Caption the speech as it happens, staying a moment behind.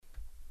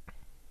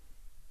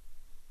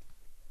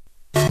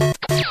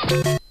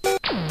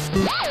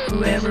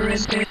Whoever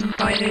is bitten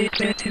by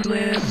 8-bit and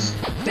lives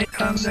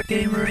becomes a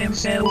gamer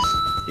himself.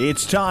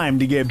 It's time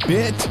to get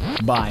bit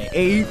by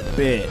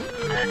 8-bit.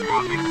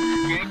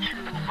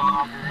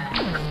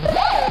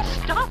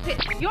 Stop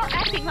it! You're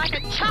acting like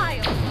a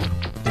child!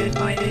 Bit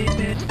by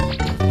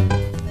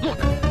 8-bit. Look,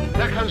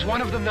 there comes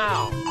one of them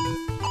now.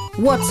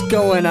 What's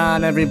going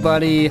on,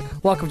 everybody?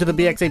 Welcome to the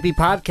BXAP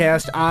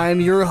podcast.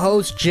 I'm your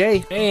host,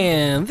 Jay.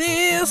 And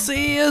this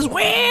is,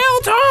 well,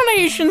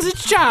 Tarnations,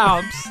 it's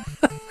Chops.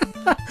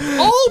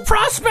 Old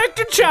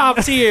Prospector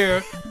Chops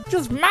here.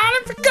 Just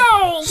mining for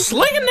gold,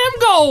 slinging them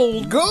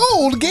gold.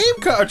 Gold game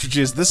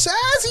cartridges the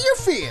size of your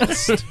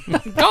fist.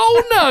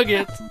 Gold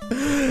nuggets.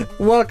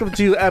 Welcome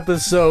to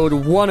episode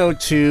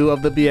 102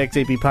 of the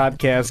BXAP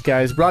podcast,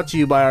 guys. Brought to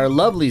you by our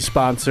lovely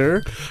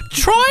sponsor,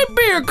 Troy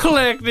Beer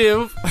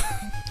Collective.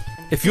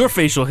 If your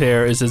facial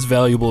hair is as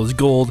valuable as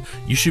gold,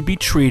 you should be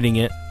treating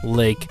it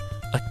like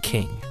a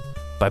king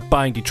by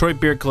buying Detroit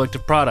Beard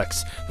Collective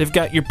products. They've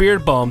got your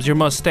beard balms, your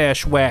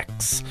mustache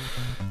wax,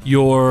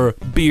 your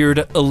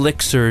beard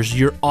elixirs,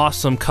 your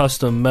awesome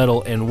custom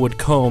metal and wood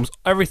combs,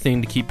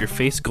 everything to keep your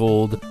face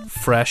gold,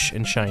 fresh,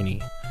 and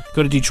shiny.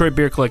 Go to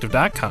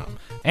DetroitBeardCollective.com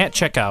at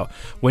checkout.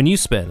 When you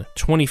spend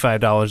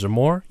 $25 or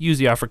more, use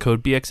the offer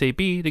code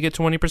BXAB to get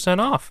 20%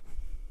 off.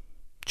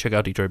 Check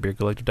out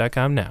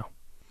DetroitBeardCollective.com now.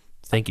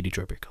 Thank you,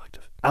 Detroit Beer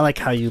Collective. I like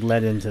how you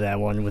led into that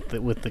one with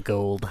the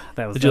gold.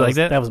 Did you like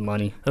that? That was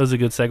money. That was a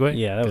good segue?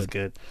 Yeah, that was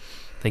good.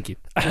 Thank you.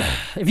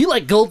 If you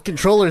like gold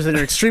controllers that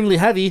are extremely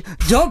heavy,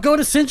 don't go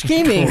to Cinch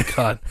Gaming. Oh,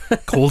 God.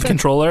 Cold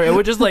controller. It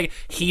would just,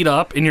 heat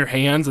up in your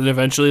hands and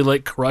eventually,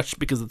 crush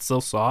because it's so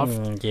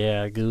soft.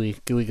 Yeah, gooey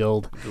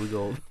gold. Gooey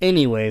gold.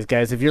 Anyways,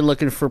 guys, if you're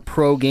looking for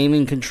pro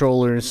gaming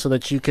controllers so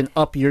that you can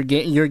up your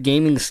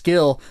gaming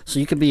skill so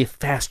you can be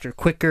faster,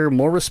 quicker,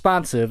 more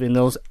responsive in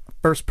those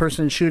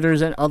first-person shooters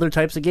and other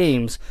types of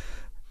games,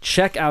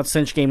 check out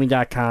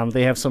cinchgaming.com.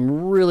 They have some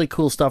really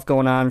cool stuff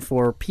going on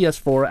for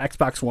PS4,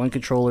 Xbox One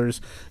controllers.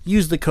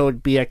 Use the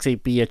code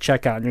BX8B at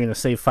checkout and you're going to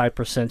save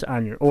 5%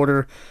 on your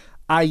order.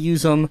 I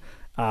use them.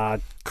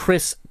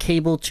 Chris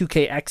Cable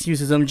 2KX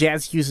uses them.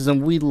 Jazz uses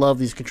them. We love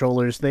these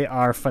controllers. They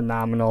are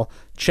phenomenal.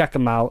 Check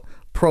them out.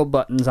 Pro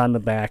buttons on the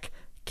back.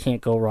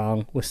 Can't go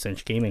wrong with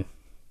Cinch Gaming.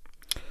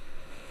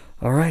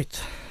 All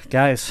right,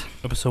 guys.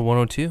 Episode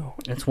 102.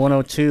 It's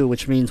 102,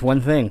 which means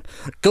one thing.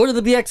 Go to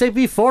the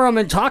BXAP forum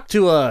and talk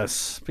to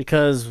us,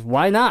 because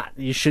why not?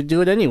 You should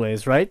do it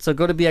anyways, right? So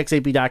go to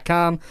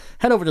BXAP.com,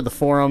 head over to the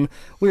forum.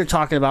 We are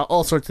talking about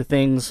all sorts of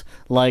things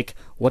like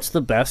what's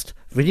the best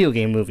video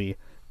game movie,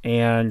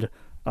 and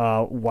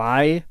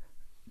why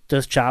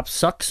does Chops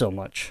suck so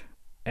much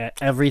at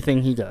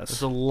everything he does.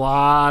 There's a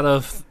lot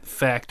of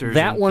factors.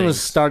 That one was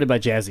things. started by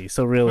Jazzy,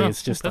 so really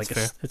it's just that's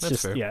fair. it's That's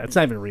just fair. yeah, it's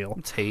not even real.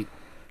 It's hate.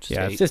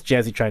 It's just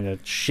Jazzy trying to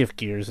shift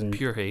gears and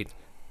Pure hate.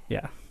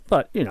 yeah.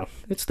 But,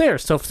 it's there.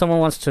 So if someone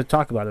wants to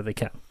talk about it, they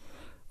can.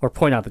 Or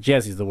point out that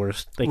Jazzy's the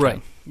worst, they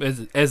can.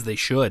 Right. As they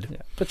should.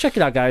 Yeah. But check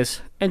it out,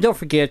 guys. And don't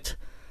forget,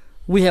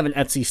 we have an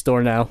Etsy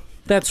store now.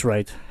 That's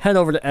right. Head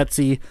over to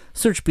Etsy,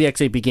 search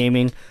BXAP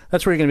Gaming.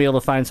 That's where you're going to be able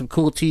to find some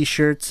cool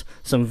t-shirts,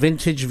 some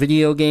vintage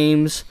video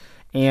games,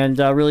 and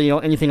really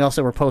anything else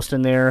that we're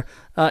posting there,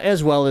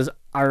 as well as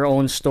our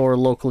own store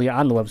locally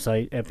on the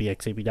website at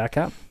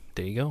bxap.com.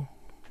 There you go.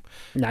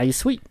 Now you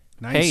sweet.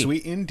 Nice, Hey.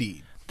 sweet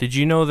indeed. Did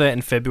you know that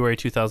in February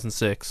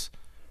 2006,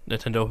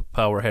 Nintendo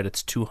Power had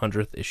its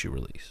 200th issue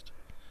released?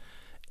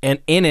 And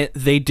in it,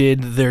 they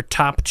did their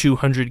top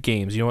 200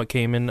 games. You know what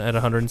came in at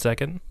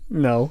 102nd?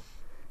 No.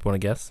 Want to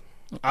guess?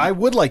 I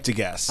would like to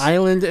guess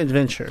Island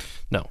Adventure.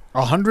 No.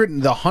 the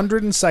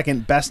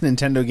 102nd best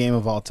Nintendo game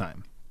of all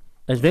time.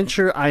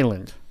 Adventure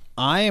Island.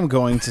 I am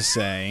going to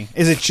say,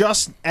 is it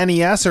just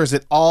NES or is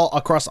it all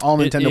across all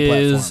Nintendo It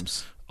is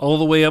platforms? all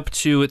the way up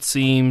to, it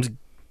seems,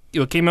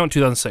 it came out in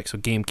 2006, so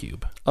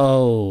GameCube.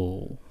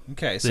 Oh.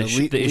 Okay, so The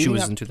issue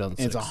was leading in up,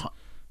 2006. It's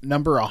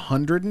number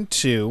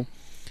 102.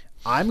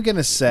 I'm going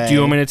to say... Do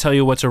you want me to tell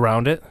you what's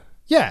around it?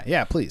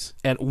 Yeah, please.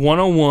 At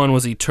 101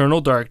 was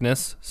Eternal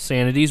Darkness,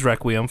 Sanity's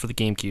Requiem for the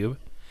GameCube.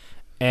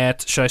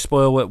 Should I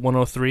spoil what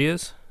 103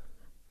 is?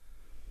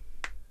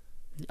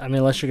 I mean,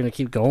 unless you're going to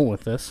keep going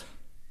with this.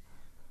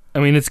 I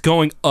mean, it's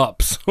going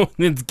up, so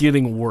it's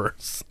getting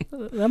worse.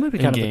 That might be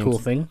in kind of a games. cool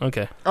thing.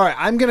 Okay. All right,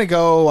 I'm going to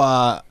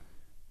go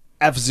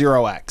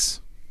F-Zero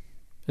X.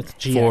 It's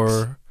GX.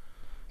 For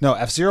No,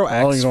 F-Zero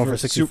X. Oh, you're going for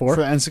 64?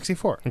 For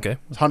N64. okay.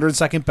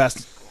 102nd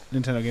best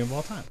Nintendo game of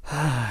all time.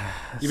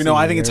 Even though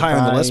I think it's higher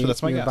on the list, but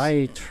that's my you're guess. by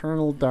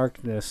Eternal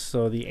Darkness,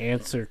 so the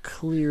answer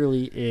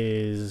clearly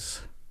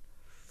is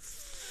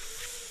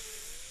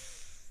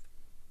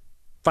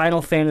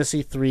Final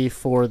Fantasy III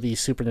for the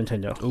Super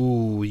Nintendo.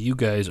 Ooh, you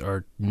guys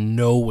are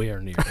nowhere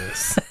near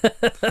this.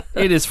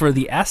 It is for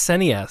the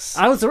SNES.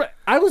 I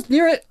was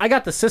near it. I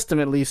got the system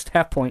at least,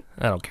 half point.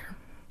 I don't care.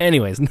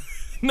 Anyways,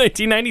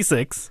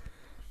 1996,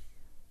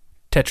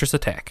 Tetris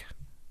Attack.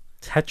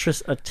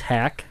 Tetris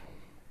Attack.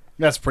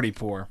 That's pretty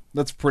poor.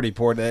 That's pretty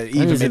poor to That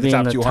even needs to make be the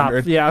in top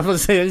 200. yeah, I was going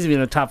to say it needs to be in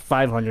the top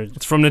 500.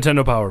 It's from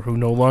Nintendo Power, who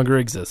no longer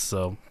exists,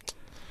 so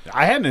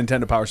I had a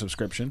Nintendo Power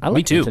subscription. I like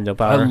Me too. Nintendo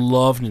I Power.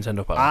 love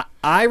Nintendo Power.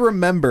 I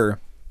remember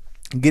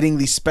getting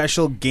the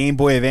special Game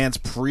Boy Advance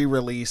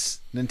pre-release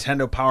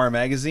Nintendo Power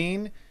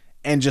magazine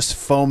and just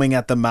foaming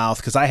at the mouth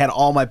because I had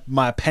all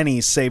my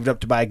pennies saved up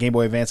to buy a Game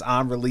Boy Advance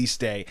on release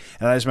day.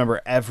 And I just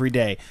remember every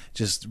day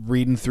just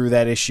reading through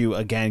that issue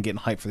again,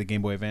 getting hyped for the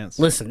Game Boy Advance.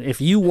 Listen, if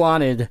you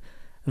wanted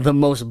the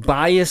most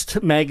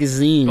biased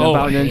magazine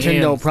about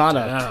Nintendo hands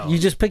product, down. you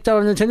just picked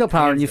out a Nintendo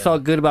Power and you down.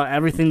 felt good about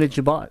everything that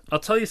you bought. I'll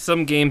tell you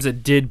some games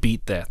that did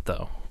beat that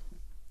though.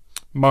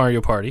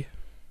 Mario Party,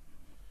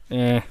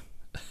 You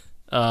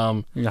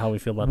know how we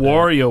feel about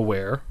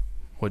WarioWare,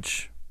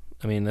 which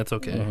I mean that's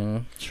okay.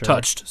 that. Sure.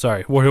 Touched,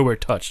 sorry, WarioWare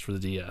Touched for the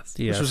DS.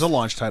 Yes. Which was a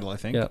launch title, I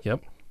think. Yeah.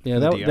 Yep. Yeah,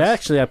 the that DS.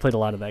 actually I played a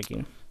lot of that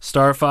game.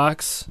 Star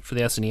Fox for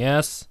the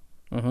SNES.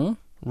 Mm-hmm.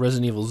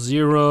 Resident Evil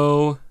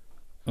 0.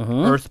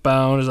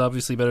 Earthbound is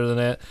obviously better than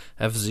that.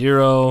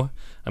 F-Zero.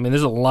 I mean,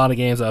 there's a lot of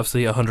games.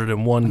 Obviously,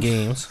 101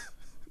 games.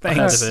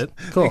 Thanks. Ahead of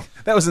it. Cool.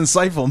 That was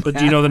insightful. But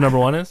do you know the number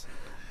one is?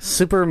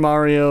 Super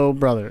Mario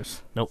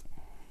Brothers. Nope.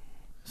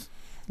 the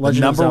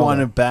Legend of number Zelda. one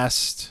and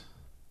best?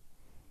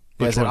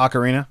 Yeah, Which is it one?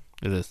 Ocarina?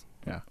 It is.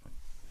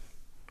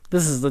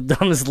 This is the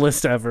dumbest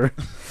list ever.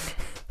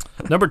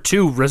 Number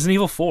 2, Resident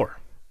Evil 4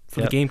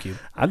 for Yep. the GameCube.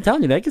 I'm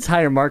telling you, that gets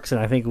higher marks than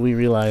I think we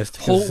realized.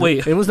 'cause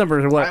Wait. It was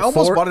number, what, I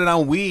almost 4? bought it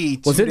on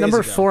Wii. Was 2 it number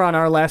days ago. 4 on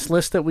our last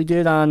list that we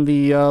did on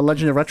the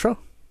Legend of Retro?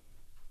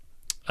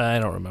 I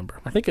don't remember.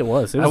 I think it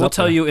was. It was I will up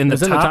tell there. you It in the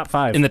was top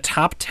 5. in the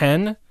top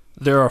 10,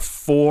 there are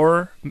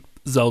 4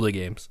 Zelda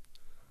games.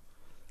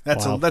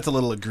 That's Wow. that's a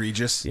little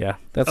egregious. Yeah.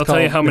 That's I'll called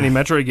tell you how many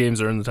Metroid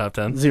games are in the top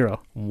 10.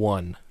 0.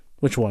 1.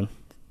 Which one?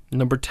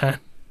 Number 10,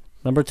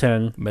 Number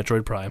 10.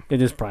 Metroid Prime. It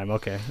is Prime.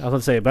 Okay. I was going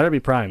to say, it better be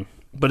Prime.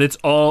 But it's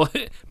all,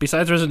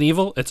 besides Resident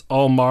Evil, it's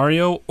all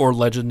Mario or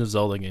Legend of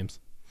Zelda games.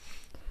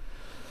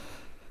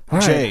 All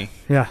right. Jay,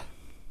 Yeah.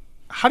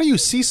 how do you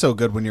see so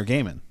good when you're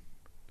gaming?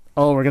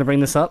 Oh, we're going to bring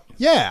this up?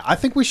 Yeah, I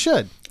think we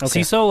should. Okay.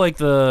 CISO, like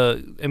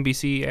the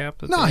NBC app?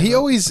 that's No, on he there?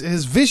 always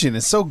his vision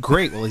is so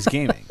great while he's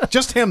gaming.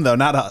 Just him though,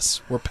 not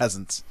us. We're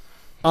peasants.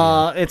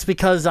 It's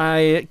because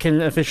I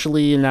can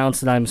officially announce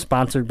that I'm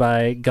sponsored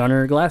by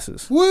Gunner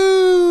Glasses,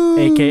 Woo!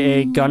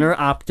 a.k.a. Gunner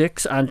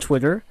Optics on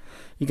Twitter.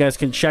 You guys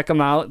can check them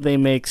out. They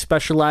make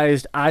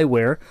specialized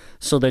eyewear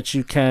so that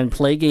you can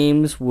play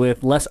games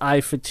with less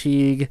eye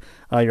fatigue.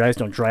 Your eyes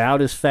don't dry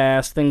out as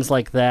fast, things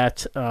like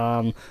that.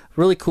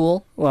 Really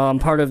cool. Well, I'm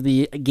part of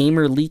the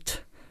Gamer Elite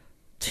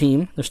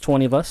team. There's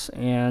 20 of us.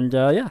 And,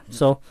 yeah,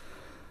 so,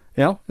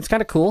 you know, it's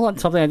kind of cool.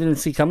 It's something I didn't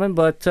see coming,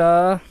 but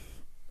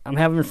I'm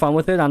having fun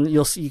with it.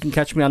 You can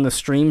catch me on the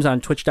streams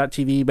on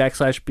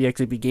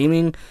twitch.tv/BXAB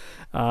Gaming.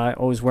 I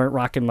always weren't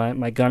rocking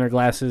my Gunner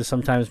glasses,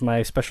 sometimes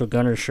my special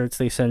Gunner shirts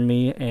they send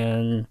me,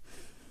 and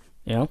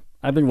you know,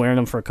 I've been wearing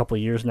them for a couple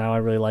of years now. I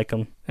really like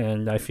them,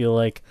 and I feel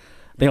like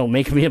they don't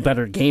make me a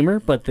better gamer,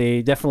 but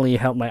they definitely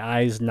help my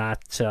eyes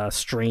not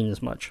strain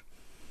as much.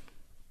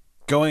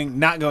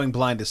 Not going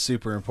blind is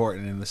super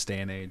important in this day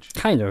and age.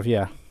 Kind of,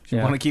 yeah. If you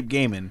want to keep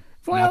gaming,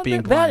 Well, not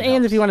being that blind. and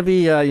helps. if you want to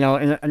be,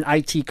 an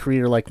IT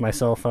career like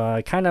myself,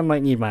 I kind of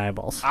might need my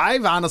eyeballs.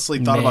 I've honestly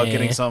thought about Meh.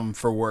 getting some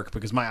for work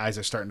because my eyes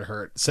are starting to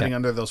hurt sitting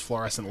under those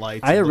fluorescent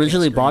lights. I and looking at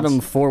originally bought them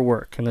screens. for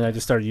work, and then I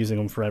just started using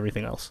them for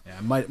everything else.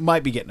 Yeah,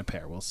 might be getting a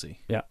pair. We'll see.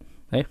 Yeah.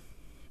 Hey,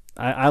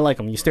 I like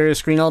them. You stare at a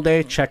screen all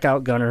day, check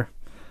out Gunner.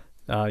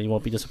 You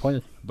won't be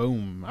disappointed.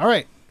 Boom. All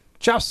right,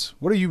 Chops.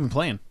 What have you been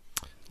playing?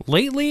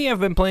 Lately, I've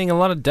been playing a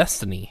lot of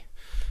Destiny.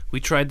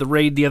 We tried the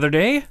raid the other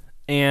day,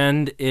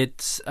 and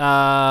it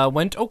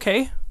went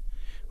okay.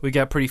 We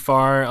got pretty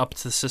far up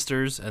to the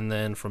sisters, and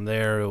then from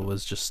there, it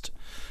was just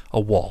a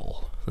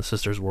wall. The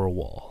sisters were a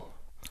wall.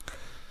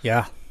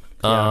 Yeah.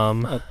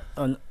 An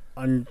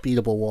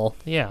unbeatable wall.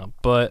 Yeah,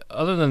 but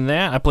other than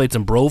that, I played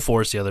some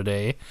Broforce the other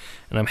day,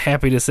 and I'm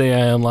happy to say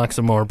I unlocked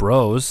some more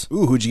bros.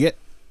 Ooh, who'd you get?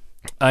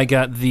 I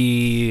got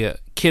the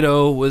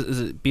Kiddo, is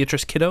it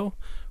Beatrice Kiddo?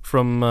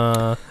 From,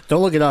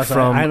 Don't look at us.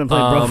 From, I haven't played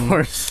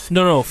Broforce.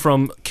 no,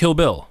 from Kill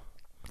Bill.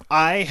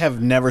 I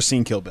have never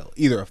seen Kill Bill,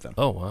 either of them.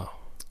 Oh, wow.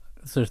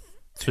 There's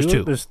There's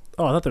two.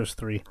 I thought there was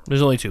 3.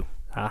 There's only 2.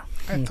 Ah.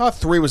 I thought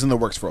 3 was in the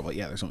works for it, but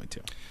yeah, there's only 2.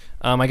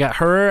 I got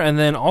her, and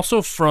then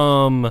also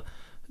from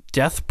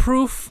Death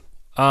Proof,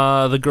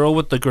 the girl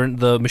with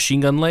the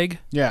machine gun leg.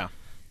 Yeah.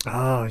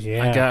 Oh,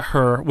 yeah. I got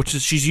her, which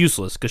is she's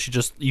useless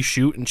because you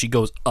shoot and she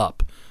goes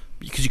up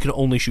because you can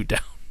only shoot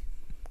down.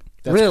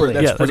 That's Really?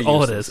 That's That's pretty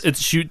all useless. it is.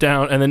 It's shoot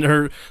down, and then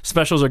her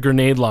specials are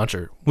grenade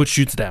launcher, which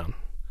shoots down.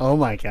 Oh,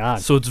 my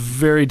God. So it's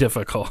very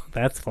difficult.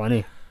 That's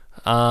funny.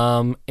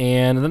 And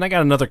then I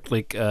got another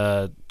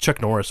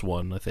Chuck Norris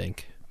one, I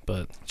think,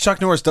 but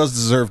Chuck Norris does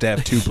deserve to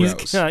have 2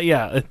 bros.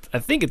 I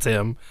think it's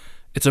him.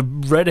 It's a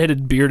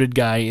redheaded, bearded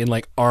guy in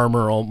like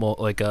armor, almost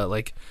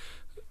like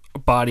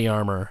body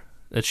armor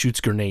that shoots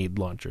grenade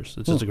launchers.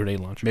 It's just a grenade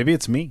launcher. Maybe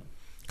it's me.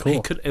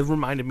 Cool. It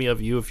reminded me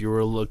of you if you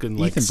were looking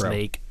like Ethan, bro.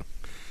 Snake.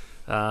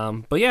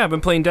 But yeah, I've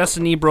been playing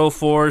Destiny,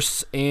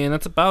 Broforce, and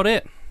that's about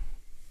it.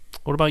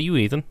 What about you,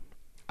 Ethan?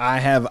 I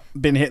have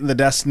been hitting the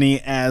Destiny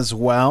as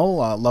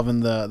well, loving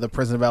the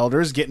Prison of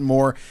Elders, getting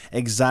more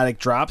exotic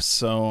drops,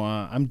 so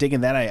I'm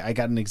digging that. I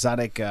got an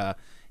exotic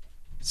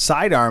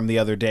sidearm the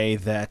other day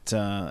that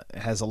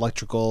has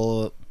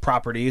electrical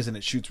properties and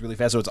it shoots really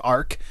fast, so it's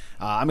arc.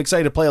 I'm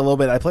excited to play a little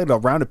bit. I played a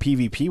round of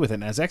PvP with it,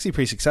 and it's actually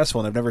pretty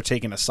successful, and I've never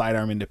taken a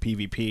sidearm into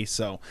PvP,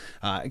 so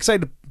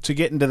excited to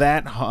get into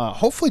that.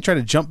 Hopefully try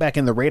to jump back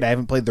in the raid. I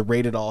haven't played the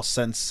raid at all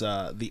since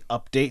the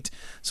update,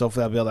 so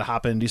hopefully I'll be able to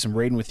hop in and do some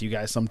raiding with you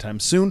guys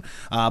sometime soon.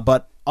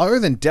 But other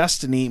than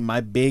Destiny,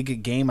 my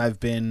big game I've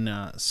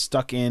been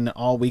stuck in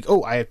all week.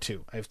 Oh, I have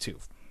two.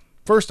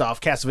 First off,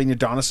 Castlevania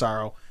Dawn of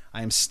Sorrow.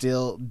 I am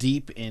still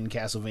deep in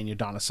Castlevania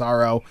Dawn of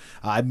Sorrow.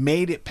 I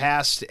made it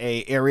past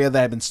a area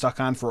that I've been stuck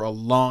on for a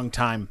long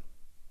time,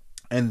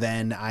 and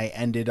then I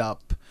ended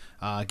up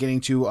getting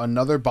to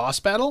another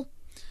boss battle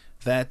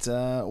that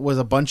was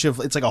a bunch of,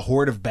 it's like a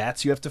horde of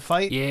bats you have to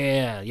fight.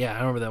 Yeah, I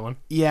remember that one.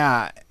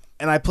 Yeah,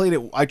 and I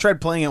tried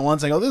playing it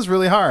once. I go, this is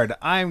really hard.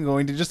 I'm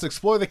going to just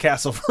explore the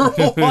castle for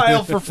a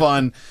while for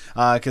fun,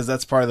 because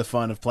that's part of the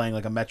fun of playing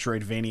like a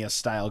Metroidvania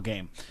style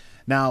game.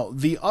 Now,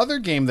 the other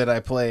game that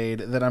I played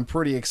that I'm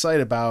pretty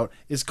excited about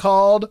is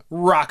called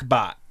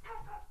Rockbot.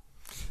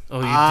 Oh,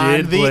 you on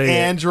did the play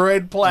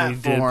Android it.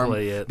 platform. You did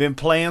play it. Been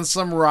playing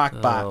some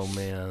Rockbot. Oh,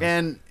 man.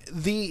 And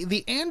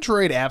the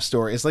Android App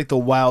Store is like the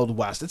Wild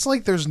West. It's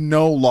like there's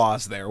no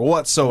laws there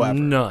whatsoever.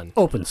 None.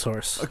 Open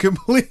source.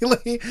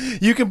 Completely.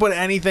 You can put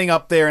anything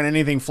up there and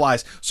anything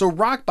flies. So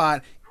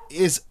Rockbot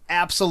is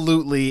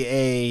absolutely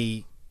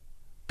a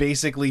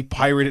basically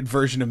pirated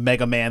version of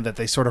Mega Man that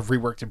they sort of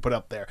reworked and put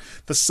up there.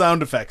 The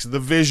sound effects, the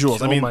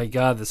visuals. Oh I mean, my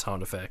God, the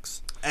sound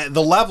effects.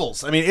 the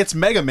levels. I mean, it's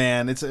Mega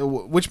Man. It's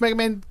which Mega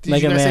Man did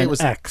Mega you guys say Man it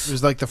was? X. It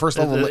was like the first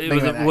level. of It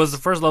Mega Man was X.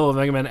 the first level of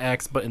Mega Man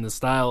X, but in the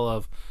style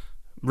of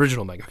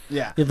original Mega Man.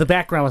 Yeah. Yeah, the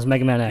background was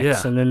Mega Man X,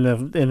 Yeah. and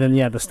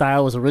then the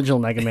style was original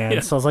Mega Man. Yeah.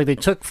 So it's like they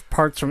took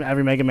parts from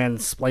every Mega Man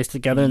and spliced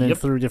together, and then Yep.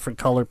 threw a different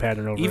color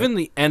pattern over Even it.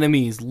 the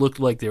enemies looked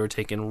like they were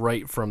taken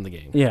right from the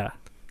game. Yeah.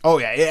 Oh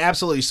yeah,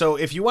 absolutely. So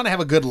if you want to have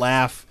a good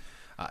laugh,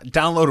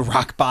 download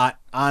Rockbot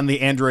on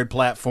the Android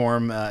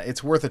platform.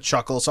 It's worth a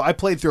chuckle. So I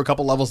played through a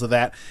couple levels of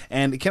that,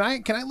 and can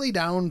I lay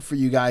down for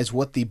you guys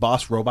what the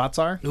boss robots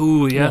are?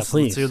 Ooh, yes.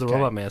 please. Let's hear the Okay.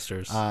 Robot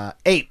Masters.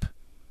 Ape,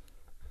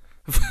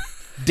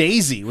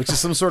 Daisy, which is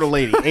some sort of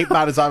lady.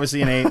 Apebot is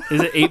obviously an ape.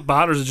 Is it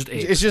 8-bot or is it just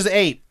 8? It's just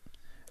ape.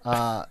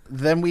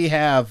 Then we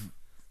have.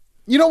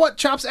 You know what,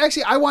 Chops?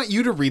 Actually, I want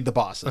you to read the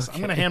bosses. I'm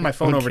going to hand my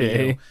phone over to you.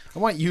 Okay. I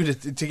want you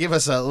to give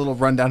us a little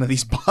rundown of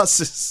these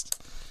bosses.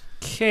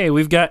 Okay,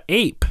 we've got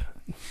Ape.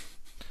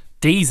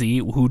 Daisy,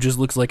 who just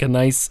looks like a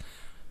nice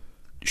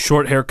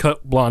short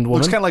haircut blonde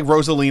woman. Looks kind of like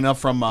Rosalina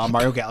from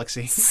Mario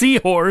Galaxy.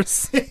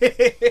 Seahorse.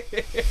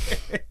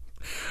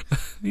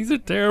 These are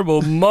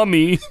terrible.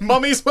 Mummy.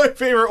 Mummy's my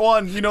favorite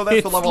one. You know, that's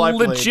It's the level I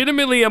played.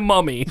 legitimately a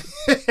mummy.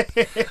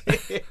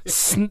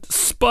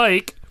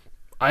 Spike.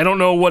 I don't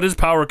know what his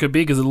power could be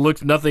because it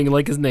looked nothing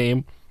like his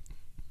name.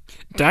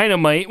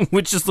 Dynamite,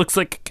 which just looks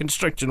like a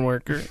construction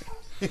worker.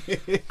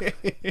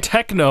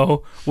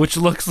 Techno, which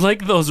looks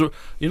like those,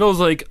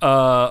 like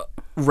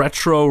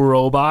retro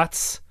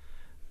robots,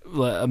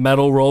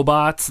 metal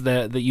robots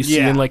that you see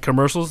Yeah. in like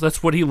commercials.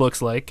 That's what he looks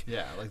like.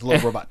 Yeah, like the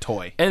little robot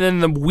toy. And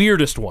then the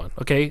weirdest one,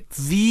 okay?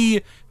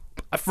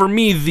 For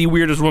me, the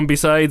weirdest one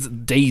besides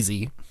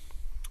Daisy,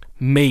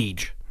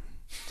 Mage.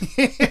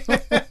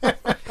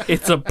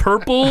 It's a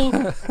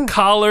purple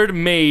collared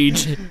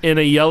mage in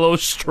a yellow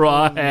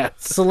straw hat.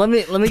 So let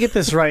me get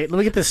this right. Let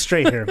me get this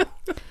straight here.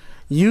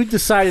 You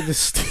decided to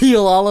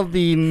steal all of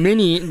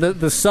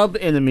the sub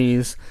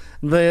enemies,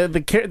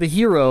 the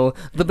hero,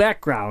 the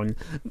background,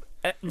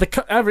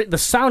 the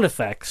sound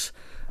effects,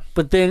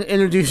 but then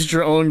introduced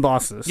your own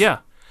bosses. Yeah.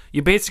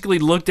 You basically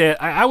looked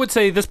at, I would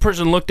say this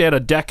person looked at a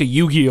deck of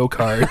Yu-Gi-Oh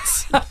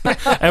cards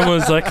and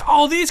was like,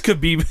 oh, these could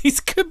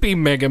be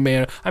Mega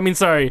Man. I mean,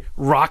 sorry,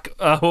 what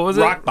was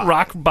it? Rockbot.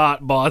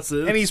 Rockbot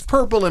bosses. And he's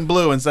purple and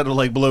blue instead of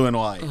like blue and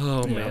white.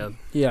 oh, man.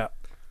 Yeah.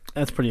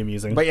 That's pretty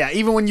amusing. But yeah,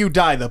 even when you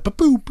die, the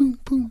boom, boom,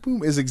 boom,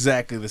 boom is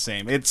exactly the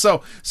same. It's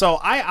so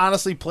I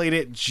honestly played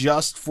it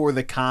just for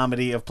the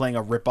comedy of playing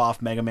a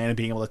rip-off Mega Man and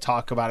being able to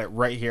talk about it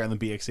right here on the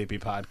BXAP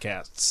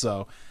podcast.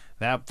 So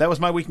that was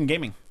my week in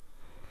gaming.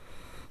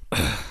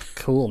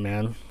 Cool,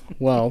 man.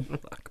 Well,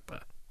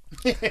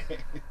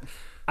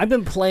 I've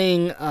been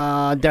playing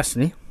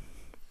Destiny,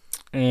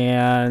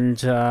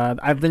 and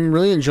I've been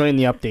really enjoying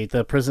the update.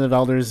 The Prison of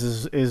Elders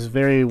is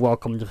very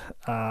welcomed.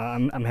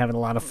 I'm having a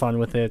lot of fun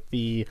with it.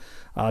 The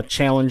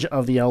challenge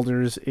of the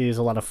Elders is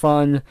a lot of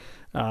fun.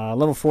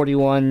 Level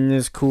 41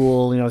 is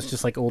cool. It's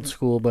just like old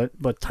school, but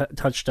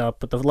touched up.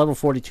 But the level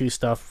 42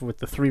 stuff with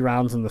the 3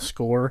 rounds and the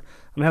score,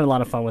 I'm having a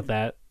lot of fun with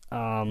that.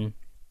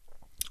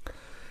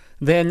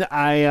 Then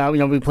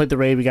we played the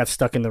raid. We got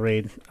stuck in the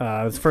raid.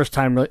 It's first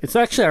time. It's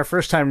actually our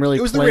first time really.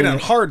 It was the playing raid on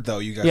hard though.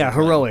 You guys. Yeah,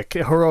 were playing.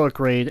 heroic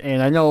raid,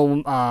 and I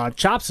know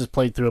Chops has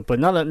played through it, but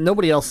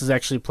nobody else has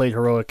actually played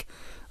heroic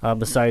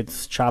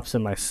besides Chops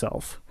and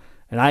myself.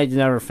 And I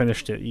never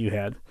finished it. You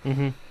had.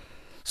 Mm-hmm.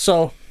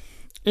 So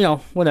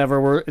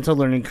whatever. It's a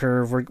learning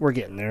curve. We're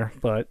getting there.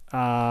 But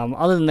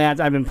other than that,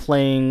 I've been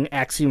playing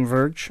Axiom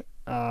Verge,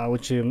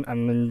 which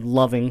I'm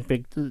loving.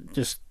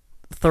 Just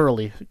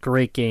thoroughly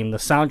great game. The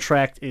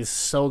soundtrack is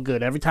so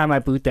good. Every time I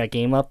boot that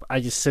game up, I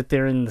just sit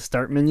there in the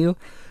start menu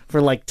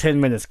for like 10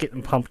 minutes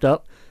getting pumped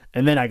up,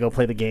 and then I go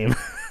play the game.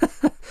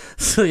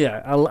 So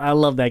yeah, I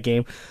love that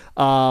game.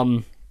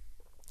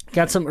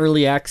 Got some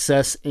early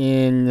access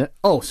in...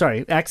 Oh,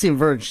 sorry. Axiom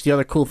Verge, the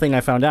other cool thing I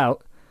found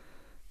out.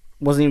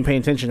 Wasn't even paying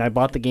attention. I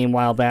bought the game a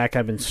while back.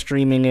 I've been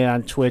streaming it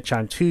on Twitch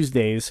on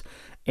Tuesdays.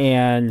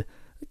 And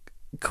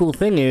cool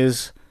thing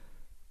is,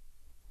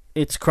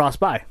 it's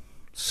cross-buy.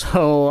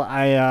 So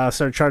I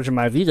started charging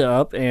my Vita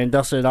up and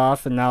dusted it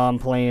off, and now I'm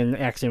playing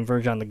Axiom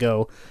Verge on the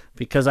go.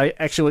 Because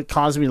what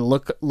caused me to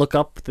look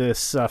up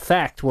this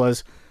fact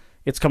was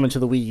it's coming to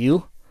the Wii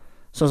U.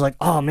 So I was like,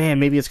 oh man,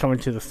 maybe it's coming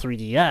to the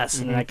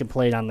 3DS, and then I can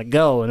play it on the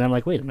go. And I'm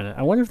like, wait a minute,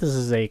 I wonder if this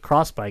is a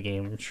cross-buy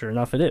game. And sure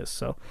enough, it is.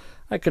 So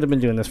I could have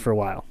been doing this for a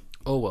while.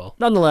 Oh well.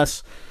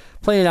 Nonetheless,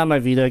 playing it on my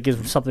Vita gives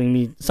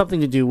me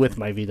something to do with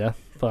my Vita.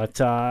 But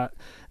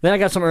then I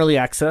got some early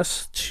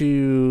access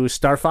to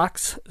Star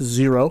Fox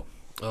Zero.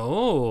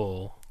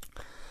 Oh.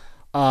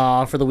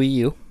 For the Wii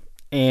U.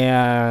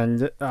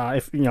 And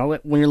if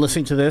when you're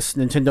listening to this,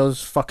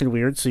 Nintendo's fucking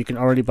weird, so you can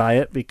already buy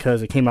it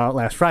because it came out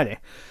last Friday.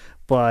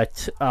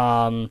 But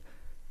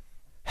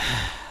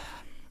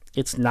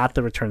it's not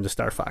the Return to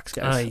Star Fox,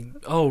 guys.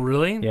 Oh,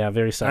 really? Yeah,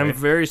 very sorry. I'm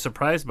very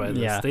surprised by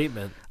this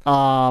statement.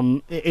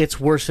 It's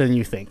worse than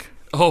you think.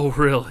 Oh,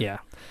 really? Yeah.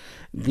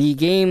 The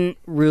game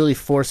really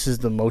forces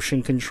the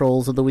motion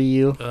controls of the Wii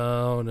U.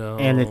 Oh, no.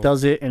 And it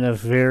does it in a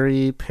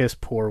very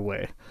piss-poor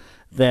way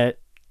that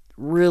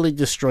really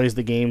destroys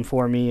the game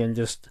for me, and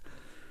just...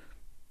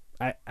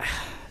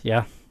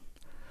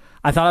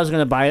 I thought I was going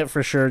to buy it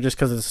for sure just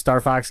because it's a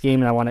Star Fox game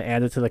and I want to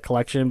add it to the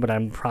collection, but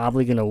I'm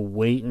probably going to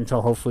wait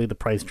until hopefully the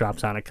price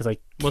drops on it because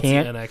once the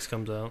NX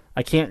comes out,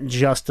 I can't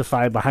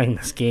justify buying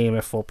this game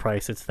at full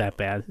price. It's that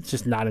bad. It's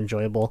just not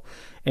enjoyable.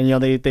 And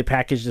they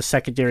packaged a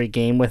secondary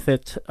game with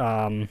it.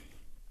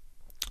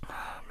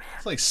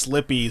 It's like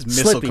Slippy's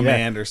Missile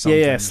Command or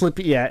something. Yeah,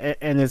 Slippy. Yeah,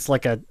 and it's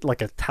like a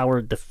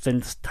tower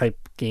defense type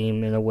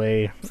game in a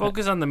way.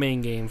 Focus on the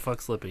main game.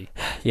 Fuck Slippy.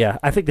 Yeah,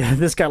 I think that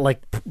this got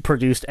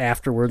produced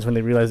afterwards when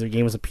they realized their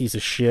game was a piece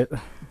of shit.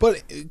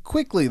 But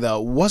quickly though,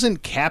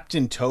 wasn't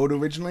Captain Toad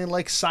originally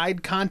like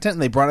side content,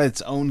 and they brought out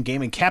its own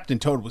game, and Captain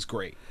Toad was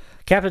great.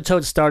 Captain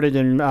Toad started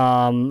in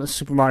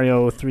Super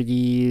Mario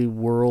 3D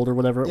World or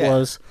whatever it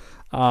was.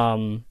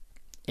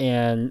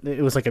 And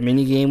it was like a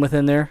mini game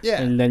within there.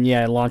 Yeah. And then,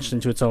 it launched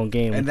into its own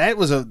game. And that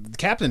was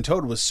Captain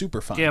Toad was super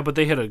fun. Yeah, but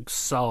they had a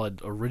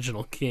solid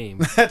original game.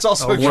 That's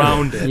also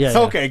around it. Yeah.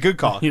 Okay, good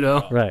call.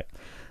 Right.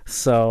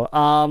 So,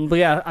 but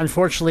yeah,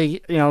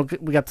 unfortunately,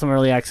 we got some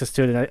early access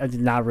to it, and I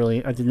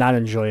did not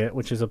enjoy it,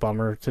 which is a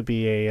bummer to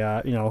be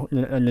a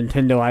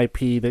Nintendo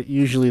IP that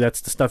usually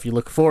that's the stuff you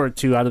look forward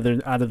to out of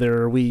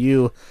their Wii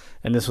U,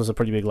 and this was a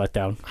pretty big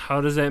letdown. How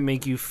does that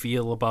make you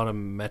feel about a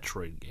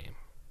Metroid game?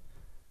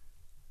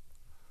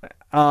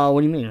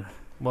 What do you mean?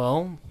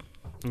 Well,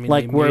 I mean,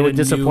 like where it would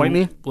disappoint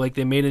me? Like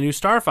they made a new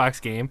Star Fox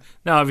game.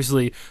 Now,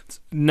 obviously, it's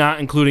not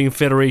including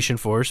Federation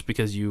Force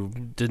because you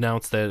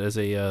denounced that as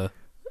a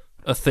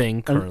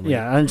thing currently.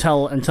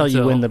 Until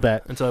you win the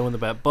bet. Until I win the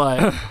bet.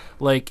 But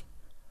like,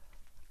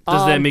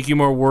 does that make you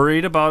more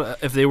worried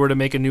about if they were to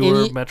make a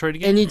newer Metroid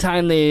game?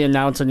 Anytime they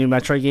announce a new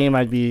Metroid game,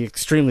 I'd be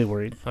extremely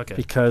worried. Okay.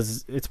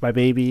 Because it's my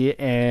baby,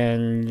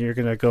 and you're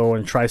gonna go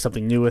and try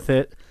something new with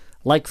it,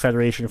 like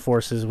Federation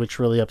Forces, which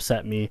really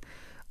upset me.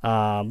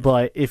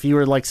 But if you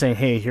were like saying,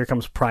 hey, here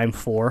comes Prime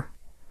 4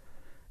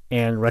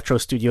 and Retro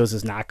Studios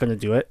is not going to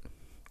do it,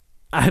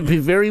 I'd be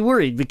very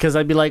worried because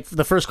I'd be like,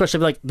 the first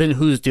question would be like, then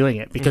who's doing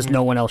it? Because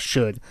no one else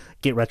should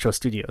get Retro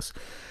Studios.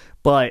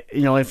 But,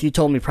 if you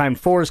told me Prime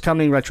 4 is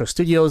coming, Retro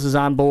Studios is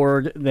on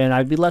board, then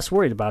I'd be less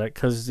worried about it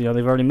because, they've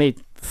already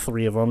made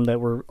 3 of them that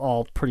were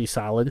all pretty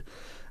solid.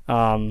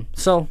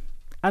 So,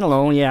 I don't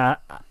know, yeah.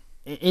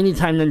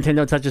 Anytime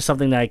Nintendo touches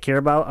something that I care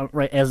about,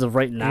 as of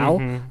right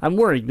now, I'm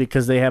worried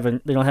because they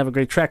don't have a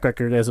great track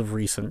record as of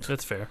recent.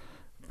 That's fair.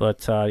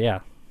 But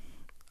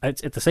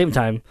at the same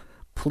time,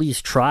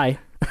 please try,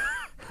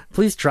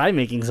 please try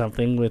making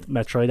something with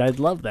Metroid. I'd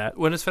love that.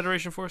 When does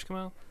Federation Force come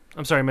out?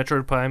 I'm sorry,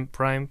 Metroid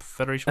Prime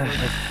Federation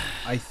Force.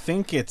 I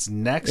think it's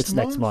next. It's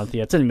next month.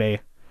 Yeah, it's in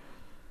May.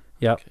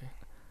 Yep. Okay.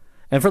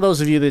 And for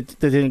those of you that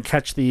didn't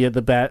catch the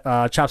bet,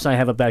 Chops and I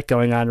have a bet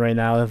going on right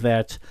now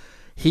that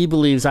he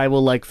believes I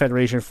will like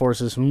Federation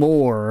Forces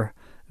more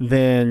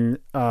than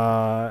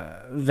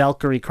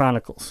Valkyria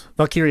Chronicles.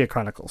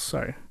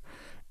 Sorry.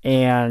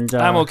 And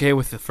I'm okay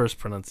with the first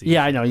pronunciation.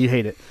 Yeah, I know you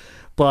hate it,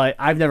 but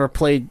I've never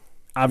played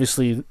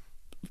obviously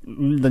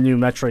the new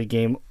Metroid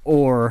game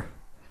or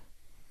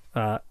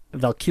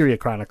Valkyria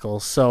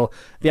Chronicles. So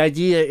the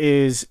idea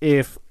is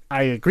if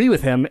I agree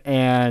with him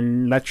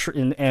and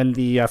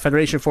the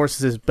Federation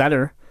Forces is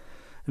better,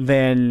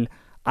 then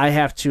I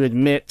have to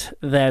admit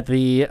that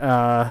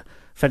the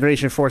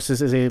Federation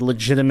Forces is a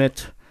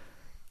legitimate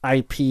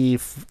IP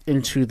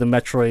into the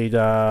Metroid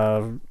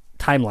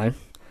timeline.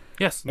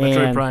 Yes,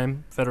 Metroid And-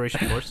 Prime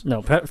Federation Force.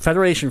 No,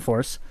 Federation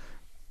Force.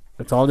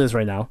 That's all it is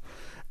right now.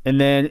 And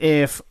then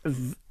if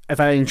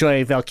I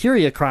enjoy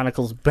Valkyria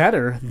Chronicles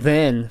better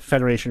than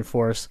Federation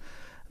Force,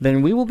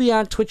 then we will be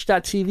on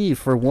Twitch.tv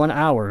for 1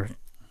 hour,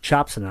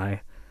 Chops and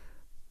I,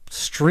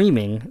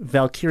 streaming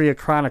Valkyria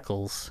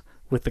Chronicles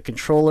with the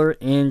controller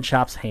in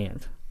Chops'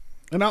 hand.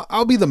 And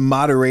I'll be the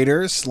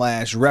moderator /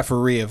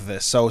 referee of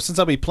this. So since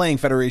I'll be playing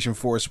Federation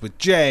Force with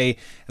Jay,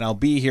 and I'll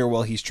be here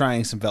while he's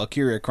trying some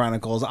Valkyria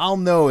Chronicles, I'll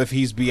know if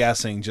he's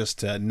BSing just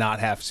to not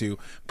have to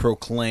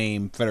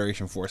proclaim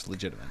Federation Force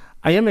legitimate.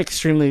 I am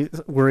extremely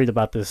worried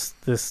about this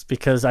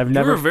because I've You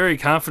never... were very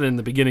confident in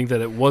the beginning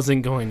that it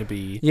wasn't going to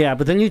be. Yeah,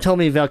 but then you told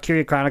me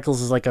Valkyria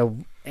Chronicles is like a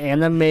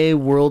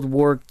anime World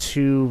War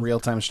II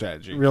Real-time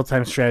strategy.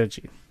 real-time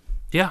strategy.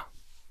 Yeah,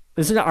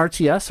 Is it an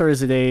RTS or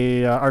is it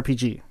a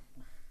RPG?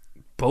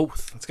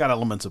 both. It's got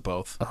elements of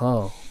both.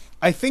 Oh.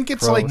 I think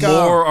it's Gross. like...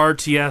 More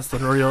RTS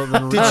than real.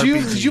 Than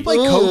Did you play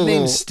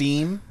Codename Ooh.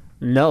 Steam?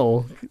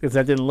 No, because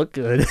that didn't look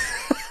good.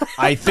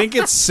 I think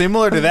it's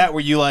similar to that,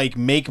 where you like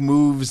make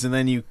moves and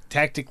then you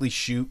tactically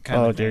shoot.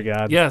 Kind Oh, of dear thing.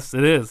 God. Yes,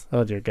 it is.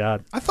 Oh, dear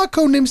God. I thought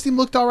Codename Steam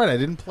looked all right. I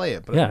didn't play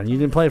it, but Yeah, you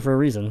didn't play it for a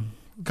reason.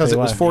 because it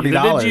was Tell Neither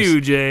 $40. did you,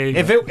 Jay.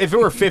 If it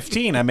were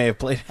 15, I may have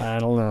played it. I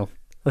don't know.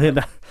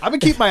 If I would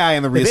keep my eye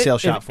on the resale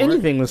shop for it.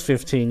 anything was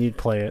 15, you'd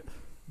play it.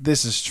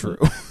 This is true.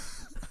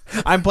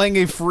 I'm playing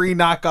a free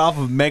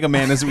knockoff of Mega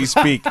Man as we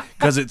speak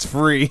because it's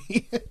free.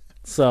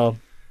 So,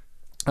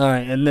 all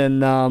right, and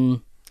then I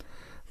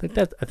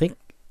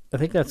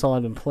think that's all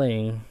I've been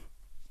playing.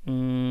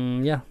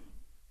 Yeah.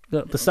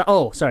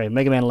 Sorry,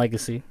 Mega Man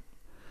Legacy.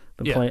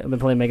 Yeah. I've been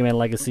playing Mega Man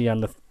Legacy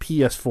on the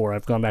PS4.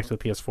 I've gone back to the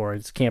PS4. I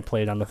just can't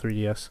play it on the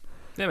 3DS.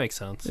 That makes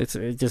sense.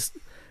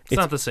 It's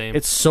not the same.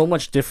 It's so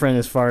much different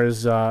as far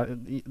as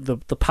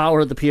the power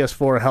of the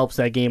PS4 helps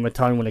that game a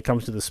ton when it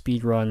comes to the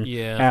speed run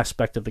Yeah.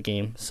 aspect of the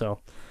game. So,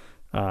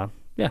 yeah,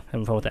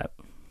 having fun with that.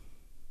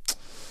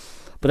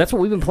 But that's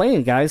what we've been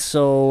playing, guys.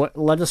 So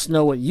let us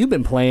know what you've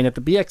been playing at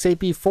the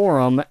BX8B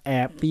forum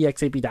at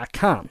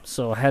bx8b.com.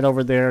 So head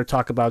over there,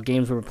 talk about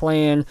games we're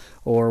playing,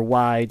 or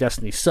why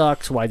Destiny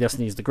sucks, why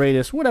Destiny is the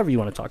greatest, whatever you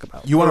want to talk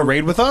about. You want to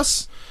raid with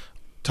us?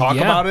 Talk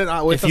Yeah. about it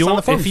with If us you on the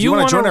want- phone. if If you you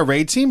want to wanna- join our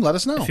raid team, let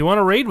us know. If you want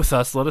to raid with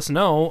us, let us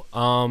know.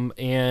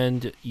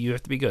 And you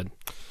have to be good.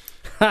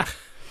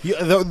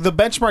 The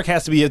benchmark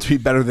has to be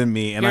better than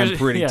me, and I'm Here's-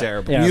 pretty yeah,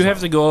 terrible. yeah. You have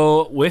to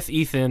go with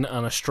Ethan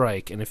on a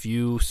strike, and if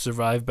you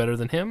survive better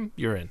than him,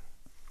 you're in.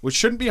 Which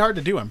shouldn't be hard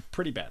to do. I'm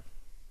pretty bad.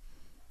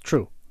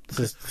 True.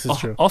 This is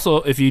true.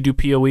 Also, if you do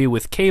PoE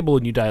with Cable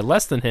and you die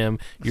less than him,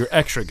 you're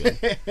extra good.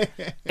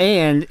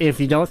 And if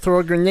you don't throw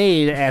a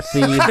grenade at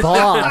the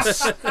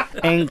boss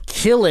and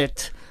kill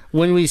it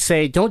when we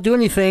say, don't do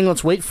anything,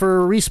 let's wait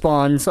for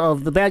respawns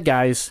of the bad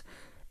guys,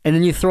 and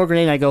then you throw a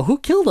grenade and I go, who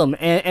killed him?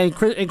 And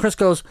Chris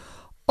goes,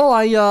 oh,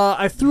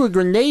 I threw a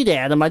grenade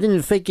at him. I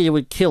didn't think it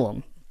would kill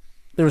him.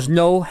 There was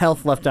no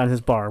health left on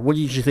his bar. What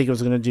did you think it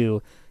was going to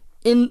do?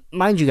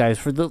 Mind you guys,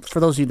 for those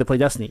of you that play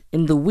Destiny,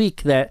 in the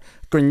week that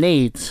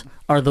grenades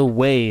are the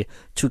way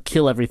to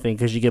kill everything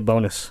because you get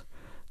bonus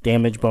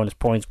damage, bonus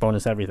points,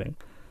 bonus everything.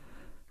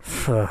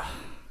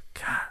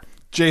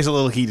 Jay's a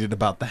little heated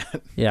about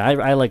that. Yeah,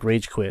 I like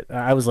rage quit.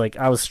 I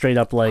was straight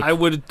up like, I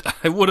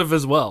would have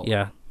as well.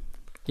 yeah,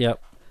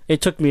 yep.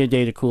 It took me a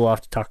day to cool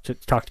off to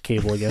talk to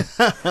Cable again.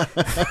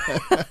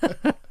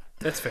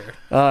 That's fair.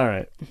 All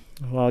right,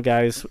 well,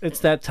 guys, it's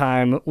that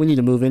time. We need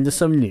to move into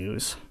some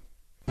news.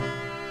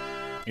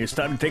 It's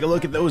time to take a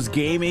look at those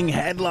gaming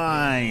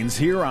headlines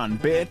here on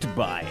Bit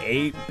by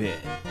 8-Bit.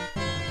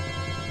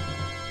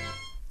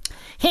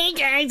 Hey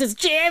guys, it's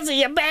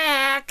Jazzy. I'm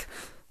back.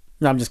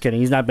 No, I'm just kidding.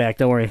 He's not back.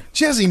 Don't worry.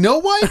 Jazzy, no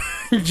wipe?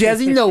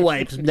 Jazzy no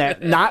wipes,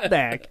 not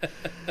back.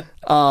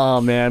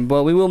 Oh man,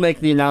 but we will make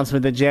the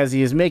announcement that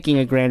Jazzy is making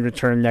a grand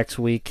return next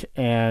week,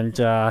 and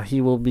he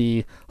will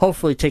be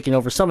hopefully taking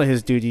over some of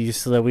his duties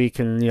so that we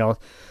can,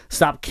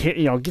 stop,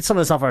 get some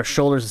of this off our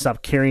shoulders and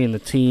stop carrying the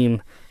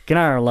team. Get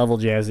on our level,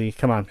 Jazzy.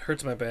 Come on.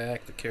 Hurts my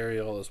back to carry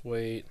all this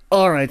weight.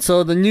 All right,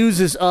 so the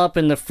news is up,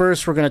 and the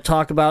first we're going to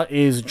talk about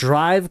is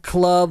Drive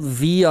Club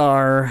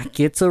VR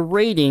gets a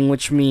rating,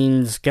 which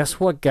means, guess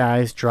what,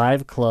 guys?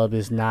 Drive Club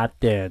is not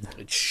dead.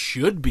 It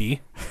should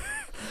be.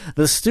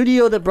 The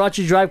studio that brought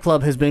you Drive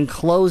Club has been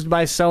closed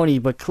by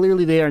Sony, but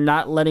clearly they are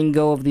not letting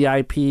go of the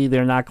IP.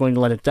 They're not going to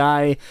let it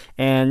die,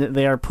 and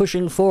they are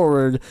pushing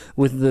forward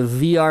with the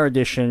VR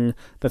edition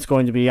that's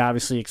going to be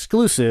obviously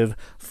exclusive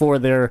for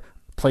their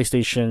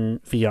PlayStation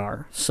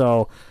VR.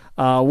 So,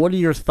 what are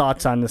your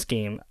thoughts on this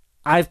game?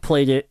 I've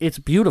played it. It's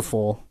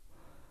beautiful,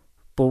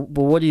 but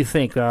what do you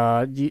think?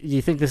 Do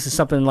you think this is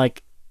something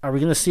like, are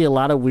we going to see a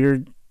lot of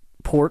weird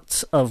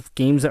ports of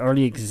games that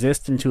already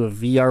exist into a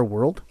VR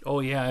world? Oh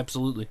yeah,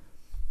 absolutely.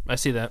 I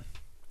see that.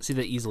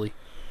 Easily.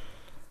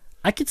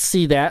 I could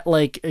see that,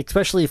 like,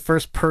 especially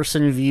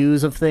first-person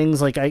views of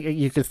things. Like,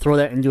 you could throw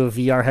that into a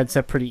VR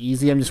headset pretty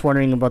easy. I'm just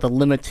wondering about the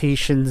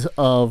limitations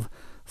of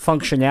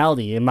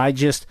functionality.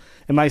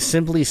 Am I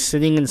simply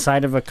sitting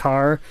inside of a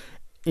car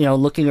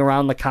looking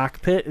around the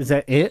cockpit. Is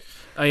that it?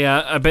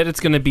 Yeah, I bet it's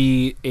going to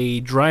be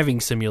a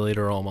driving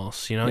simulator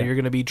almost. You're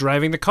going to be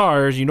driving the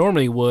cars you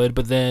normally would,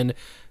 but then,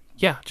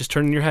 just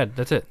turning your head.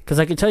 That's it. Because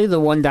I can tell you the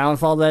one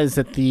downfall of that is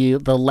that the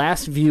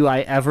last view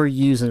I ever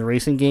use in a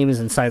racing game is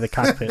inside the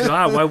cockpit.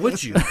 God, why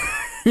would you?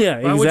 Yeah,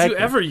 exactly. Why would you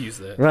ever use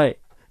that? Right.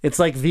 It's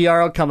like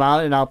VR will come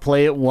out and I'll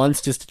play it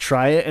once just to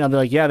try it, and I'll be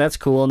like, yeah, that's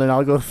cool, and then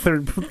I'll go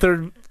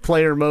third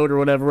player mode or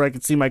whatever where I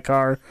can see my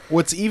car.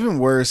 What's even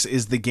worse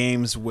is the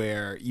games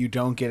where you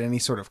don't get any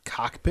sort of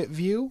cockpit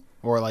view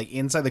or like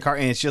inside the car,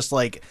 and it's just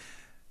like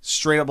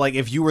straight up like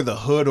if you were the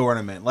hood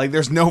ornament. Like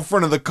there's no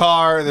front of the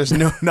car, there's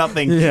no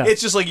nothing. Yeah.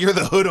 It's just like you're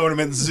the hood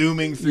ornament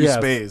zooming through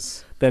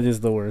space. That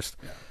is the worst.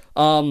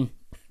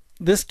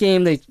 This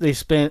game they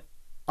spent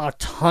a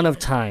ton of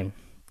time.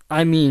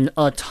 I mean,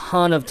 a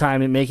ton of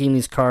time in making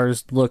these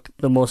cars look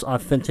the most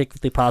authentic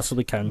that they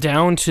possibly can.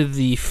 Down to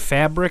the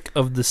fabric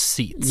of the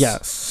seats.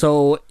 Yes.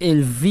 So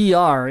in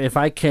VR,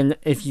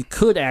 if you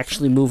could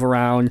actually move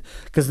around,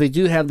 because they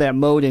do have that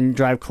mode in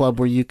Drive Club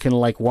where you can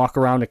like walk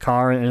around a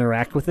car and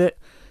interact with it.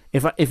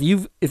 If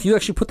you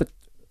actually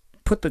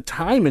put the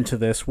time into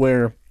this,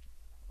 where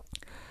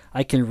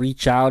I can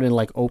reach out and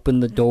like open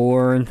the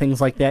door and things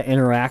like that,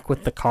 interact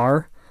with the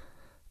car.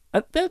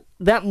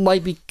 That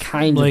might be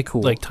kind of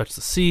cool. Like touch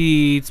the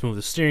seats, move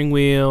the steering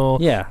wheel,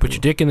 put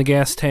your dick in the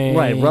gas tank.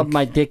 Right, rub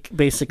my dick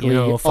basically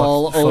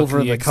all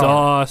over the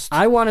exhaust.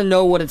 car. I want to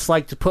know what it's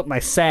like to put my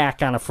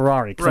sack on a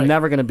Ferrari, because I'm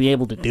never going to be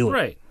able to do it.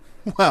 Right.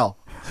 Well,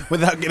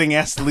 without getting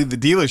asked to leave the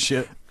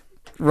dealership.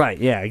 Right,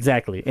 yeah,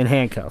 exactly. In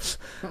handcuffs.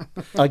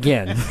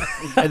 Again.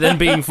 And then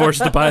being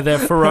forced to buy that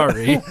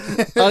Ferrari.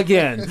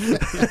 Again.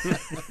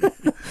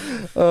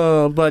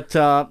 So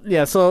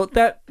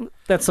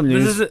that's some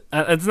news.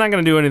 It's not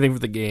going to do anything for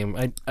the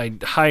game. I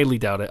highly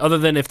doubt it. Other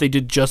than if they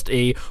did just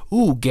a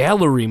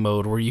gallery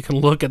mode where you can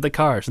look at the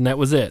cars, and that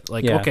was it.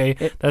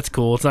 That's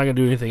cool. It's not going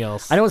to do anything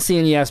else. I don't see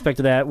any aspect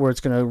of that where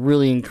it's going to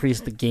really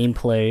increase the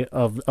gameplay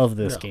of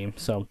this game.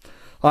 So,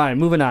 all right,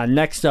 moving on.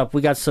 Next up,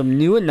 we got some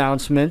new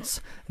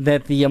announcements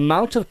that the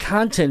amount of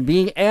content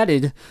being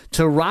added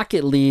to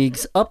Rocket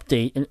League's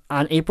update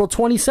on April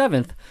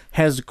 27th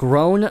has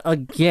grown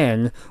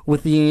again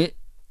with the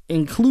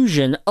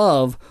inclusion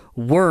of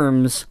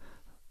Worms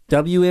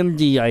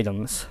WMD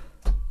items.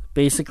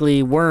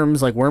 Basically,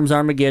 Worms, like Worms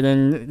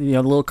Armageddon, the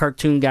little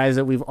cartoon guys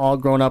that we've all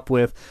grown up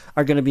with,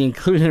 are going to be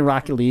included in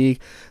Rocket League.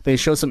 They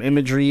show some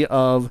imagery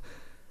of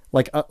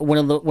like one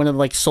of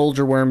the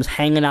soldier worms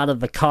hanging out of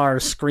the car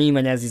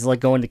screaming as he's like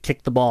going to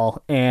kick the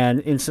ball,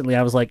 and instantly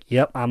I was like,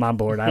 yep, I'm on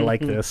board. I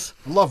like this.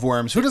 Love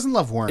worms. Who doesn't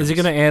love worms? Is it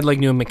going to add like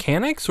new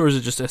mechanics, or is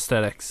it just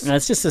aesthetics?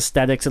 It's just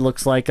aesthetics. It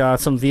looks like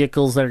some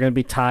vehicles that are going to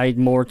be tied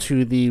more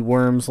to the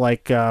Worms,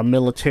 like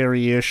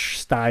military-ish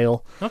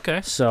style.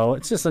 Okay. So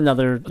it's just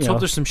another. Let's hope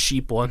there's some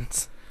sheep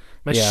ones.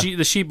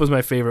 The sheep was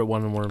my favorite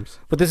one in Worms.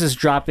 But this is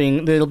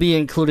dropping. It'll be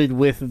included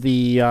with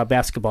the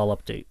basketball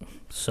update.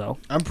 So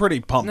I'm pretty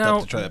pumped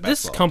up to try that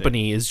basketball this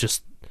company is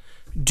just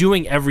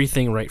doing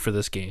everything right for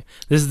this game.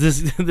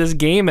 This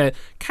game that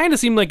kind of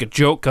seemed like a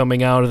joke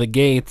coming out of the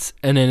gates,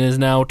 and then is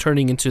now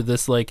turning into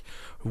this like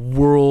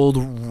world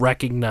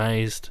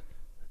recognized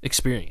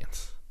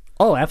experience.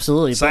 Oh,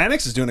 absolutely.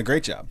 Psyonix is doing a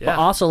great job. But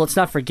also, let's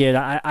not forget,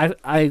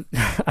 I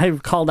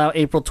called out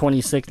April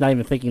 26th, not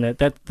even thinking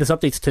that this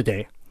update's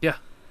today. Yeah.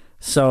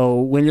 So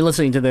when you're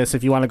listening to this,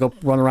 if you want to go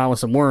run around with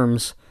some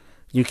worms,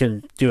 you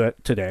can do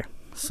it today.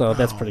 So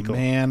that's pretty cool.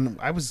 Man,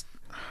 I was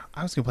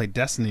gonna play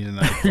Destiny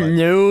tonight. But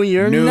No,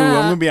 you're not.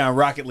 I'm gonna be on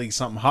Rocket League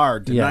something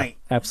hard tonight.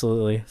 Yeah,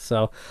 absolutely.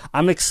 So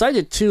I'm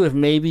excited too. If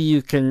maybe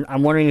you can,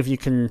 I'm wondering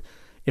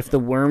if the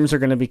worms are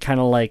gonna be kind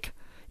of like,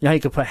 how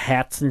you could put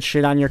hats and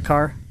shit on your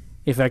car.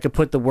 If I could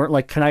put the worm,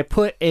 like, can I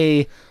put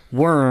a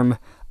worm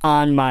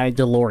on my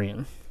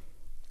DeLorean?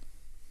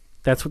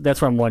 That's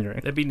what I'm wondering.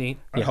 That'd be neat.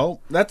 I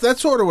hope that's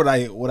sort of what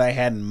I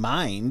had in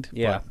mind.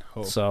 Yeah.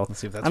 But So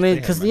let's see if that's. I mean,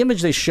 because the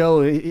image they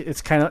show,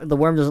 it's kind of, the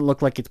worm doesn't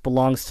look like it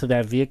belongs to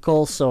that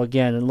vehicle. So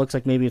again, it looks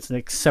like maybe it's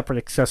a separate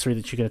accessory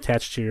that you can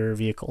attach to your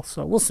vehicle.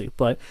 So we'll see.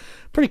 But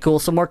pretty cool.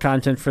 Some more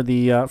content for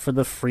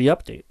the free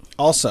update.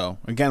 Also,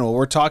 again, while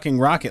we're talking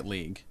Rocket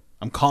League,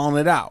 I'm calling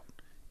it out.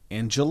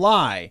 In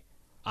July,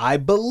 I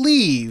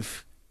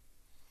believe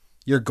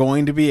you're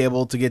going to be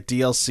able to get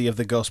DLC of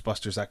the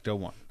Ghostbusters Ecto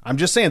 1. I'm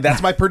just saying,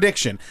 that's my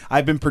prediction.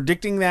 I've been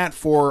predicting that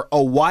for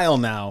a while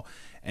now.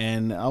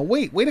 And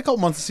wait a couple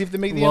months to see if they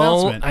make the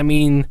announcement. I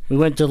mean, we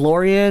went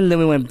DeLorean, then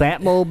we went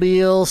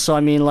Batmobile. So I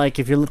mean, like,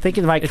 if you're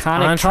thinking of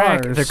iconic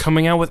cars, they're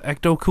coming out with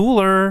Ecto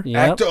Cooler.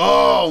 Yep.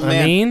 Oh man!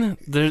 I mean,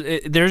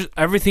 there's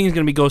everything's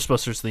gonna be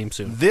Ghostbusters themed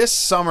soon. This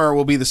summer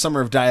will be the summer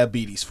of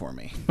diabetes for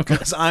me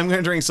because I'm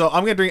gonna drink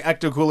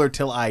Ecto Cooler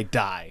till I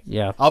die.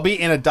 Yeah, I'll be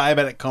in a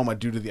diabetic coma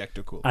due to the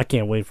Ecto Cooler. I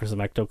can't wait for some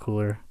Ecto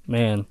Cooler,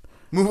 man.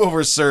 Move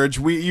over, Surge.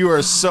 You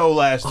are so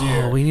last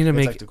year. Oh, we need to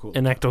make Ecto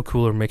an Ecto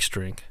Cooler mixed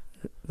drink.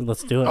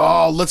 Let's do it.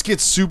 Oh, let's get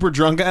super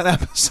drunk on an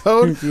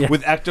episode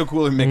with Ecto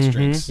Cooler mixed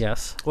drinks.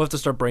 Yes. We'll have to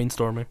start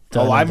brainstorming.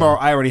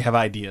 I already have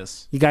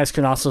ideas. You guys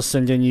can also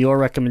send in your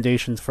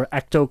recommendations for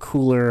Ecto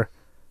Cooler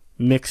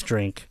mixed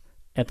drink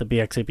at the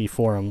BXAB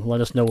forum.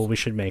 Let us know what we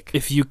should make.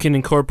 If you can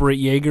incorporate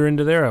Jaeger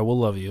into there, I will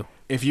love you.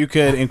 If you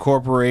could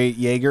incorporate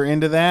Jaeger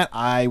into that,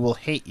 I will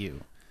hate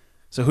you.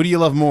 So who do you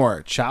love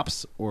more,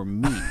 Chops or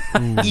me?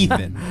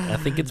 Ethan. I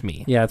think it's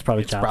me. Yeah, it's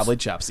probably It's Chops. probably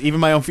Chops. Even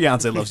my own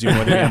fiance loves you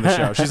more than me on the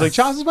show. She's like,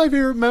 Chops is my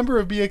favorite member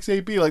of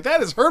BXAB. Like,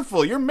 that is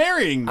hurtful. You're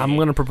marrying me. I'm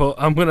gonna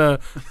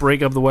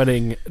break up the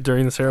wedding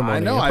during the ceremony. I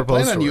know. and I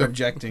propose plan on to you her.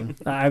 objecting.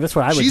 That's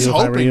what I would She's do if I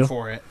were hoping you.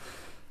 for it.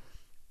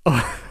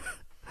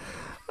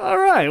 All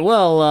right.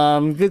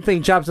 Well, good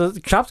thing Chops'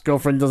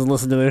 girlfriend doesn't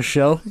listen to this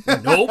show.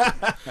 Nope.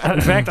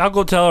 In fact, I'll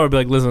go tell her. I'll be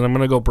like, listen, I'm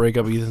gonna go break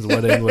up Ethan's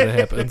wedding when it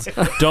happens.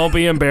 Don't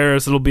be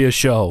embarrassed. It'll be a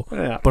show.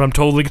 Yeah. But I'm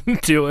totally gonna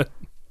do it.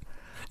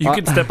 You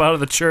can step out of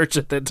the church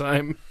at that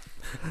time.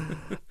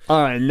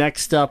 All right.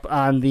 Next up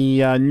on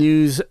the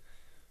news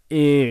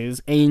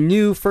is a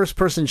new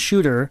first-person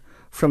shooter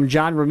from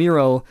John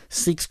Romero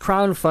seeks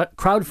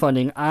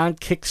crowdfunding on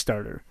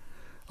Kickstarter.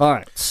 All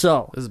right.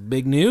 So This is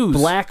big news.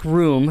 Black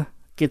Room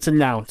gets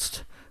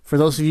announced. For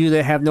those of you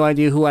that have no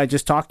idea who I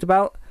just talked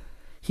about,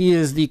 he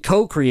is the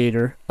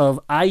co-creator of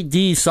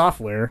ID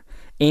Software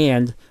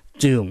and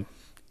Doom.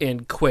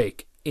 and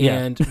Quake Yeah.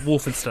 and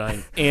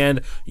Wolfenstein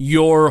and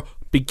your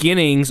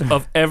beginnings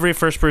of every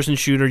first-person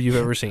shooter you've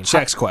ever seen.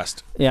 Chex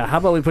Quest. Yeah, how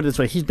about we put it this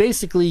way? He's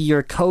basically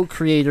your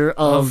co-creator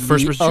of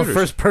first-person shooters.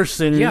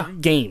 first-person Yeah.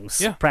 games,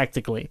 Yeah.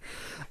 practically.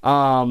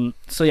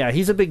 So yeah,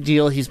 he's a big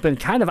deal. He's been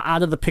kind of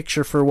out of the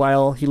picture for a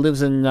while. He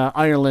lives in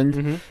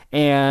Ireland,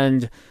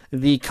 and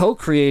the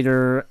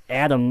co-creator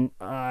Adam,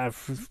 I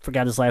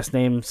forgot his last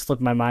name,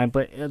 slipped my mind,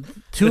 but two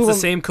It's of the them,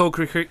 same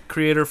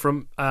co-creator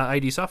from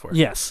ID Software.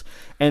 yes,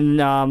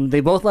 and they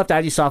both left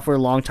ID Software a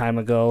long time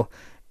ago,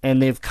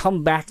 and they've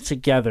come back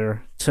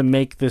together to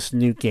make this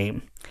new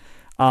game.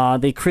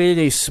 They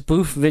created a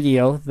spoof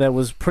video that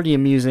was pretty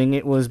amusing.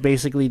 It was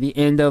basically the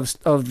end of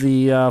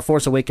the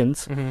Force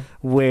Awakens,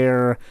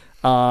 where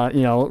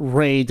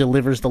Rey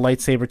delivers the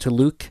lightsaber to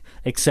Luke,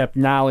 except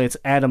now it's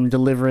Adam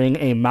delivering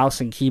a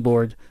mouse and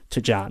keyboard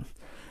to John.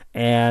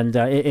 And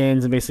it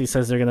ends and basically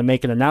says they're going to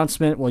make an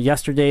announcement. Well,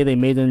 yesterday they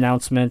made an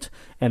announcement,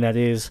 and that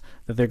is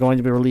that they're going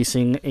to be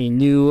releasing a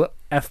new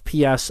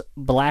FPS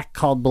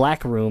called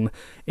Black Room.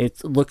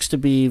 It looks to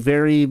be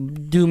very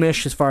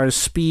Doomish as far as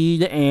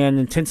speed and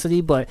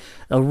intensity, but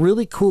a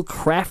really cool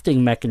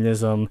crafting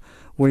mechanism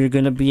where you're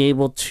going to be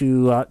able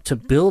to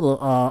build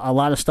a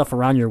lot of stuff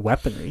around your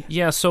weaponry.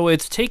 Yeah, so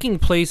it's taking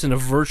place in a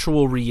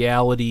virtual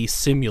reality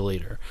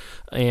simulator,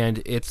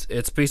 and it's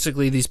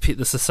basically the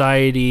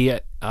society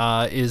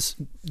is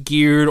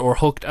geared or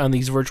hooked on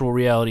these virtual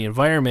reality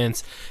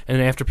environments, and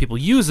then after people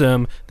use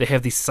them, they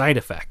have these side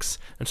effects,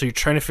 and so you're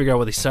trying to figure out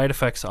what these side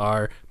effects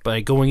are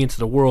by going into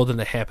the world, and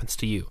that happens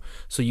to you.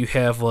 So you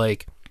have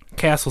like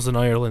castles in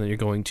Ireland that you're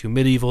going to,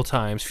 medieval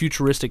times,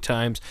 futuristic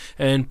times,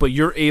 but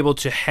you're able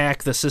to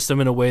hack the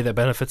system in a way that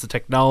benefits the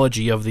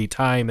technology of the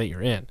time that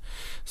you're in.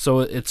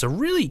 So it's a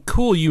really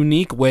cool,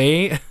 unique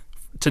way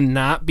to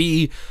not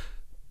be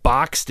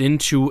boxed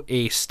into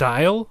a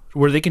style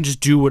where they can just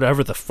do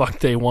whatever the fuck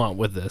they want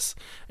with this.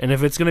 And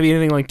if it's going to be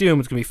anything like Doom,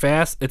 it's going to be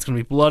fast, it's going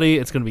to be bloody,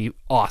 it's going to be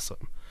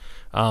awesome.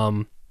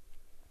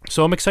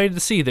 So I'm excited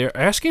to see. They're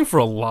asking for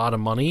a lot of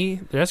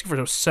money. They're asking for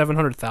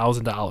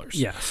 $700,000.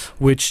 Yes.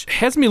 Which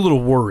has me a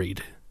little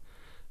worried.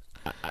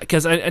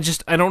 Because I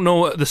don't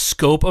know the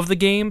scope of the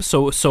game.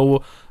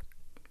 So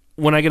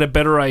when I get a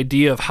better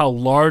idea of how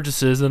large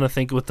this is, then I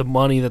think with the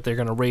money that they're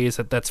going to raise,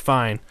 that's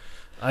fine.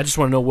 I just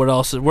want to know where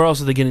else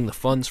are they getting the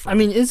funds from? I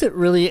mean, is it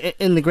really,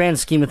 in the grand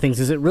scheme of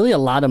things, is it really a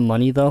lot of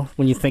money, though,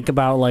 when you think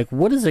about, like,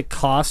 what does it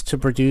cost to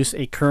produce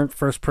a current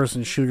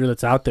first-person shooter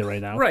that's out there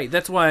right now? Right,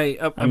 that's why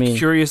I'm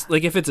curious.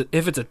 Like, if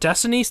it's a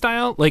Destiny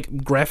style,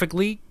 like,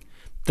 graphically,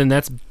 then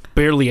that's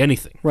barely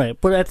anything. Right,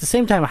 but at the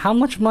same time, how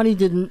much money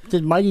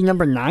did Mighty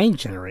Number 9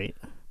 generate?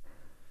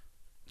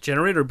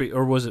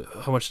 Or was it,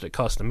 how much did it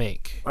cost to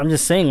make? I'm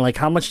just saying, like,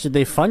 how much did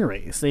they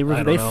fundraise? They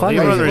I don't know.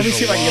 fundraised. Let me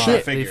see if I can get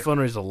that They figure.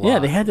 fundraised a lot. Yeah,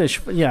 they had to.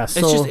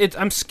 So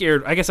I'm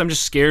scared. I guess I'm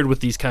just scared with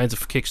these kinds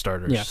of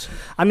Kickstarters. yeah,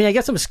 I mean, I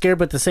guess I'm scared,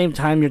 but at the same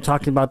time, you're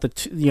talking about the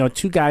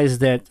two guys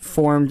that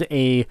formed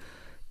a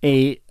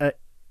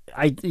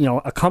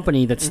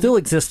company that still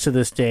exists to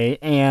this day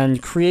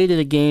and created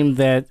a game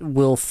that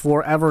will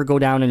forever go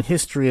down in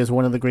history as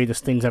one of the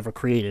greatest things ever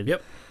created.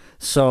 Yep.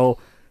 So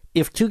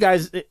if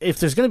there's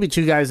going to be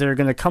two guys that are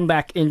going to come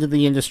back into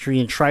the industry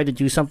and try to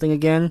do something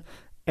again,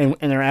 and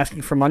they're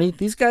asking for money,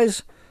 these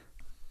guys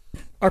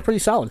are pretty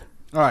solid.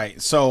 All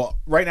right, so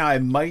right now I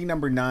have Mighty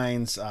Number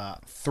 9's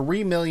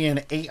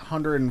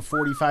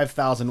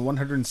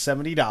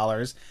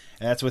 $3,845,170,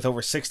 and that's with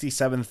over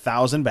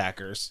 67,000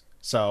 backers.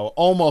 So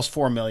almost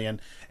 4 million.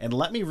 And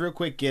let me real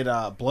quick get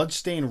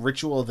Bloodstained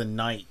Ritual of the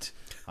Night.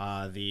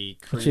 The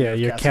creator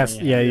Your of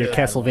Castlevania. your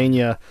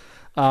Castlevania.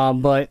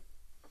 But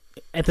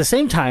at the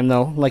same time,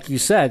 though, like you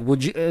said,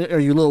 are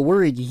you a little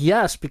worried?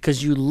 Yes,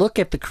 because you look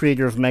at the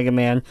creator of Mega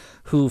Man,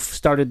 who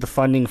started the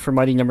funding for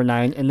Mighty Number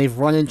 9, and they've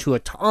run into a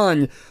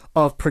ton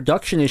of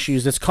production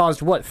issues that's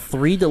caused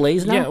 3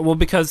 delays now? Yeah, well,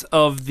 because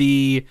of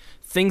the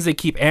things they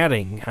keep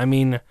adding. I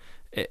mean,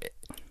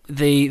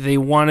 they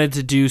wanted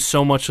to do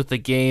so much with the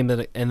game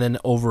and then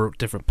over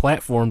different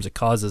platforms it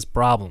causes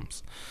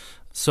problems.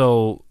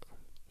 So,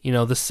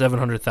 this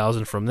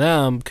 700,000 from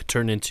them could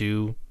turn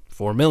into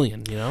 4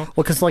 million, Well,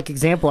 because,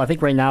 example, I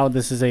think right now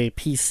this is a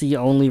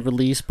PC-only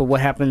release, but what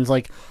happens,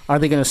 are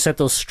they going to set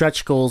those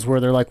stretch goals where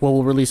they're like, well,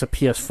 we'll release a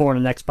PS4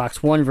 and an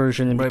Xbox One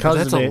version, and because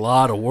that's of it... a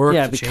lot of work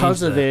to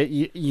because of that.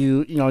 it,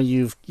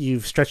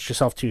 you've stretched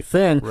yourself too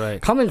thin. Right.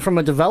 Coming from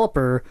a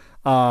developer,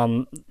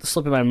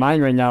 slipping my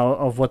mind right now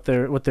of what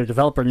their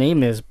developer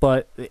name is,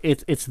 but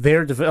it's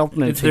their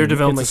development It's team. their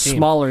development It's a team.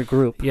 smaller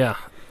group. Yeah,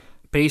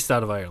 based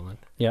out of Ireland.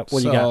 Yeah,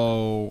 what do you got?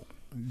 So,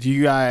 do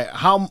you guys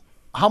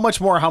how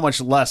much more, how much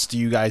less do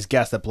you guys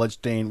guess that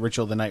Bloodstained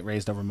Ritual of the Night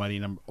raised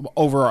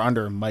over or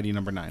under Mighty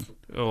Number 9?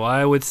 Oh,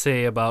 I would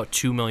say about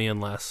 2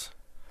 million less.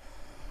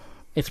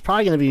 It's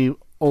probably going to be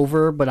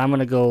over, but I'm going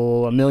to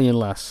go $1 million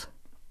less.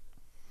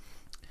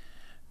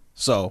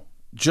 So,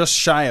 just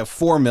shy of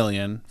 4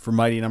 million for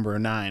Mighty Number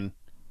 9,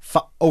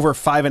 over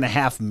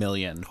 5.5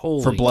 million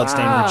Holy for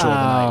Bloodstained Ritual of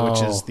the Night,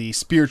 which wow. is the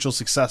spiritual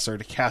successor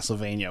to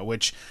Castlevania,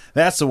 which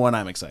that's the one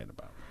I'm excited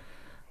about.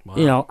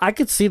 Wow. I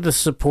could see the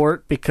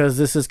support because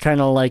this is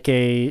kind of like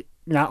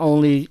not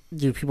only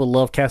do people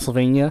love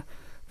Castlevania,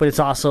 but it's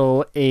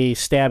also a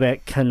stab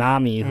at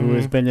Konami, who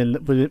has been in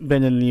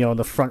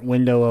the front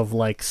window of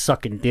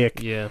sucking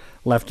dick Yeah.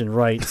 left and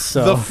right.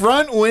 So The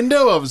front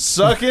window of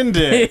sucking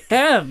dick.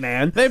 yeah,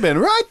 man. They've been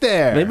right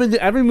there.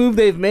 Every move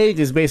they've made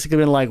has basically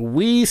been like,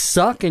 we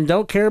suck and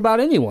don't care about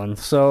anyone,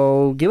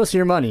 so give us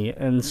your money.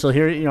 And so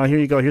here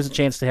you go. Here's a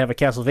chance to have a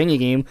Castlevania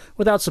game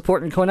without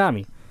supporting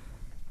Konami.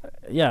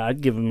 Yeah,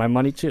 I'd give them my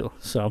money too.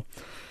 So,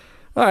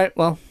 all right,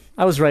 well,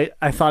 I was right.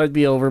 I thought it'd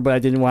be over, but I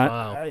didn't want.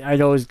 Wow.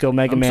 I'd always go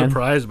Mega I'm Man.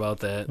 surprised about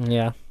that.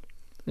 Yeah,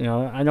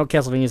 I know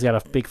Castlevania's got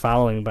a big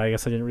following, but I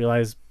guess I didn't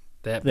realize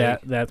That big.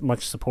 that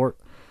much support.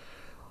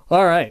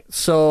 All right,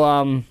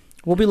 so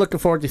we'll be looking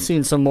forward to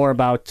seeing some more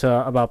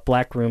about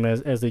Black Room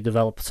as they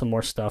develop some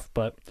more stuff.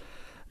 But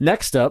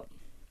next up,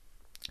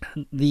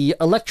 the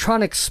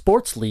Electronic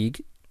Sports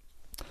League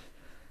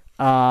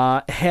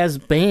has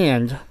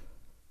banned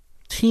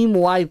Team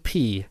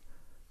YP,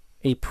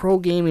 a pro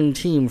gaming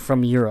team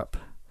from Europe.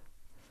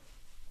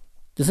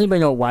 Does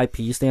anybody know what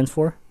YP stands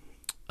for?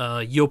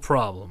 Yo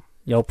problem.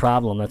 Yo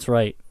problem, that's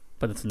right.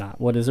 But it's not.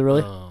 What is it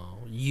really?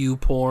 You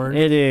porn.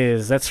 It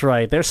is, that's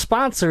right. Their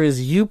sponsor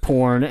is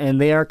YouPorn, and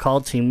they are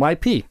called Team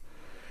YP.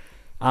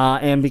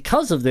 And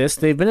because of this,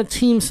 they've been a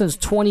team since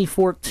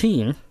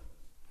 2014.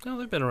 Oh,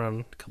 they've been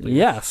around a couple of years.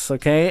 Yes,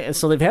 okay. And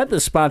so they've had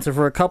this sponsor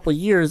for a couple of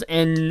years,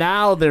 and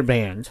now they're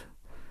banned.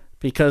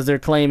 Because they're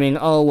claiming,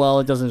 oh,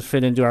 well, it doesn't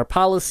fit into our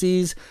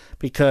policies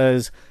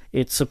because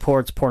it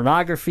supports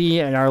pornography,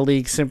 and our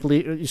league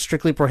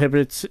strictly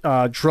prohibits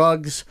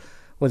drugs.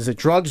 What is it?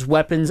 Drugs,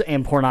 weapons,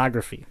 and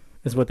pornography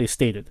is what they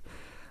stated.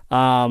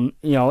 And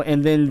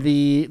then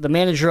the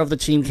manager of the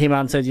team came out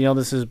and said,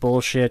 this is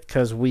bullshit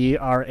because we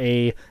are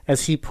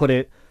as he put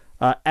it,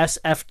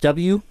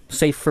 SFW,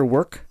 Safe for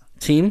Work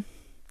team.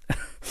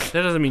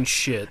 That doesn't mean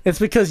shit. It's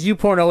because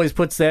YouPorn always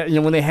puts that,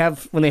 when they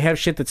have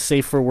shit that's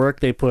safe for work,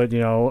 they put,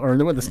 or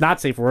when it's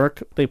not safe for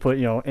work, they put,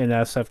 in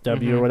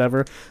SFW or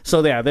whatever.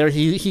 So yeah, there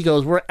he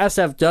goes, we're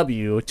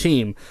SFW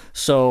team,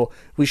 so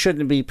we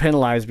shouldn't be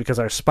penalized because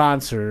our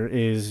sponsor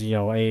is,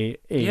 a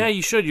Yeah,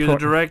 you should. You're the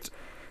direct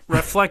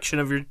reflection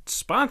of your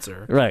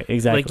sponsor. Right,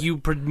 exactly. Like you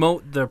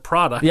promote their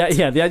product.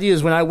 Yeah. The idea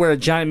is when I wear a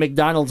giant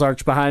McDonald's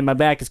arch behind my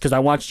back, it's because I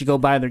want you to go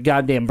buy their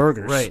goddamn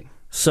burgers. Right.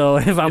 So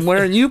if I'm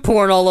wearing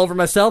YouPorn all over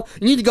myself,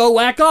 you need to go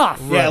whack off.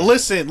 Yeah,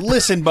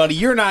 listen, buddy.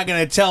 You're not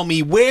going to tell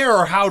me where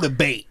or how to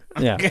bait.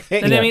 Yeah.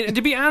 Okay? And I mean,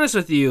 to be honest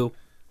with you,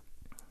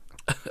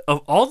 of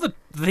all the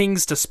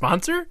things to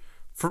sponsor,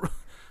 for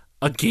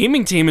a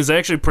gaming team is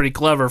actually pretty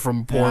clever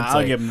from a porn I'll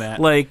site. give 'em that.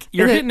 Like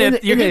you're In a- hitting in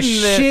it. a- You're in a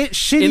hitting that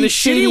shitty- in a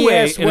shitty way.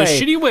 shitty-ass In a way.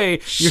 shitty way.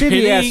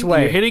 Shitty-ass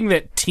way. You're hitting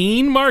that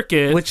teen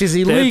market, Which is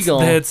illegal.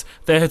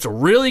 That's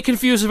really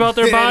confused about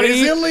their It body.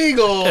 is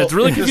illegal. It's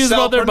really to confused sell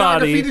about their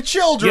pornography body. to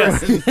children.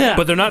 Yes. Yeah.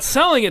 But they're not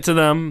selling it to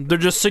them. They're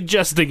just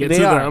suggesting it They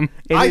to are. them.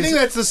 It I is- think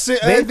that's they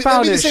that'd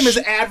found be a the same as sh-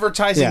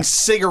 advertising Yeah.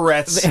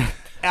 cigarettes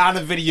on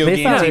a video They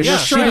game. found a You're,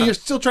 shitty- you're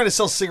still trying to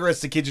sell cigarettes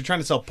to kids. You're trying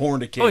to sell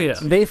porn to kids. Oh yeah.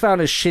 They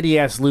found a shitty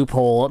ass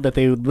loophole that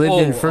they lived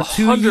in for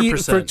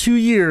 100%. 2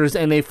 years,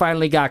 and they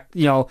finally got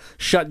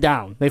shut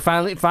down. They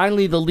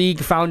finally the league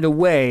found a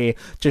way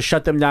to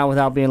shut them down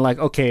without being like,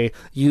 okay,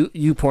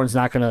 YouPorn's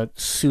not gonna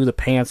sue the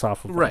pants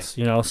off of us,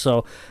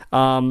 So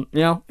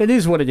it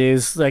is what it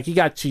is. Like you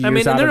got 2 years. I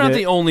mean, out and they're of not it.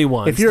 the only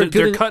ones. If you're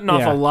they're good- cutting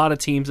off yeah. a lot of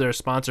teams that are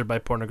sponsored by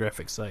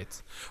pornographic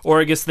sites,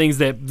 or I guess things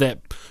that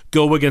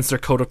go against their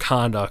code of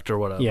conduct or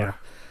whatever. Yeah.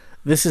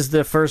 This is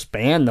the first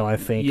ban, though. I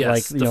think,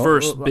 Yes, the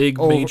first big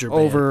major ban.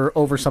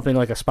 over something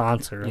like a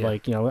sponsor,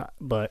 Yeah.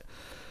 but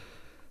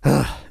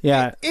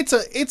yeah,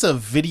 It's a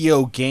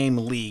video game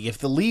league. If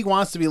the league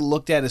wants to be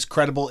looked at as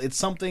credible, it's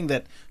something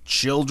that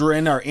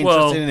children are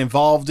interested and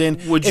involved in.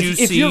 Would you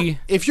see-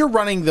 if you're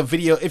running a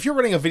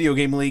video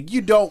game league,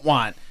 you don't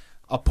want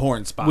a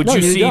porn sponsor. Would No,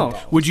 you you see? don't.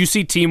 Would you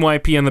see Team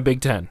YP on the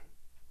Big Ten?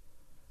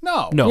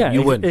 No. No, Yeah,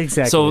 you wouldn't.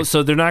 exactly.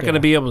 So they're not going to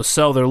be able to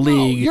sell their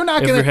league you're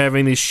not if gonna- you're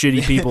having these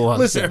shitty people on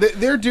Listen,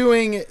 there.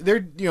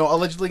 they're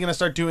allegedly going to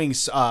start doing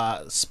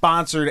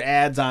sponsored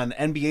ads on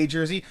NBA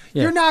jersey.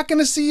 Yeah. You're not going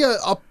to see a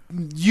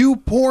you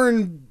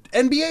porn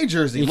NBA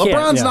jersey. You can't,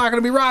 LeBron's yeah. not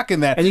going to be rocking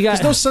that. And you got-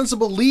 Because no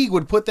sensible league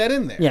would put that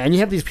in there. Yeah, and you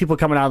have these people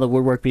coming out of the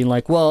woodwork being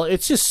like, "Well,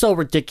 it's just so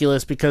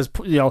ridiculous because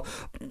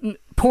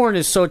porn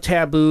is so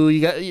taboo.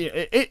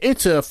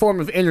 It's a form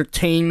of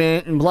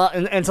entertainment and blah."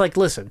 And it's like,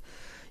 listen,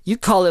 you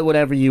call it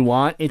whatever you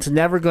want. It's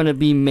never going to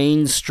be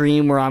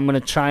mainstream where I'm going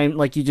to chime,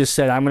 like you just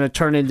said, I'm going to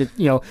turn into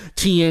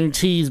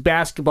TNT's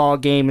basketball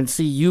game and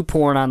see you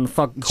porn on the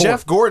fucking court.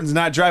 Jeff Gordon's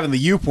not driving the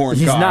U porn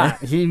He's car. not.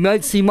 He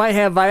might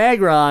have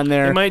Viagra on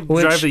there. He might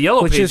drive the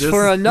Yellow which is Pages.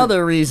 for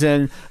another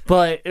reason.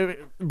 But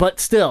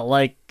still,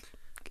 like,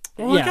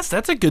 Well, yeah. I guess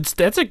that's a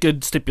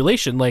good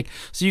stipulation. Like,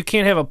 so you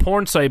can't have a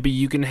porn site, but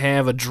you can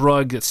have a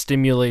drug that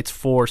stimulates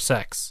for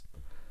sex.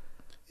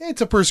 It's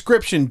a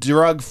prescription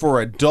drug for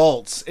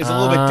adults. It's a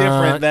little bit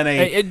different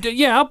than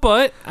yeah,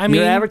 but I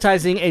mean, you're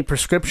advertising a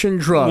prescription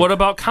drug. what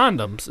about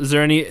condoms? Is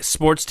there any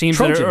sports teams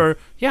Trojan. that are?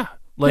 Yeah,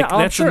 like Yeah,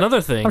 I'm that's sure-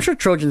 another thing. I'm sure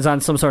Trojan's on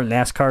some sort of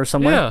NASCAR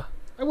somewhere. Yeah.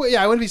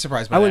 I wouldn't be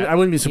surprised by I that.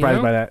 wouldn't be surprised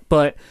know? by that.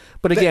 But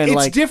again, it's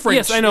like, different.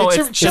 Yes, I know.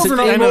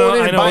 Children I are know,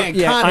 going I in know. buying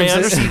Yeah, condoms. I at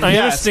understand- CVS. I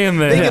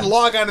understand that. They Yeah. can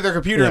log onto their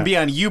computer Yeah. and be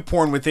on U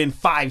porn within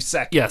 5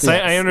 seconds. Yes,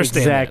 Yes, I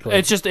understand. exactly. That.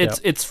 It's just Yep.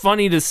 it's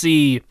funny to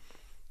see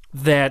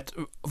that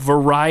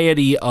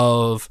variety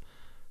of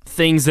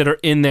things that are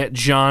in that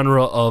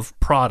genre of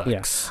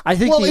products. I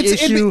think Well, the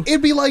issue.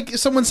 it'd be like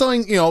someone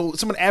selling,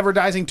 someone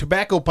advertising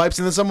tobacco pipes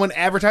and then someone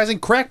advertising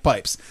crack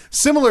pipes.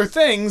 Similar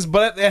things,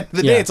 but at the end of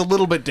the Yeah. day, it's a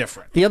little bit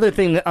different. The other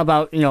thing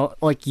about,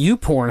 like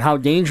YouPorn, how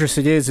dangerous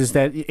it is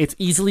that it's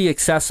easily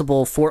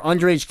accessible for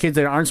underage kids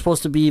that aren't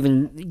supposed to be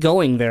even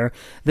going there.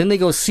 Then they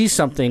go see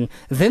something.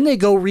 Then they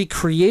go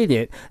recreate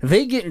it.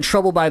 They get in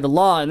trouble by the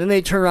law, and then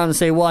they turn around and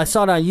say, well, I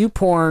saw it on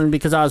YouPorn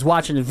because I was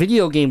watching a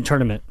video game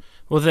tournament.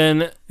 Well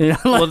then,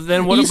 Well,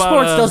 then what about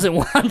esports doesn't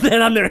want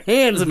that on their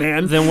hands,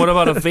 man. then what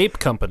about a vape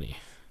company?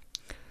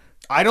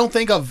 I don't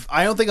think a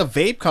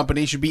vape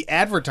company should be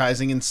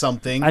advertising in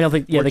something. I don't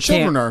think. Yeah, where they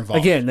children can't. are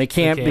involved. Again, they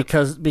can't, can't.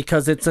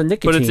 because it's a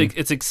nicotine. But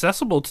it's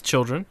accessible to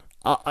children.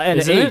 at an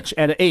Isn't it? age.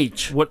 At an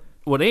age.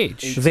 What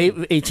age?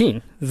 Vape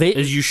 18. Vape.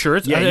 Is you sure?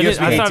 Yeah, I, you have to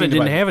be I thought 18 it to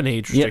didn't buy. have an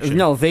age Yeah, restriction.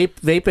 no,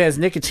 vape has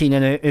nicotine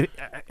in it.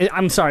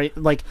 I'm sorry,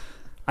 like,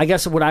 I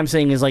guess what I'm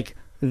saying is like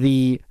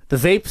the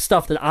vape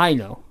stuff that I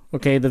know.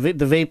 Okay, the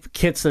vape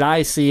kits that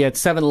I see at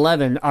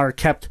 7-Eleven are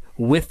kept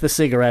with the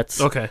cigarettes.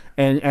 Okay.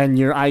 and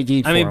you're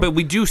ID'd. I mean, for but 'em.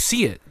 we do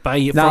see it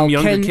now, from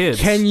younger kids.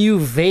 Can you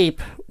vape,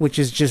 which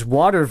is just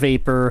water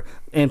vapor,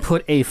 and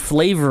put a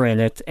flavor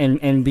in it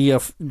and be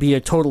a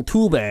total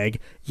tool bag?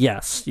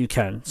 Yes, you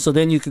can. So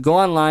then you could go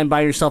online, buy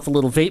yourself a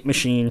little vape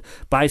machine,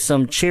 buy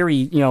some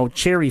cherry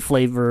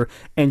flavor,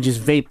 and just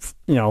vape,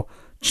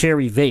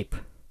 cherry vape.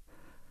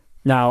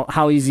 Now,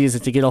 how easy is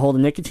it to get a hold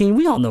of nicotine?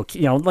 We all know,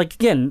 like,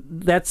 again,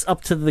 that's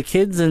up to the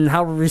kids and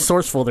how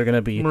resourceful they're going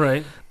to be.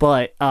 Right.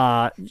 But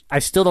I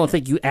still don't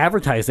think you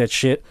advertise that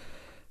shit,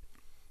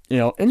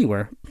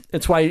 anywhere.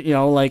 It's why,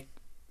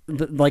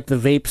 like the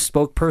vape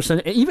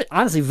spokesperson, even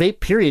honestly, vape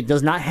period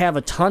does not have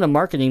a ton of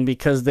marketing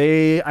because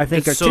I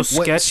think It's are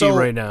so sketchy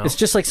right now. It's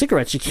just like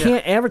cigarettes. You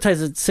can't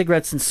advertise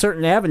cigarettes in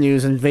certain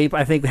avenues, and vape,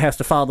 I think, has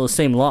to follow those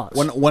same laws.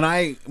 When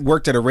I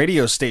worked at a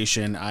radio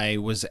station, I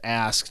was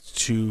asked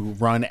to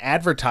run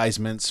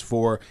advertisements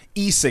for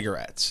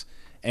e-cigarettes.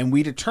 And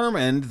we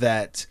determined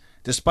that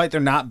despite there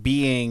not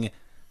being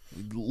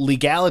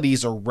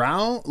legalities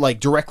around, like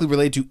directly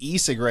related to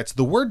e-cigarettes,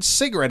 the word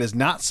cigarette is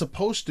not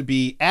supposed to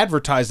be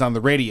advertised on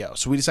the radio.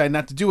 So we decided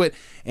not to do it.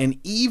 And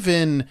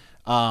even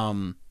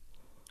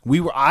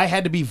I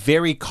had to be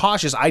very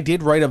cautious. I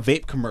did write a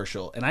vape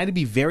commercial, and I had to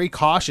be very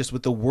cautious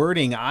with the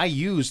wording I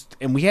used,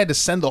 and we had to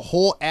send the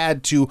whole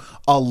ad to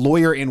a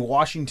lawyer in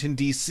Washington,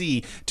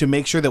 D.C. to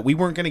make sure that we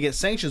weren't going to get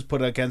sanctions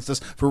put against us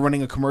for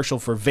running a commercial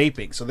for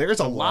vaping. So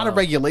there's a lot of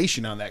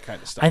regulation on that kind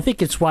of stuff. I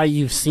think it's why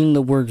you've seen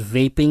the word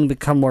vaping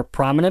become more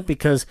prominent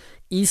because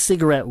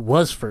e-cigarette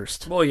was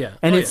first. Well, yeah.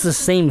 And it's the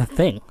same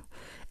thing.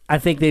 I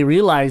think they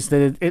realized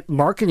that it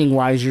marketing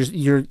wise,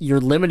 you're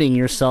limiting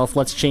yourself.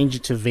 Let's change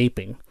it to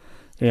vaping.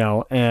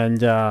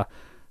 And I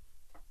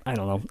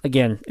don't know.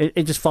 Again,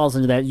 it just falls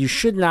into that. You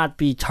should not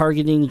be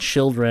targeting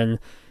children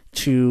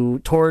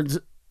towards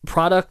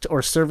product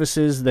or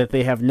services that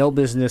they have no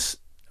business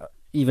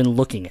even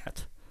looking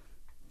at.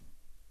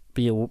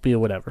 Be a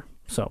whatever.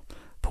 So,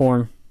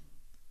 porn,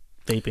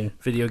 vaping,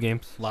 Video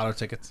games. Lotto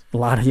tickets. a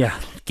lot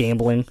of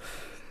gambling.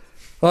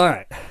 All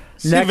right.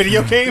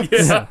 Video games?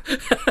 Yeah.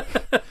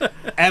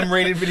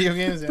 M-rated video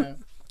games? Yeah.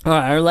 All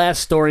right, our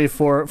last story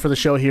for the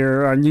show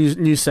here, our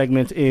news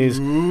segment is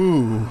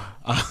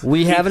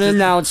we have an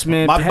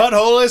announcement. My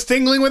butthole is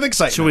tingling with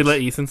excitement. Should we let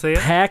Ethan say it?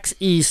 PAX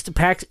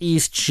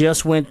East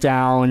just went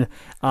down.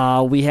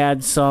 We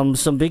had some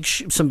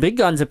big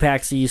guns at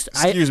PAX East.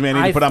 Excuse me, I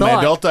need to put on my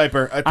adult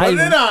diaper. I put it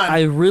on.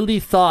 I really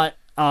thought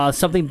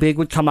something big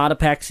would come out of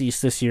PAX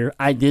East this year.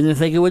 I didn't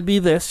think it would be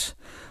this,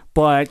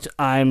 but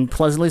I'm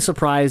pleasantly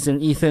surprised.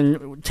 And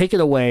Ethan, take it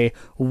away.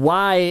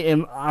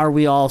 Why are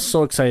we all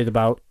so excited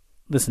about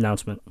this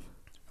announcement?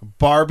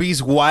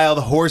 Barbie's Wild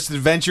Horse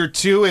Adventure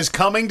 2 is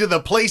coming to the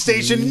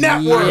PlayStation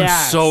Network.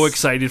 Yes. I'm so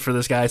excited for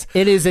this, guys.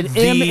 It is an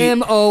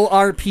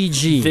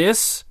MMORPG.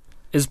 This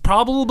is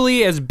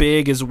probably as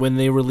big as when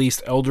they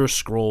released Elder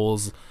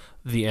Scrolls,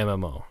 the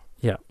MMO,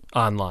 Yeah.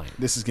 online.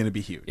 This is going to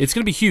be huge. It's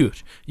going to be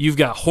huge. You've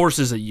got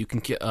horses that you can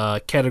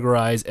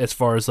categorize as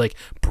far as like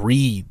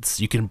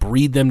breeds. You can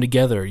breed them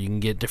together. You can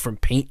get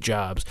different paint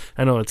jobs.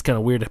 I know it's kind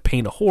of weird to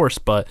paint a horse,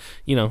 but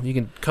you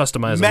can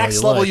customize them how Max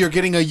you level, like. you're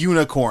getting a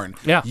unicorn.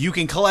 Yeah. You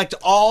can collect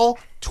all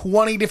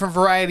 20 different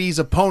varieties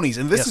of ponies,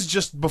 and this is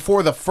just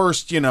before the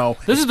first, This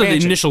is the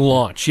expansion. initial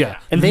launch, yeah.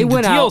 And they the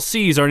went out-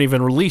 DLCs aren't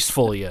even released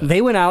fully yet.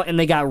 They went out and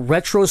they got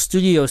Retro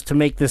Studios to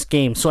make this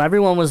game. So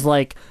everyone was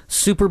like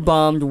super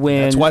bummed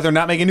when. That's why they're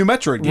not making a new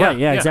Metroid game. Right,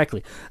 yeah,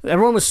 exactly.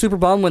 Everyone was super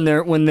bummed when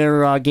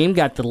their game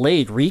got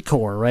delayed,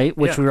 Recore, right?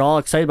 Which we were all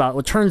excited about.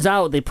 Well, it turns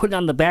out they put it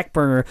on the back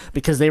burner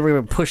because they were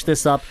going to push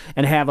this up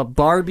and have a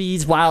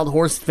Barbie's Wild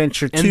Horse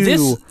Adventure 2.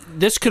 And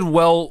this could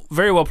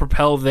very well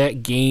propel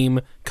that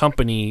game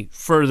company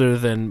further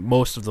than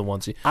most of the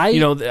ones. I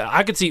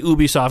could see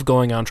Ubisoft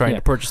going on trying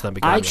to purchase them.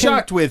 I'm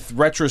shocked with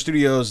Retro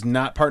Studios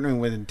not partnering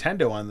with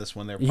Nintendo on this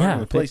one. They're partnering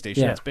with PlayStation.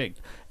 yeah. That's big.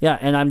 Yeah,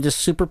 and I'm just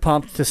super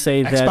pumped to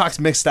say that Xbox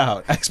missed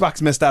out.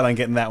 Xbox missed out on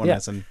getting that one. Yeah.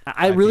 As an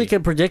I really IP.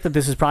 can predict that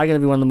this is probably going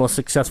to be one of the most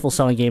successful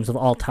selling games of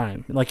all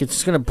time. Like, it's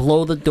just going to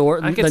blow the door.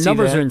 I could The see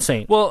numbers that. are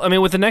insane. Well, I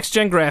mean, with the next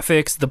gen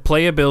graphics, the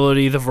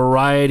playability, the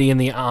variety, and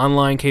the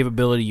online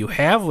capability you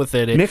have with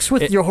it, Mixed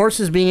with your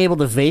horses being able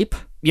to vape.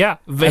 yeah,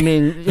 I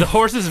mean- the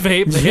horses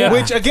vape, yeah.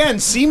 Which again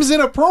seems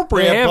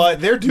inappropriate,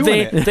 but they're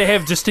doing it. They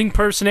have distinct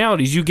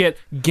personalities. You get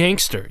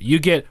gangster, you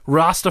get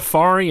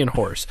Rastafarian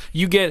horse,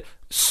 you get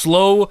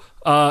slow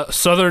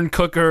Southern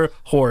cooker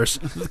horse,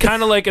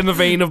 kind of like in the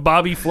vein of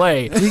Bobby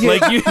Flay.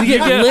 You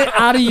get lit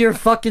out of your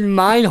fucking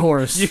mind,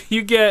 horse.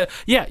 you get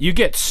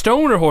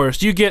stoner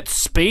horse, you get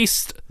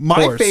spaced My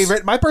horse.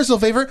 favorite, my personal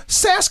favorite,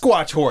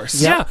 Sasquatch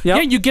horse. Yeah, Yep. yeah,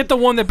 you get the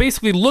one that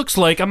basically looks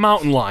like a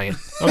mountain lion.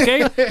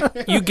 Okay,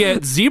 you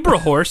get zebra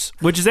horse,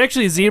 which is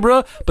actually a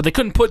zebra, but they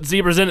couldn't put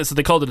zebras in it, so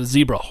they called it a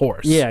zebra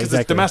horse. Yeah, Because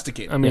exactly. it's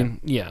domesticated. I mean,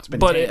 yeah. been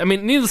But, tamed. I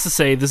mean, needless to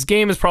say, this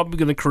game is probably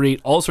going to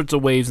create all sorts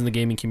of waves in the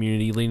gaming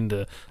community, leading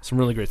to some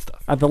really great stuff.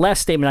 The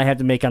last statement I have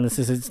to make on this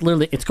is it's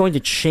going to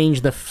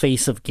change the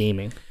face of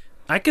gaming.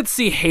 I could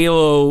see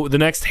Halo, the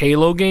next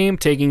Halo game,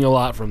 taking a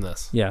lot from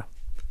this. Yeah.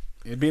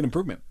 It'd be an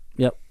improvement.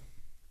 Yep.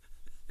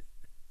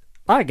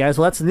 All right, guys.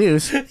 Well, that's the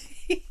news.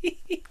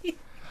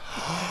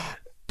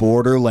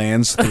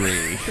 Borderlands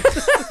 3.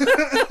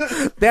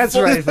 That's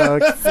right,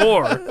 folks.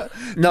 4.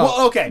 No.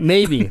 Well, okay.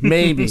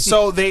 Maybe.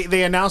 So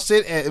they announced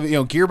it.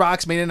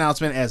 Gearbox made an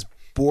announcement as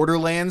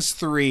Borderlands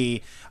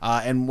 3,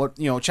 and what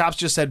Chops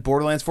just said,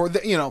 Borderlands 4.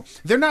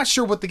 They're not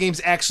sure what the game's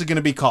actually going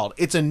to be called.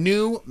 It's a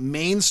new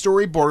main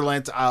story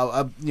Borderlands.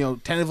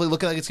 Tentatively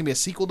looking like it's going to be a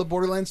sequel to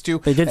Borderlands 2.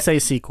 They did say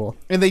sequel.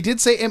 And they did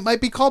say it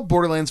might be called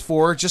Borderlands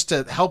 4 just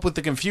to help with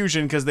the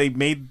confusion because they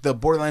made the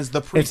Borderlands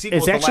the pre-sequel.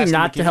 It's to the actually last game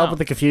not that to came help out. with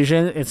the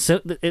confusion.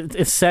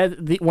 It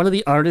said one of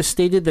the artists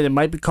stated that it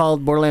might be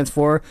called Borderlands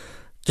 4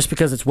 just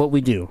because it's what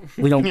we do.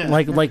 We don't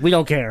like we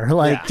don't care.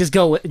 Yeah. Just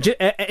go with,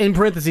 in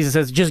parentheses it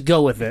says just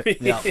go with it.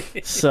 Yeah.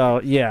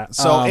 So, yeah.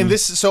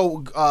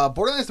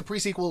 Borderlands the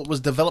pre-sequel was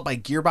developed by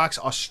Gearbox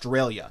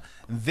Australia.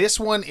 This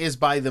one is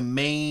by the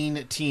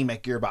main team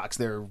at Gearbox.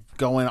 They're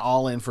going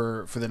all in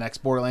for the next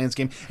Borderlands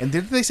game. And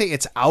did they say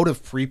it's out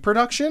of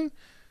pre-production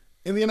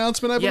in the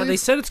announcement, I believe? Yeah, they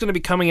said it's going to be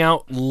coming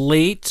out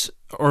late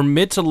or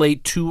mid to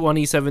late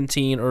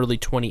 2017, early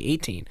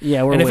 2018.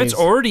 Yeah, we're and if ways. it's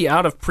already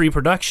out of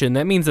pre-production,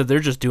 that means that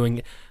they're just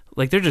doing,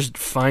 they're just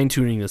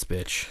fine-tuning this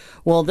bitch.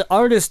 Well, the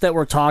artists that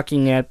were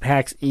talking at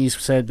PAX East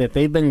said that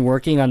they've been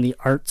working on the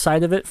art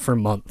side of it for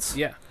months.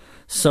 Yeah.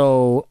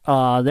 So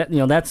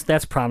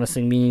that's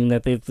promising, meaning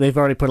that they've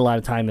already put a lot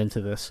of time into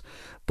this.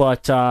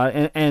 But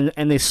and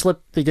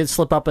they did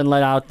slip up and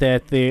let out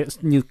that the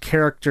new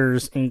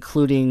characters,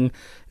 including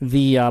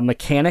the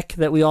mechanic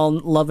that we all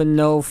love and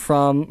know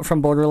from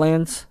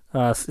Borderlands,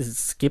 is it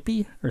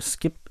Skippy or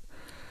Skip?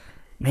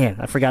 Man,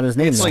 I forgot his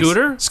name.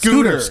 now.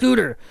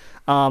 Scooter?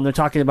 They're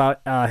talking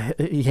about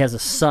he has a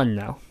son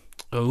now.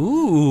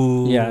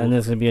 Ooh. Yeah, and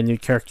there's gonna be a new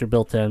character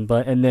built in,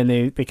 and then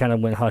they kind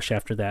of went hush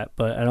after that.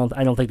 But I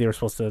don't think they were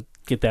supposed to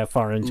get that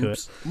far into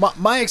it.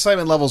 My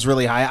excitement level is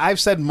really high. I've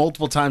said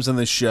multiple times on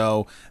this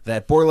show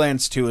that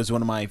Borderlands 2 is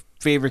one of my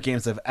favorite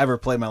games I've ever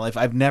played in my life.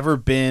 I've never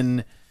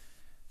been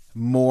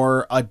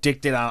more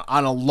addicted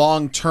on a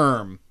long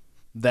term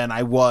than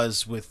I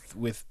was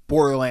with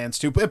Borderlands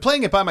 2.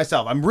 Playing it by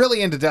myself. I'm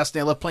really into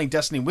Destiny. I love playing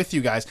Destiny with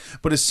you guys.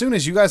 But as soon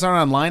as you guys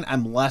aren't online,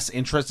 I'm less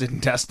interested in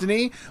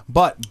Destiny.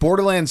 But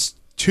Borderlands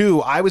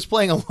 2, I was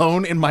playing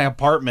alone in my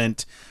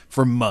apartment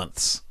for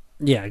months.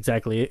 Yeah,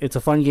 exactly. It's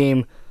a fun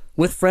game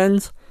with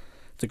friends.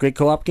 It's a great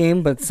co-op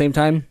game, but at the same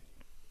time,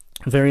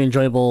 very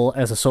enjoyable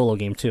as a solo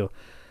game too.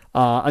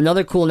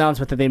 Another cool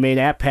announcement that they made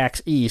at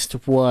PAX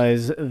East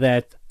was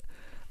that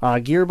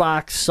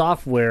Gearbox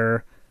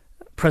Software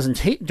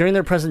during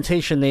their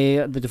presentation,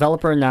 the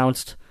developer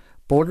announced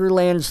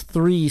Borderlands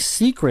 3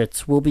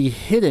 secrets will be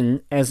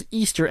hidden as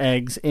Easter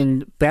eggs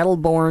in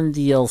Battleborn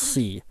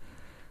DLC.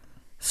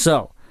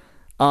 So,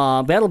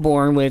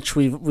 Battleborn, which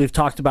we've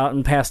talked about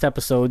in past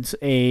episodes,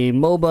 a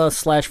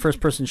MOBA /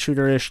 first-person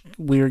shooter-ish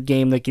weird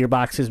game that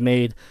Gearbox has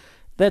made.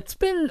 That's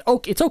been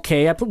okay. It's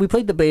okay. We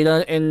played the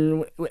beta,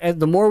 and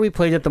the more we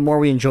played it, the more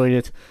we enjoyed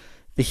it.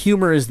 The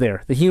humor is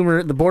there.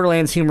 The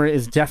Borderlands humor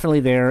is definitely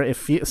there.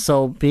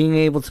 So being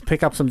able to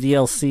pick up some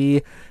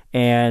DLC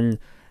and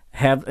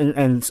have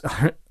and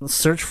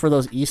search for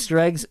those Easter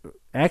eggs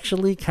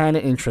actually kind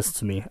of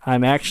interests me.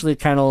 I'm actually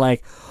kind of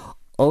like,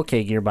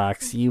 okay,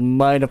 Gearbox, you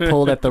might have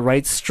pulled at the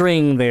right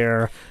string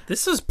there.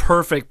 This is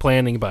perfect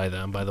planning by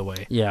them, by the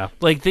way. Yeah.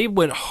 Like, they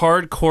went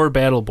hardcore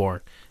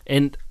Battleborn,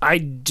 and I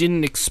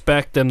didn't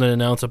expect them to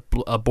announce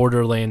a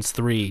Borderlands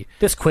 3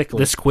 this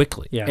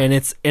quickly. Yeah. And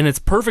it's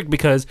perfect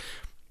because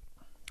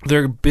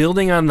they're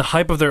building on the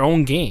hype of their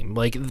own game.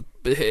 Like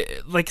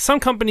some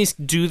companies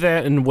do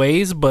that in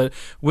ways, but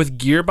with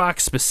Gearbox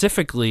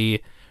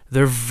specifically,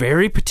 they're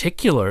very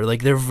particular.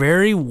 Like, they're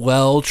very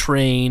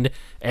well-trained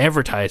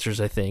advertisers,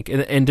 I think.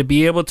 And to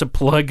be able to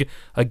plug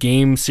a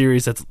game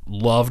series that's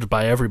loved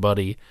by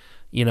everybody,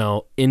 you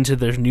know, into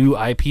their new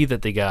IP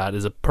that they got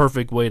is a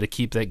perfect way to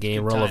keep that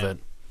game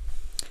relevant.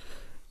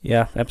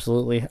 Yeah,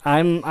 absolutely.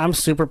 I'm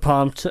super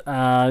pumped.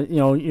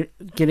 You're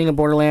getting a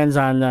Borderlands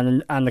on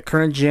the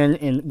current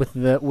gen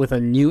with a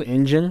new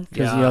engine,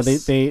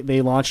 because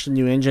they launched a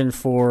new engine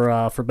for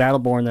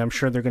Battleborn that I'm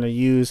sure they're going to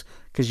use,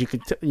 because you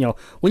could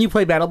when you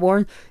play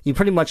Battleborn, you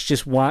pretty much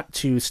just want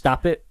to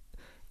stop it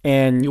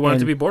and you want it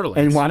to be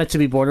Borderlands and want it to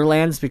be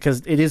Borderlands,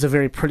 because it is a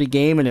very pretty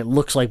game and it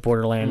looks like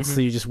Borderlands. Mm-hmm.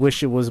 So you just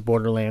wish it was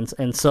Borderlands,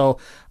 and so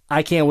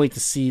I can't wait to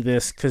see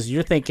this, because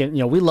you're thinking,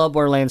 we love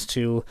Borderlands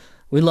 2.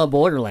 We love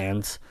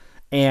Borderlands,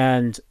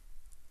 and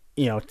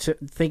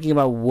thinking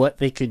about what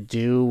they could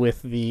do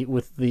with the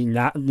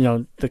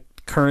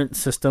current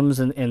systems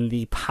and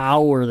the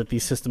power that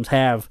these systems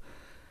have.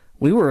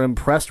 We were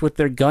impressed with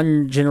their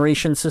gun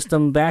generation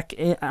system back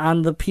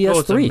on the PS3. Oh,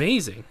 it's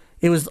amazing.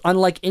 It was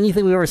unlike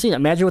anything we've ever seen.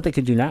 Imagine what they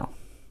could do now.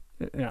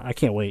 I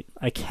can't wait.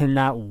 I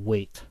cannot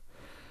wait.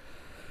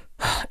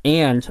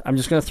 And I'm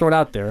just going to throw it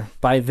out there.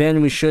 By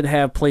then, we should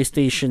have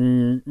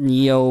PlayStation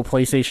Neo,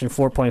 PlayStation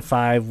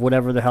 4.5,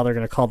 whatever the hell they're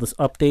going to call this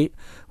update,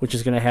 which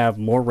is going to have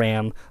more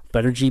RAM,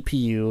 better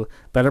GPU,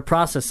 better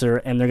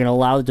processor, and they're going to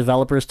allow the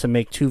developers to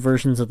make two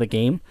versions of the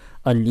game,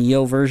 a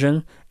Neo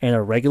version and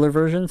a regular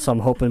version. So I'm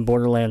hoping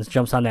Borderlands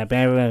jumps on that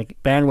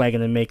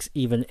bandwagon and makes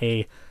even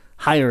a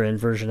higher-end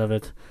version of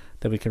it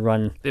that we can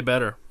run. They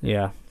better.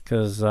 Yeah,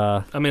 because...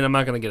 I'm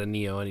not going to get a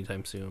Neo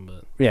anytime soon,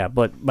 but... Yeah,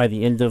 but by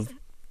the end of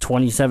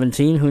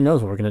 2017, who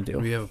knows what we're going to do.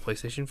 We have a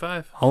PlayStation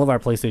 5. All of our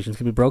PlayStations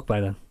could be broke by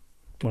then,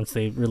 once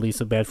they release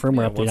a bad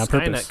firmware update on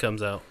purpose. Skynet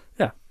comes out.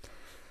 Yeah.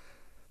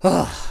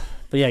 But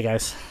yeah,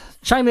 guys,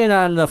 chime in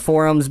on the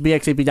forums,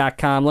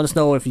 bxap.com. Let us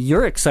know if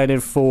you're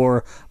excited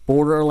for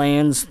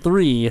Borderlands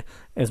 3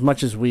 as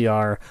much as we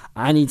are.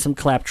 I need some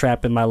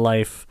claptrap in my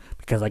life,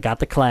 because I got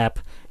the clap,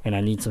 and I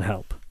need some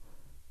help.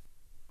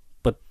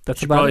 But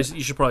that's about it.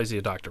 You should probably see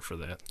a doctor for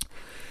that.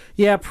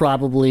 Yeah,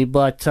 probably.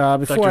 But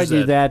before I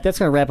do that, that's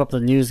going to wrap up the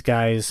news,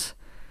 guys.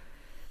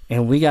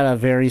 And we got a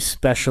very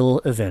special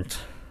event.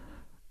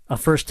 A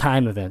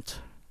first-time event.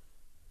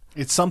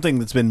 It's something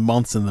that's been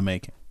months in the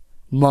making.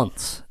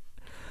 Months.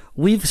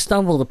 We've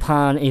stumbled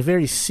upon a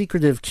very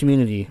secretive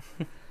community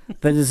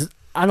that is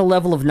on a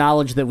level of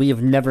knowledge that we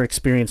have never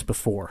experienced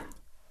before.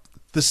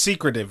 The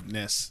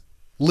secretiveness.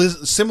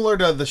 Similar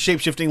to the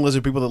shape-shifting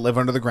lizard people that live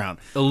under the ground.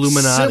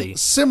 Illuminati.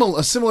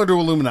 Similar to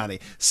Illuminati.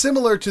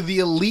 Similar to the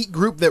elite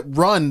group that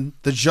run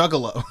the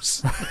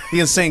Juggalos. The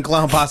Insane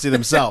Clown Posse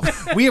themselves.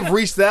 We have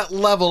reached that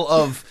level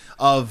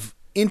of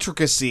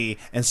intricacy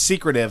and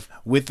secretive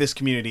with this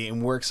community,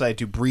 and we're excited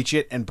to breach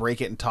it and break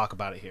it and talk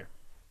about it here.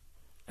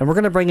 And we're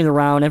going to bring it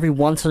around every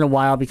once in a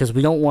while, because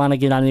we don't want to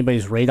get on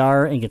anybody's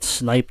radar and get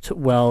sniped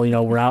while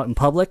we're out in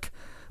public.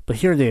 But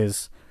here it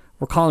is.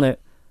 We're calling it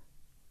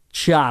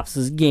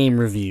Chops' Game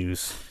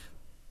Reviews.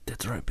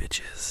 That's right,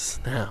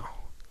 bitches. Now,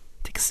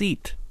 take a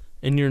seat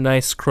in your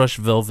nice crushed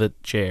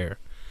velvet chair.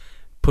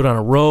 Put on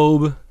a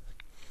robe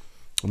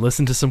and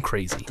listen to some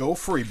crazy. Go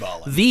free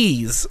balling.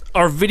 These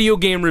are video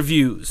game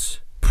reviews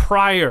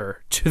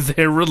prior to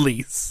their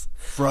release.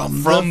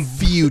 From the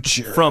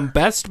future. From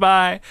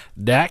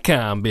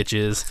BestBuy.com,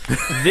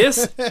 bitches.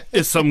 This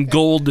is some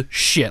gold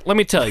shit. Let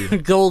me tell you.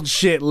 Gold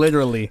shit,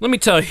 literally. Let me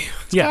tell you.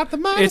 Yeah, got the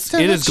Midas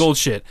it is touch. gold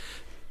shit.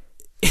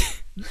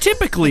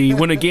 Typically,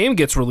 when a game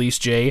gets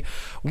released, Jay,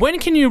 when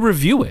can you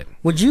review it?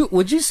 Would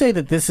you say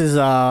that this is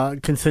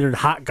considered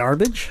hot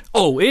garbage?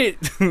 Oh,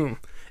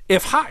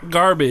 if hot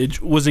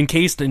garbage was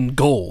encased in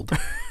gold,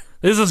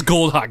 this is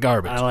gold hot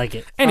garbage. I like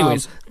it.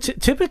 Anyways,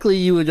 typically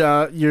you would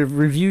your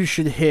reviews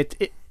should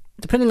hit,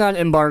 depending on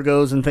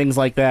embargoes and things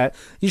like that.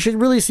 You should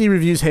really see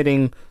reviews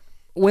hitting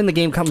when the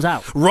game comes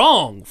out.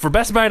 Wrong. For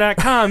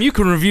BestBuy.com, you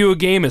can review a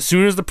game as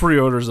soon as the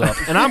pre-order's up,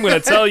 and I'm going to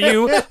tell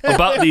you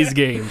about these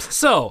games.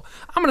 So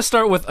I'm going to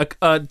start with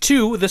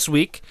 2 this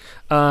week.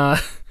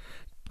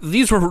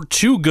 These were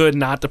too good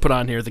not to put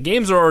on here. The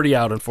games are already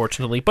out,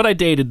 unfortunately, but I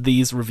dated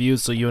these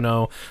reviews so you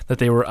know that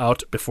they were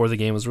out before the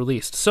game was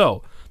released.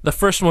 So the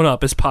first one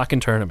up is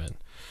Pokken Tournament.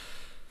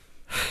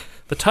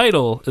 The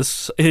title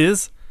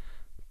is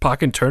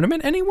Pokken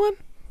Tournament, anyone?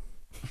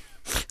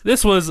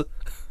 This was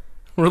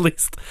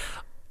released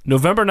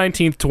November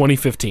 19th,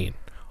 2015.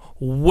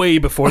 Way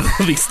before the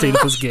release date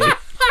of this game.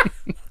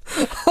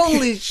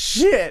 Holy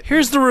shit!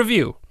 Here's the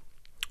review.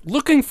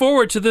 Looking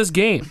forward to this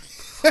game.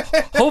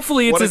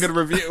 Hopefully it's What a good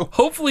review.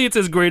 Hopefully it's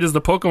as great as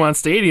the Pokemon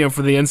Stadium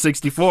for the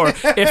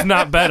N64, if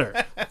not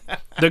better.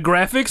 The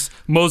graphics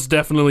most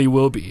definitely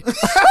will be.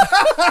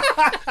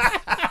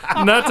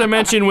 Not to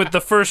mention with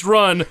the first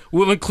run,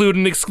 we'll include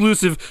an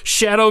exclusive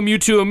Shadow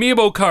Mewtwo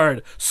amiibo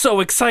card.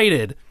 So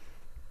excited.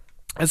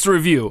 That's the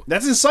review.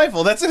 That's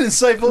insightful. That's an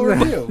insightful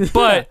review.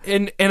 But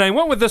and I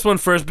went with this one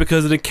first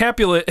because it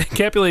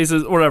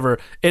encapsulates whatever.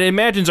 It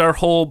imagines our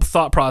whole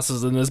thought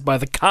process in this by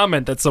the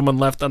comment that someone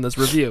left on this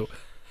review.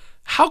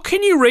 How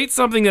can you rate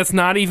something that's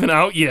not even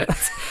out yet?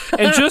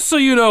 And just so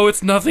you know,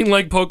 it's nothing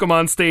like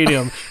Pokemon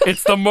Stadium.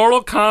 It's the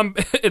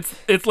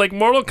it's like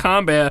Mortal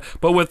Kombat,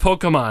 but with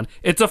Pokemon.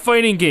 It's a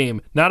fighting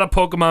game, not a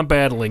Pokemon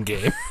battling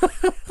game.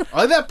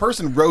 I like that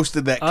person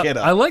roasted that kid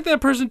up. I like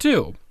that person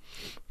too.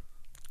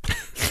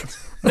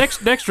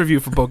 Next review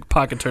for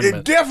Pokken It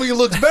Tournament. definitely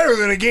looks better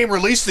than a game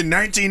released in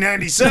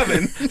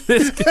 1997.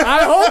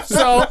 I hope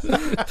so.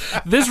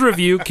 This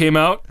review came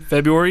out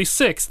February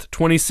 6th,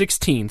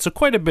 2016, so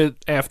quite a bit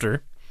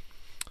after.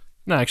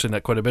 No, actually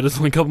not quite a bit. It's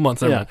only a couple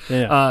months. Never mind.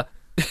 Yeah.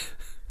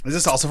 Is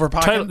this also for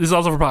Pokken? This is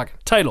also for Pokken.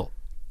 Title,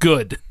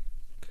 good.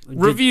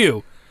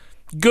 Review,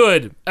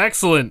 good,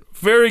 excellent,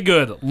 very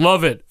good,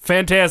 love it,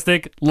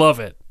 fantastic, love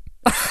it.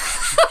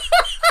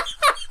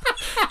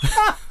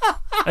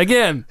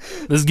 Again,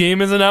 this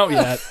game isn't out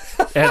yet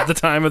at the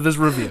time of this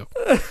review.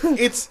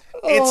 It's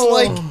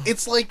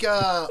like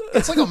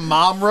a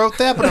mom wrote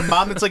that, but a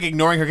mom that's like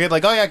ignoring her kid,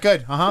 like, oh yeah,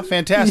 good,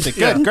 fantastic,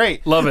 good,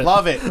 great, Love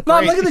it.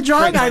 Mom, look at the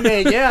drawing I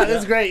made. Yeah,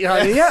 that's great.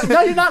 honey. Yeah,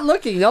 no, you're not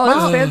looking. No,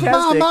 that's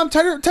fantastic. Mom,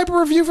 type of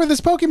review for this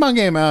Pokemon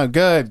game. Oh,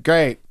 good,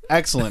 great,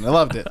 excellent. I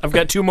loved it. I've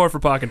got 2 more for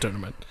Pokken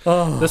Tournament.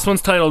 This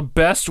one's titled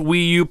Best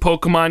Wii U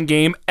Pokemon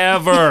Game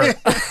Ever.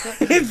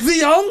 It's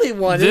the only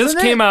one. This isn't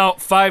it? came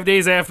out 5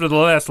 days after the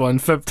last one,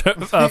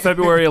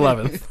 February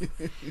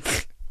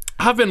 11th.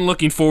 I've been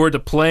looking forward to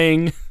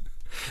playing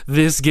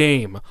this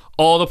game.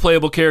 All the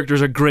playable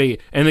characters are great,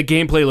 and the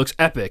gameplay looks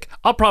epic.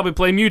 I'll probably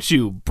play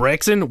Mewtwo,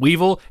 Braixen,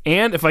 Weevil,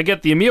 and, if I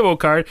get the amiibo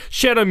card,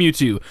 Shadow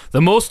Mewtwo.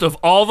 The most of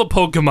all the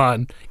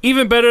Pokemon.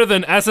 Even better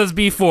than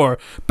SSB4.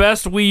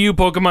 Best Wii U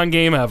Pokemon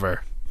game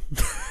ever.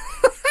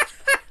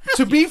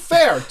 To be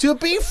fair,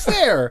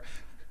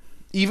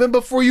 even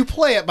before you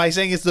play it by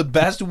saying it's the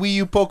best Wii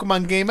U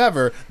Pokemon game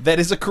ever, that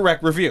is a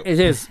correct review. It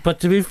is, but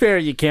to be fair,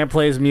 you can't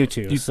play as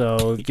Mewtwo,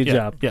 so good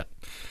job. Yeah.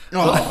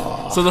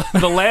 So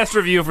the last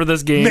review for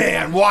this game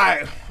Man,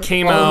 why?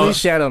 came Only out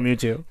Shadow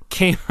Mewtwo.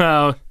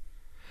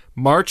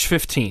 March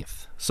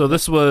 15th. So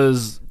this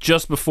was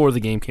just before the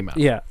game came out.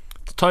 Yeah.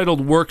 It's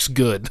titled Works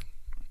Good.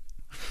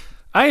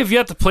 I have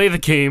yet to play the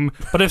game,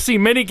 but I've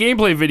seen many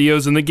gameplay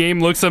videos and the game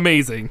looks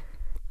amazing.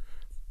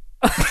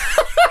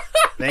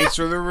 Thanks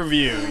for the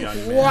review, young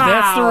man. Wow.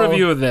 That's the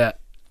review of that.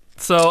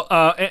 So,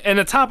 and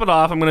to top it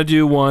off, I'm going to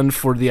do one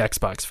for the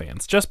Xbox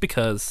fans, just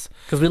because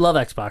Because we love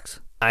Xbox.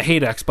 I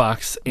hate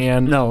Xbox,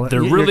 and No,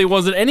 there you're- really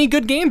wasn't any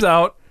good games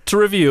out to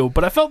review,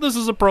 but I felt this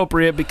was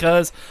appropriate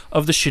because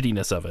of the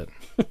shittiness of it.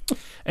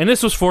 And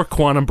this was for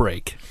Quantum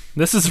Break.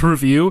 This is a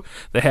review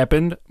that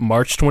happened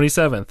March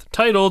 27th,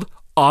 titled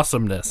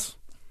Awesomeness.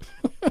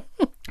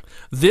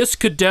 This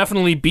could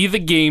definitely be the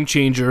game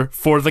changer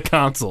for the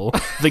console.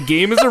 The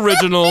game is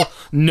original,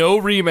 no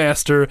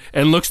remaster,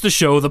 and looks to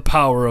show the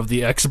power of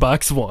the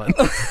Xbox One.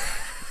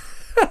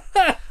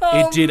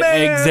 It did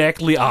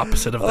exactly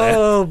opposite of that.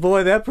 Oh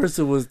boy, that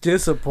person was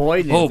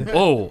disappointed.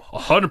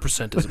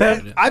 100%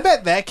 disappointed. I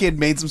bet that kid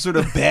made some sort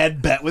of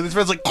bad bet with his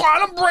friends, like,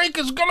 Quantum Break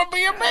is gonna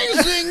be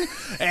amazing,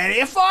 and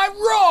if I'm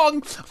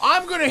wrong,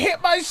 I'm gonna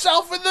hit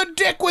myself in the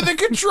dick with a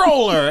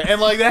controller. And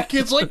like that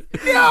kid's like,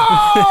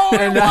 no,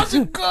 it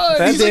wasn't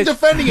good. He's like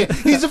defending it.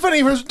 He's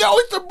defending it. No,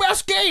 it's the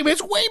best game.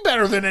 It's way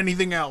better than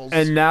anything else.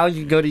 And now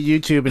you can go to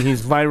YouTube and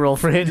he's viral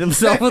for hitting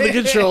himself with a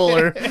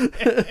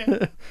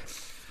controller.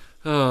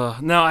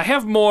 Now, I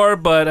have more,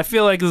 but I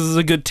feel like this is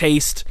a good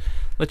taste.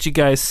 Let you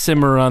guys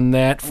simmer on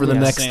that for the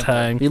next sample.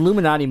 time. The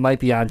Illuminati might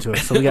be onto it,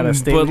 so we gotta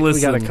stay. But We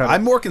gotta listen, cut it.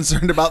 I'm more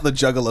concerned about the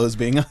Juggalos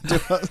being onto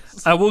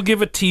us. I will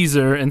give a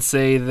teaser and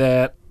say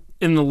that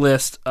in the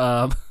list,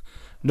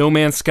 No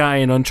Man's Sky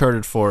and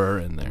Uncharted 4 are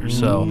in there.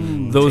 So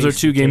those are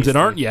 2 games that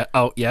aren't yet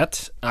out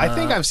yet. I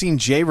think I've seen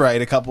Jay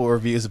write a couple of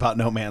reviews about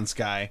No Man's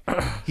Sky.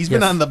 He's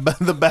been on the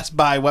Best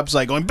Buy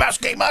website going,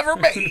 best game ever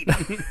made.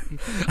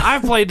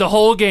 I've played the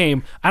whole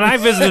game, and I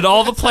visited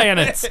all the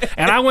planets,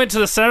 and I went to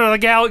the center of the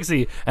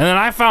galaxy, and then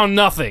I found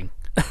nothing.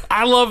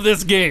 I love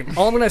this game.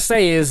 All I'm gonna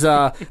say is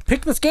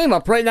pick this game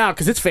up right now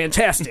because it's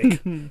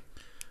fantastic.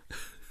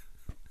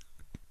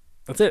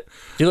 That's it.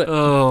 Do it.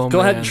 Oh,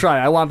 go ahead man. and try.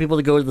 I want people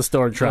to go to the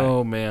store and try.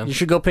 Oh, it. man. You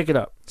should go pick it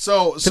up.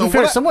 So To be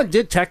fair, someone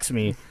did text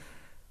me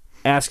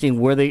asking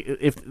where they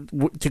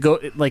to go.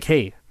 Like,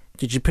 hey,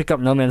 did you pick up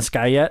No Man's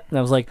Sky yet? And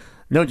I was like,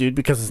 no, dude,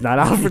 because it's not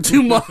out for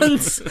 2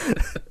 months.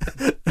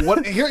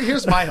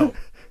 Here's my hope.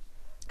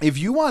 If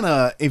you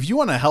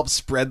wanna help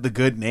spread the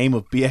good name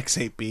of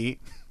BX8B,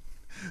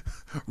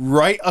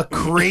 write a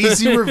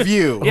crazy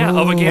review. Yeah,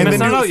 of a game and that's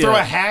then not out throw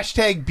yet. a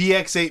hashtag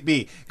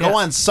BX8B. Go Yeah.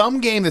 on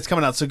some game that's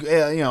coming out. So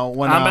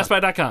when On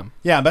BestBuy.com.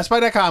 yeah,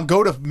 BestBuy.com.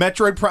 Go to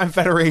Metroid Prime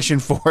Federation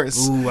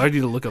Force. Ooh, I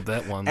need to look up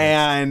that one.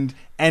 And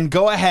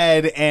go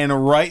ahead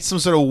and write some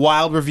sort of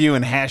wild review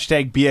and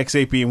hashtag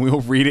BX8B, and we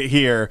will read it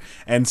here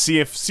and see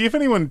if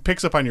anyone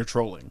picks up on your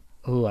trolling.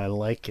 Ooh, I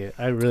like it.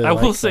 I really. I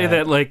like will say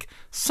that like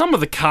some of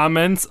the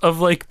comments of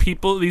like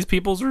these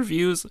people's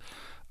reviews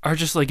are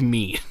just like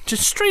mean,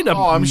 just straight up.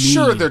 Oh, I'm mean.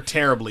 sure they're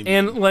terribly mean.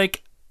 And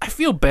like I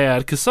feel bad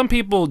because some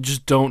people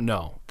just don't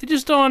know. They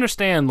just don't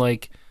understand.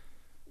 Like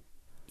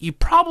you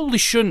probably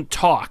shouldn't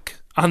talk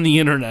on the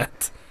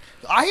internet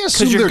I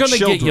assume because you're they're gonna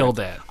children. get yelled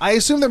at. I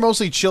assume they're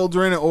mostly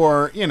children,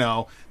 or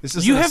this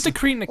is. You have to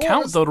create an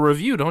account though to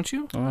review, don't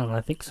you? Oh,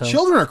 I think so.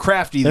 Children are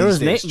crafty There these was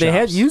days. they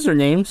had Chops.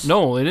 usernames.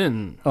 No, they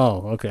didn't.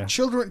 Oh, okay.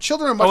 Children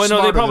are much. Oh, I know they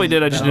smarter probably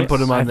than- did. I just didn't put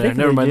them I on there. think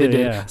Never they mind, did, they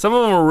did. yeah. Some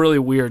of them were really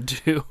weird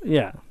too.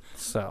 Yeah.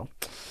 So,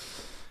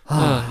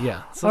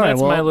 Yeah. So All right,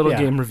 that's well, my little yeah.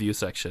 game review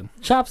section.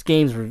 Chops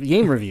game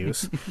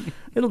reviews.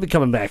 It'll be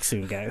coming back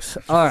soon, guys.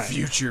 All right.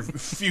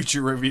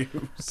 future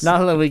reviews.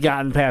 Now that we've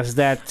gotten past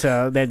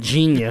that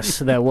genius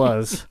that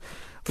was,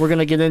 we're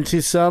gonna get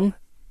into some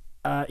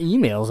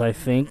emails, I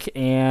think.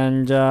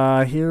 And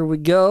here we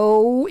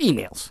go.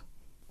 Emails.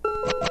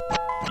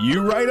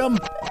 You write them,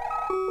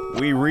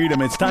 we read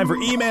them. It's time for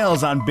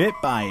emails on Bit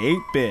by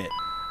 8-Bit.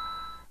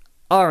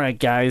 All right,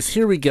 guys,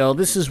 here we go.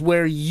 This is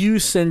where you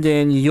send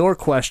in your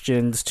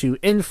questions to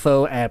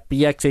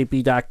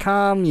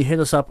info@bx8b.com. You hit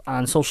us up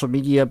on social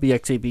media,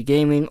 BX8B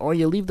Gaming, or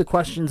you leave the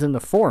questions in the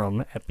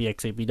forum at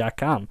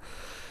bx8b.com.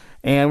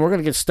 And we're going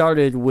to get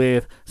started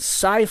with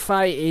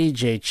Sci-Fi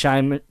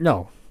AJ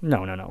No.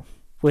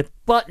 With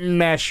Button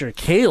Masher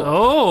Caleb.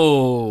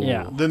 Oh.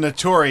 Yeah. The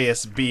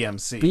notorious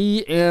BMC.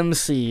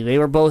 BMC. They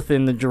were both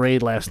in the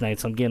Derade last night,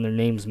 so I'm getting their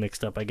names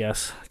mixed up, I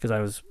guess, because I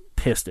was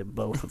pissed at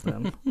both of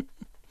them.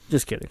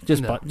 Just kidding.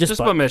 Just No, Button. just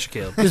Button. Mesh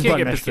Caleb. Just You can't Button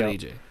get Mesh pissed at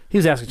Caleb. AJ. He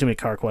was asking too many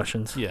car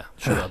questions. Yeah,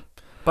 shut up.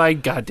 Buy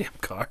goddamn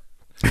car.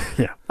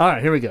 Yeah. All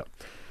right, here we go.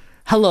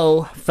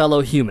 Hello, fellow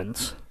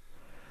humans.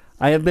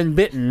 I have been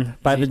bitten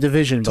by the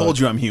division bug. Told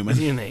you I'm Is human.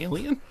 he an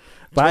alien?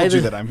 Told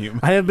you that I'm human.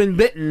 I have been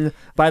bitten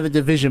by the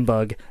division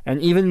bug and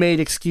even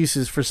made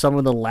excuses for some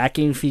of the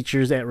lacking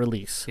features at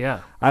release. Yeah.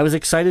 I was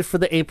excited for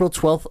the April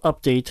 12th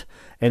update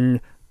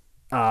and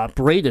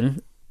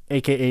Braden,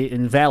 aka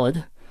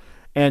Invalid,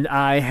 and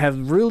I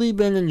have really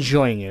been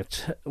enjoying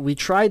it. We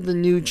tried the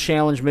new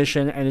challenge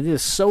mission and it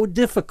is so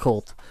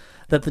difficult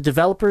that the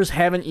developers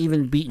haven't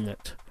even beaten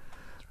it.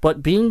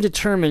 But being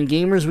determined,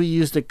 gamers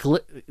used a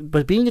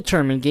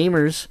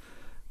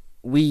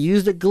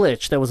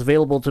glitch that was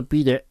available to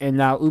beat it, and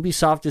now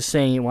Ubisoft is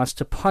saying it wants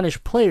to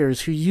punish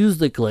players who use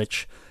the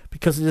glitch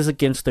because it is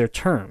against their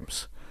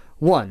terms.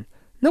 1.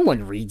 No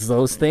one reads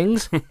those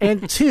things.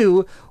 And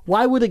 2,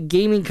 why would a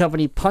gaming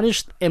company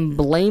punish and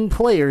blame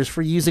players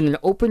for using an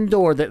open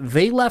door that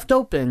they left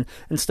open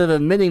instead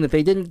of admitting that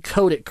they didn't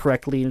code it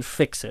correctly and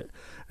fix it?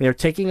 They are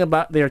talking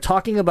about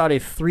a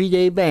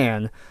 3-day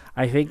ban.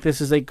 I think this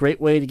is a great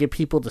way to get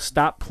people to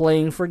stop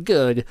playing for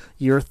good.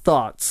 Your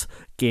thoughts?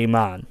 Game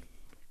on.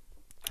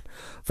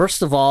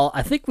 First of all,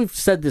 I think we've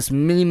said this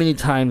many, many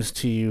times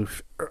to you,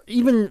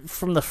 even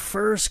from the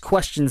first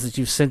questions that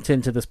you've sent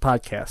into this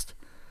podcast.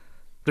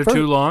 They're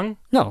too long?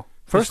 No.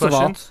 First of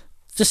all, questions?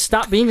 just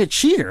stop being a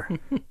cheater.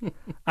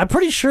 I'm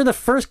pretty sure the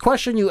first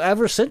question you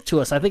ever sent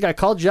to us, I think I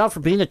called you out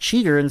for being a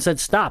cheater and said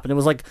stop, and it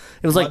was like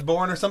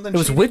Bloodborne or something? it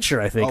was Witcher,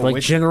 I think, Oh, like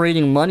Witcher.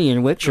 generating money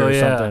in Witcher Oh, or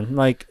yeah. something.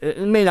 Like it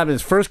may not have been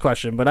his first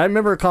question, but I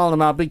remember calling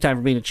him out big time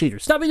for being a cheater.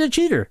 Stop being a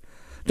cheater.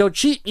 Don't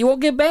cheat. You won't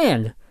get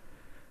banned.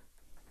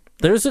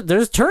 There's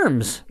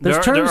terms. There's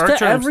There terms are to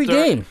terms. every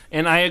game.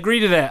 And I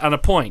agree to that on a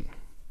point.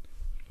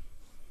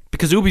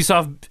 Because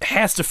Ubisoft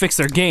has to fix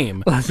their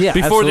game Yeah,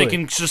 before they absolutely.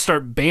 can just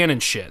start banning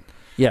shit.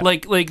 Yeah.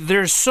 Like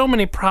there's so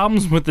many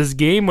problems with this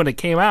game when it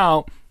came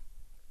out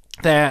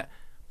that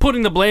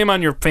putting the blame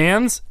on your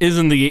fans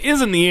isn't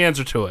the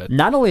answer to it.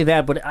 Not only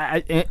that, but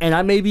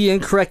I may be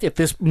incorrect at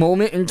this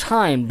moment in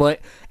time,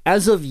 but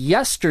as of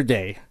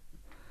yesterday,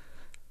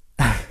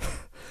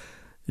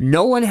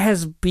 no one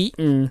has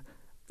beaten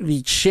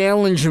the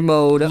challenge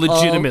mode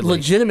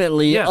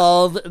Legitimately. Yeah.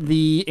 of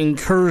the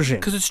incursion.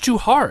 Because it's too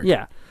hard.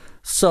 Yeah.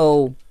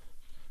 So,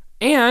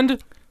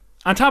 And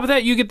on top of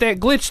that, you get that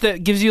glitch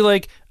that gives you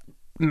like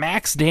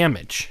max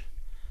damage.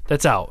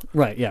 That's out.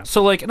 right, yeah.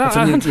 So like It's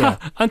a new-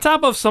 on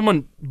top of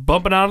someone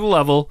bumping out of the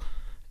level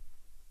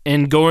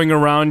and going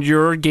around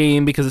your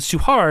game because it's too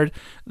hard,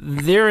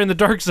 they're in the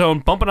dark zone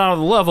bumping out of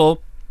the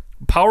level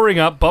powering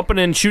up, bumping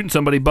in, shooting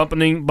somebody,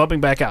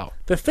 bumping back out.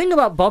 The thing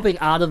about bumping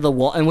out of the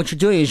wall, and what you're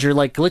doing is you're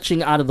like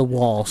glitching out of the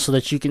wall so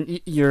that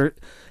you're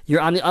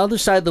on the other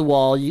side of the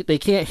wall. They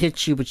can't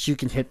hit you, but you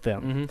can hit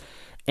them. Mm-hmm.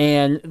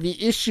 And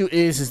the issue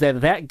is that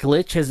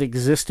glitch has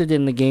existed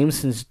in the game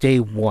since day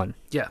one.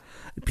 Yeah.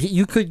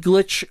 You could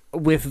glitch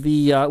with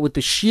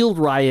the shield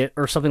riot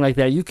or something like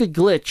that. You could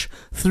glitch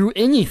through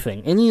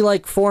anything, any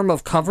like form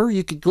of cover.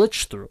 You could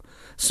glitch through.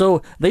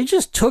 So they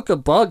just took a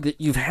bug that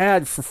you've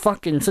had for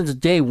fucking since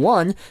day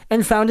one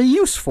and found a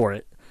use for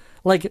it.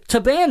 Like, to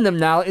ban them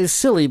now is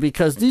silly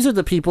because these are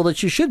the people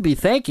that you should be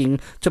thanking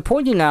to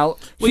pointing out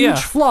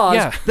huge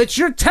flaws that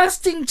your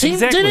testing team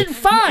didn't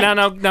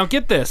find. Now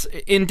get this.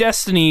 In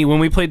Destiny, when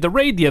we played the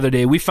raid the other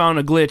day, we found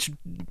a glitch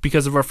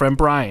because of our friend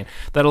Brian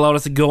that allowed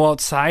us to go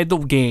outside the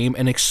game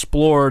and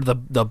explore the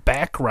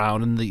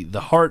background and the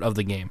heart of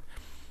the game.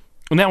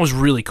 And that was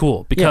really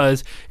cool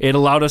because it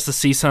allowed us to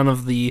see some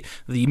of the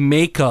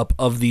makeup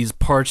of these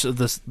parts of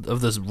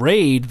this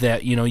raid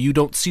that, you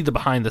don't see the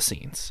behind the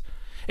scenes.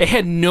 It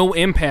had no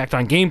impact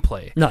on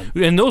gameplay. None.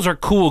 And those are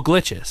cool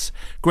glitches.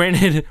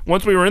 Granted,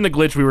 once we were in the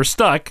glitch, we were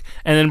stuck,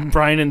 and then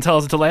Brian didn't tell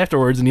us until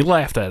afterwards, and he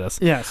laughed at us.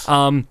 Yes.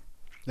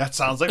 That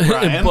sounds like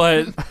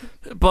Brian.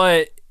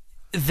 but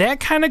that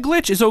kind of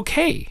glitch is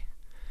okay.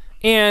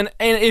 And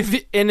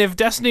if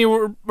Destiny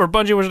or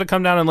Bungie was to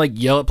come down and like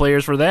yell at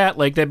players for that,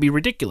 like that'd be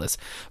ridiculous.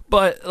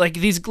 But like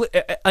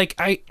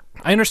I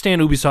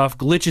understand Ubisoft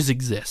glitches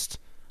exist.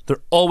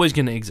 They're always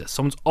going to exist.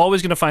 Someone's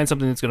always going to find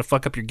something that's going to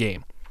fuck up your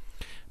game.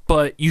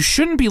 But you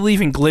shouldn't be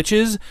leaving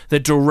glitches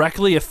that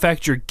directly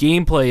affect your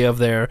gameplay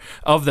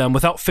of them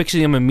without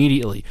fixing them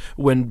immediately.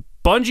 When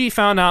Bungie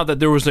found out that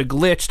there was a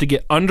glitch to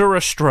get under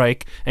a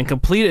strike and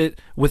complete it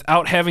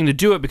without having to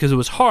do it because it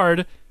was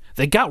hard,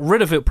 they got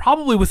rid of it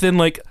probably within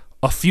like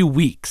a few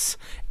weeks.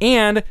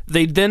 And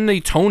they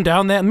toned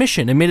down that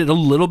mission and made it a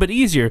little bit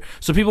easier.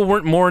 So people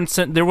weren't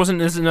there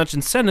wasn't as much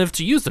incentive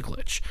to use the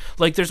glitch.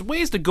 Like there's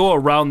ways to go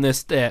around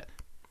this that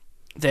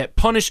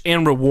punish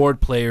and reward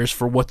players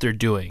for what they're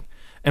doing.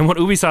 And what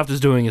Ubisoft is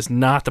doing is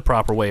not the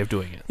proper way of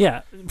doing it.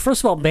 Yeah.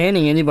 First of all,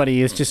 banning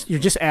anybody is you're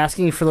just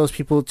asking for those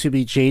people to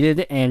be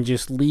jaded and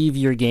just leave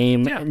your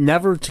game,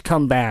 never to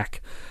come back.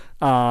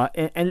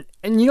 And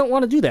you don't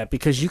want to do that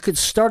because you could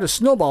start a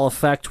snowball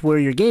effect where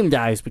your game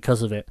dies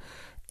because of it.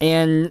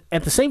 And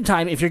at the same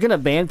time, if you're going to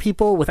ban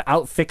people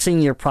without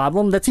fixing your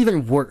problem, that's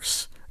even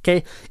worse.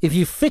 Okay? If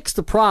you fix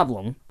the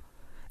problem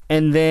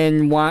and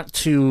then want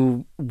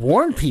to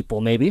warn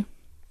people maybe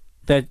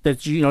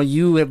that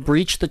you have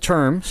breached the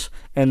terms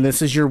and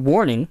this is your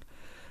warning.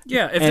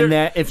 Yeah,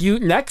 that if you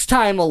next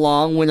time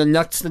along when the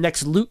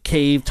next loot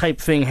cave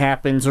type thing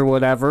happens or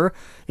whatever,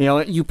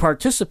 you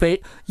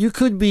participate, you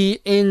could be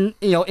in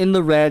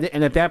the red,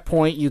 and at that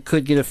point you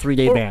could get a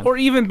 3-day ban. Or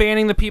even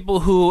banning the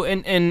people who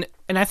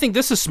and I think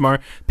this is smart,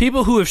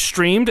 people who have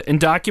streamed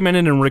and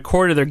documented and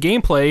recorded their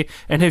gameplay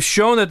and have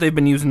shown that they've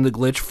been using the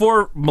glitch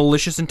for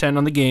malicious intent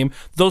on the game,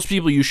 those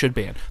people you should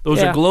ban.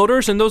 Those are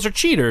gloaters and those are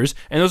cheaters,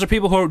 and those are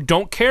people who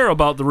don't care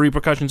about the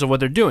repercussions of what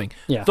they're doing.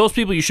 Yeah. Those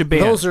people you should ban.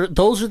 Those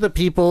are the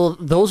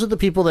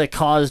people that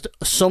caused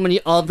so many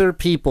other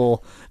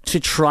people to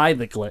try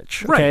the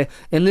glitch. Okay? Right.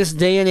 In this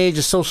day and age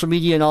of social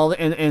media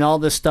and all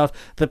this stuff,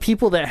 the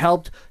people that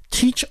helped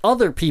teach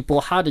other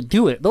people how to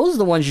do it, those are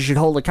the ones you should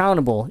hold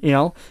accountable.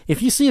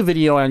 If you see a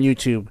video on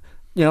YouTube,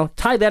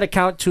 tie that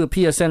account to a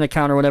PSN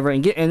account or whatever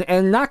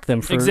and knock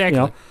them for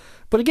exactly.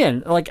 But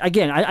again,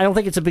 I don't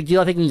think it's a big deal.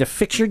 I think you need to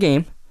fix your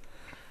game,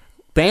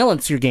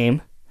 balance your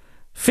game,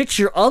 fix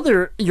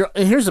and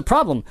here's the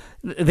problem.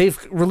 They've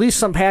released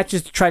some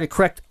patches to try to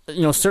correct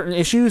certain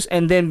issues,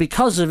 and then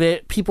because of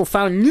it, people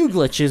found new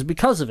glitches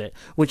because of it,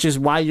 which is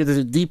why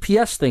the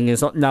DPS thing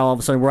is now all of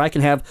a sudden where I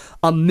can have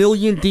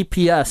 1,000,000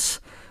 DPS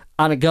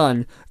on a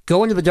gun,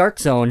 go into the dark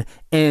zone,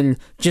 and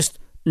just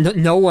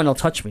no one will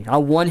touch me.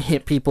 I'll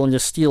one-hit people and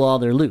just steal all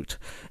their loot.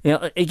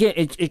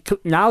 Again,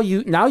 now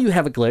you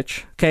have a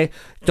glitch. Okay,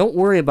 don't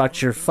worry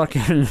about your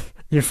fucking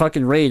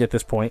raid at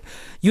this point.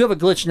 You have a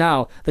glitch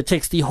now that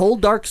takes the whole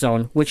dark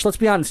zone, which, let's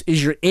be honest,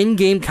 is your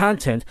in-game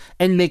content,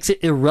 and makes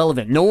it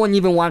irrelevant. No one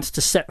even wants to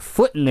set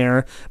foot in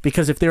there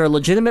because if they're a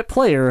legitimate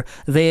player,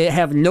 they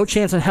have no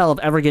chance in hell of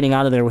ever getting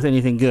out of there with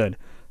anything good.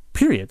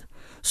 Period.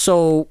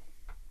 So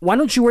why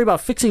don't you worry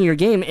about fixing your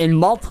game in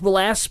multiple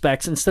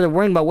aspects instead of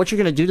worrying about what you're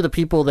going to do to the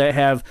people that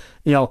have,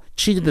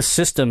 cheated the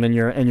system in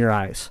your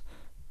eyes?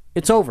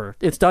 It's over.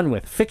 It's done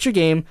with. Fix your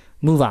game.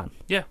 Move on.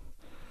 Yeah.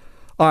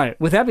 All right.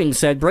 With that being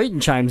said, Braden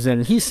chimes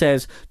in. He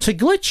says, to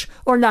glitch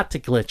or not to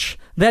glitch?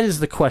 That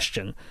is the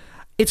question.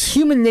 It's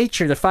human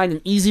nature to find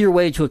an easier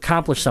way to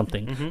accomplish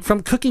something. Mm-hmm.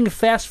 From cooking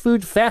fast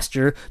food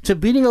faster to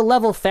beating a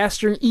level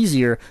faster and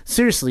easier.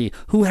 Seriously,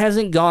 who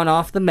hasn't gone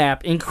off the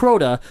map in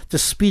Crota to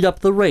speed up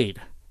the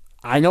raid?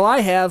 I know I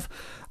have.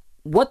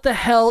 What the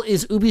hell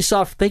is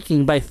Ubisoft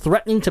thinking by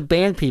threatening to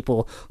ban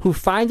people who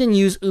find and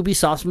use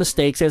Ubisoft's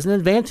mistakes as an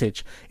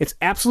advantage? It's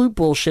absolute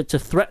bullshit to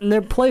threaten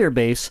their player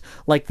base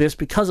like this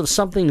because of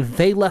something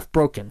they left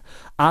broken.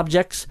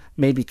 Objects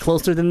may be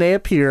closer than they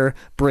appear.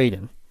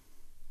 Braden.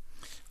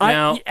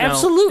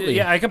 Absolutely.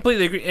 Yeah, I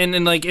completely agree.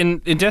 And like in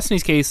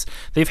Destiny's case,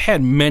 they've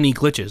had many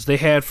glitches. They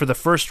had for the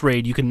first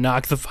raid, you can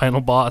knock the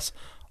final boss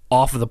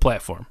off of the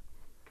platform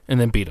and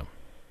then beat him.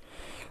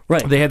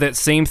 Right. They had that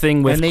same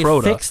thing with and they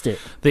Crota. fixed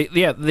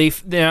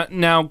it.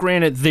 Now,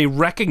 granted, they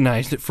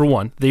recognized it for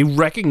one. They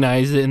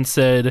recognized it and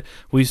said,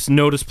 "We've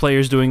noticed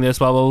players doing this.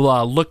 Blah blah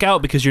blah. Look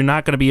out because you're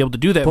not going to be able to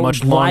do that But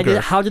much longer."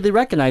 how did they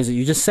recognize it?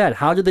 You just said.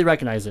 How did they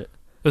recognize it?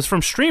 It was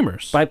from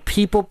streamers. By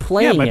people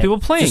playing. Yeah, by people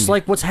playing. Just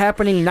like what's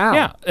happening now.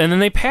 Yeah, and then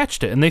they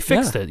patched it and they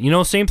fixed Yeah. it. You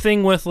know, same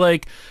thing with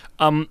like,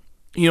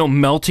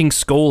 melting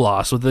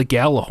Skolas with the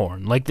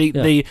Galahorn. Like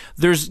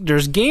there's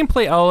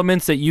gameplay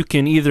elements that you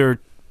can either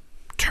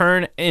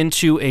turn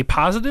into a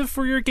positive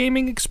for your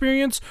gaming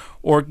experience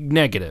or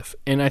negative.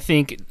 And I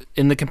think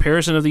in the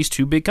comparison of these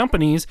two big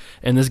companies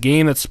and this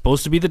game that's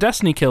supposed to be the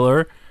Destiny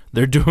killer,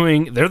 they're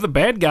the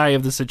bad guy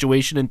of the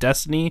situation, and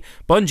Destiny,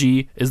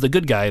 Bungie, is the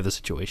good guy of the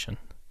situation.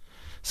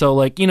 So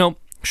like,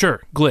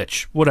 sure,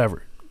 glitch,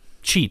 whatever,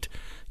 cheat.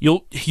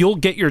 You'll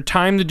get your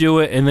time to do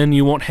it, and then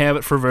you won't have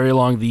it for very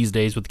long these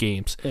days with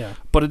games. Yeah.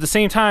 But at the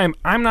same time,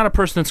 I'm not a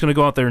person that's going to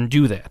go out there and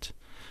do that.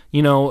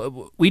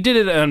 We did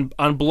it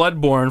on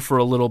Bloodborne for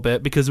a little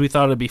bit because we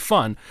thought it'd be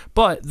fun.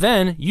 But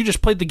then you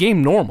just played the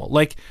game normal,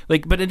 but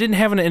it didn't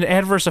have an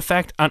adverse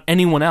effect on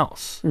anyone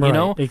else. Right,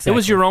 It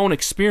was your own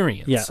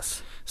experience.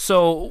 Yes.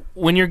 So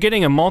when you're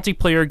getting a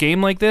multiplayer game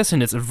like this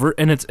and it's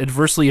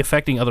adversely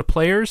affecting other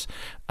players,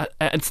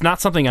 it's not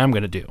something I'm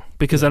going to do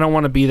because I don't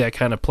want to be that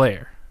kind of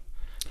player.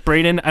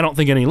 Brayden, I don't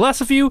think any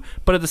less of you,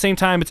 but at the same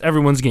time, it's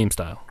everyone's game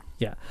style.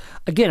 Yeah.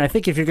 Again, I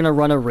think if you're going to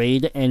run a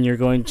raid and you're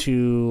going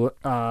to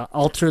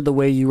alter the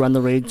way you run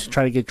the raid to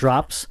try to get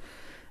drops,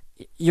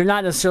 you're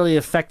not necessarily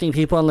affecting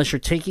people unless you're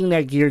taking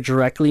that gear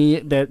directly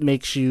that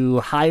makes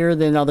you higher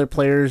than other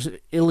players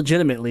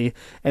illegitimately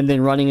and then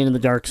running into the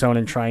dark zone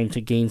and trying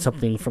to gain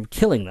something from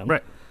killing them.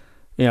 Right.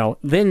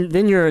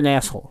 Then you're an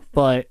asshole.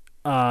 But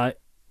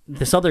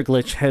this other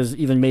glitch has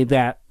even made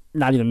that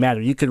not even matter.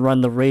 You could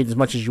run the raid as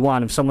much as you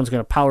want. If someone's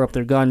going to power up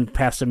their gun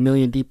past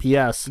 1,000,000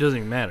 DPS, It doesn't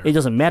even matter. it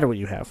doesn't matter what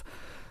you have.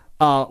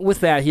 With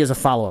that, he has a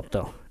follow-up,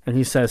 though. And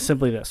he says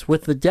simply this.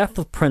 With the death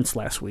of Prince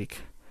last week,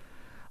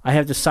 I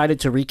have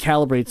decided to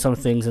recalibrate some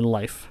things in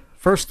life.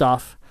 First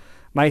off,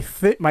 my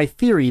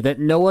theory that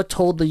Noah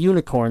told the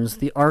unicorns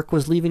the Ark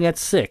was leaving at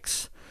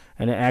 6,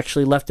 and it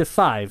actually left at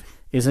 5,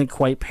 isn't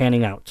quite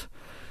panning out.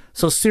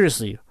 So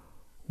seriously,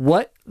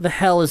 what the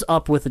hell is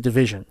up with the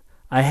Division?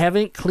 I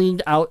haven't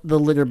cleaned out the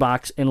litter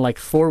box in like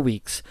 4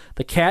 weeks.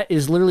 The cat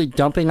is literally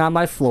dumping on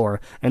my floor,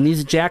 and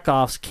these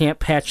jackoffs can't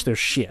patch their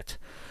shit.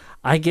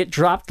 I get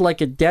dropped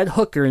like a dead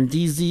hooker in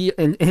DZ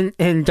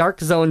in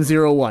Dark Zone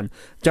 01.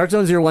 Dark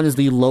Zone 01 is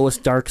the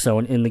lowest dark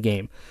zone in the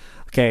game.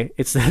 Okay,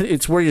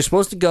 it's where you're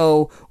supposed to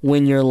go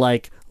when you're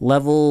like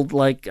level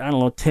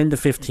 10 to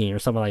 15 or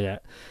something like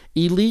that.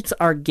 Elites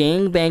are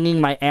gang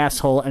banging my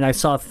asshole, and I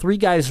saw 3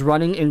 guys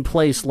running in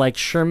place like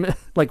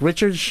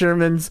Richard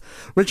Simmons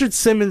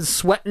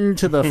sweating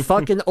to the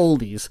fucking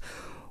oldies.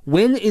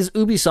 When is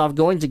Ubisoft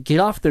going to get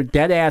off their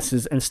dead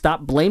asses and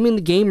stop blaming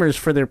the gamers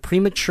for their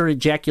premature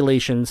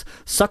ejaculations?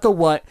 Suck a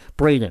what,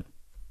 Brayden?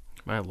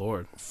 My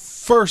lord.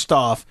 First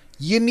off,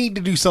 you need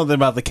to do something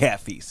about the cat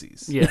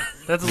feces. Yeah,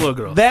 that's a little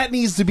girl. That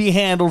needs to be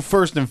handled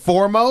first and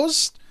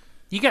foremost.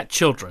 You got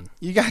children.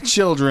 You got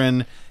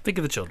children. Think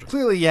of the children.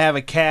 Clearly, you have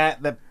a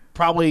cat that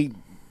probably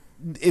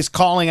is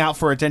calling out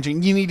for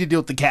attention. You need to deal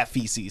with the cat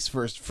feces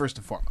first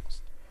and foremost.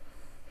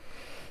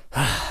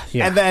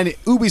 Yeah. And then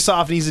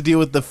Ubisoft needs to deal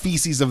with the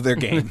feces of their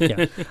game.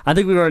 Yeah. I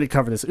think we've already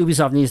covered this.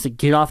 Ubisoft needs to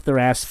get off their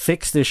ass,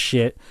 fix this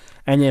shit,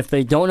 and if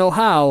they don't know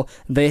how,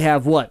 they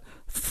have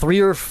 3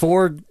 or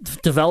 4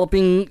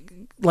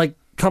 developing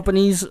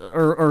companies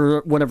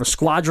or whatever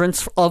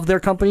squadrons of their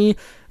company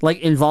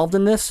involved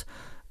in this.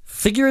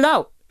 Figure it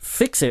out.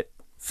 Fix it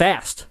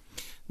fast.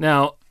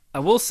 Now, I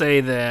will say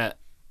that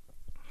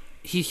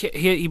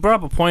he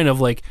brought up a point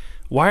of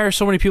why are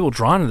so many people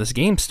drawn to this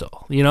game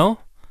still?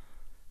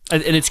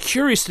 And it's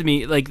curious to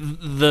me,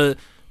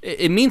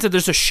 it means that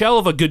there's a shell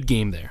of a good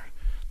game there.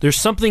 There's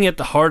something at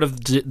the heart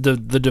of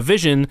the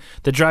Division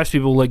that drives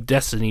people like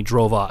Destiny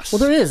drove us. Well,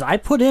 there is. I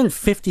put in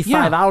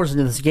 55 hours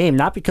into this game,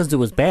 not because it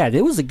was bad.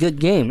 It was a good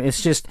game.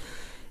 It's just,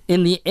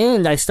 in the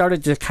end, I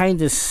started to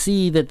kind of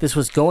see that this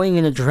was going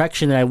in a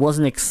direction that I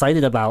wasn't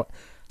excited about.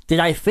 Did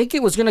I think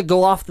it was going to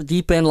go off the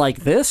deep end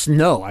like this?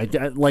 No.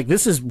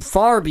 This is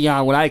far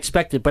beyond what I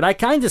expected. But I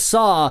kind of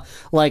saw,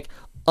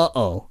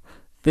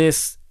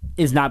 this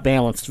is not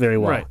balanced very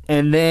well. Right.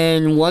 And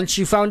then once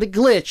you found a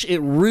glitch, it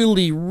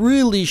really,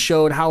 really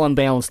showed how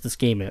unbalanced this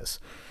game is.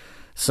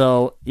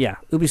 So, yeah,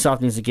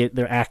 Ubisoft needs to get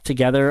their act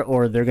together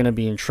or they're going to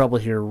be in trouble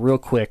here real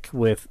quick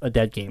with a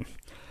dead game.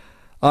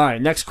 All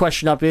right, next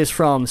question up is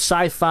from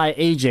Sci-Fi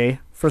AJ.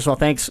 First of all,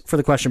 thanks for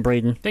the question,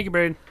 Brayden. Thank you,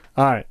 Brayden.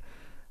 All right.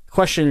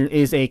 Question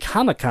is a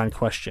Comic-Con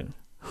question.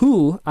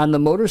 Who on the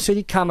Motor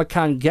City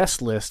Comic-Con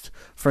guest list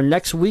for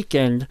next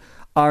weekend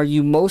are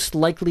you most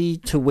likely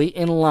to wait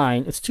in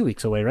line? It's 2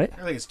 weeks away, right?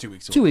 I think it's 2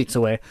 weeks away. 2 weeks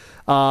away.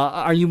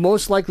 Are you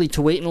most likely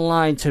to wait in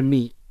line to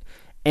meet?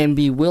 and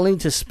be willing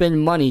to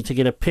spend money to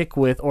get a pic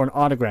with or an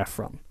autograph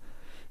from.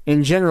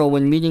 In general,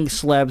 when meeting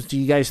celebs, do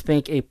you guys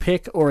think a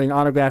pic or an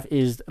autograph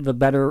is the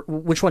better?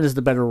 Which one is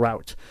the better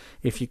route?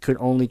 If you could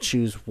only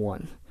choose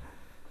one.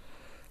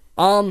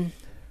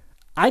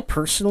 I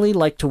personally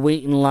like to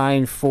wait in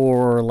line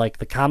for like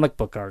the comic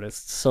book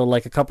artists. So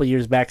like a couple of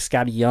years back,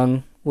 Scotty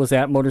Young was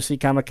at Motor City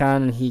Comic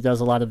Con, and he does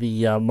a lot of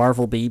the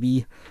Marvel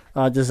Baby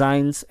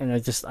designs, and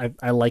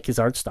I like his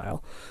art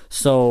style.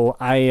 So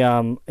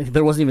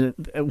there wasn't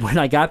even, when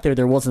I got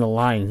there wasn't a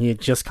line. He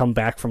had just come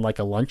back from like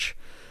a lunch.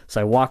 So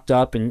I walked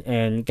up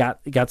and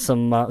got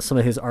some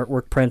of his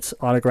artwork prints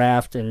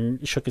autographed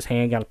and shook his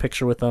hand, got a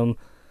picture with him,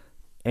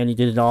 and he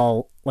did it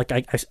all. Like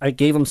I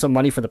gave him some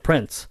money for the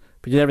prints,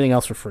 but he did everything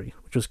else for free,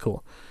 which was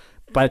cool.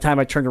 By the time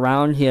I turned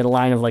around, he had a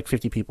line of like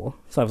 50 people.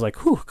 So I was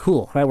like, whew,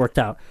 cool, that worked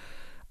out.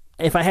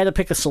 If I had to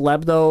pick a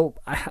celeb, though,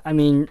 I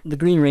mean, the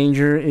Green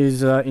Ranger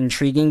is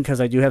intriguing because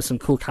I do have some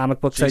cool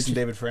comic books. Jason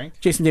David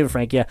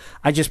Frank, yeah.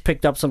 I just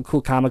picked up some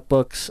cool comic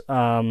books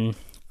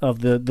of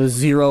the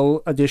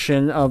Zero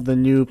edition of the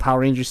new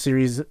Power Rangers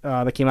series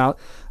that came out.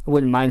 I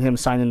wouldn't mind him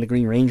signing the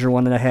Green Ranger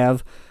one that I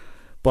have.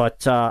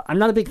 But I'm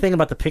not a big thing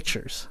about the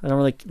pictures. I don't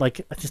really,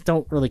 I just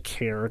don't really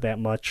care that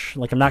much.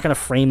 Like, I'm not going to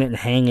frame it and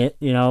hang it,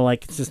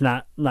 like, it's just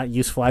not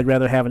useful. I'd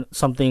rather have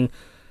something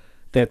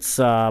that's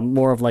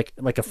more of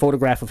like a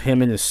photograph of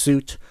him in his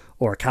suit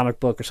or a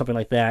comic book or something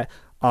like that,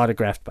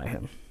 autographed by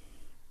him.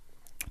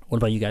 What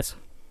about you guys?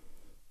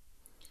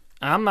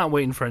 I'm not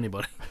waiting for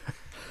anybody.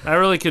 I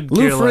really could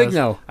Lou care less.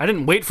 Ferrigno. I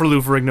didn't wait for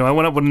Lou Ferrigno. I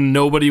went up when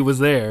nobody was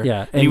there.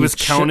 Yeah, and he was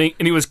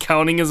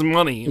counting his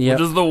money, yep.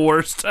 which is the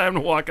worst time to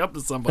walk up to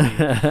somebody.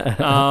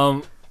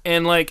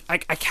 And like I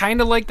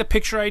kind of like the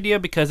picture idea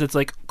because it's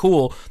like,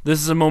 cool, this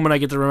is a moment I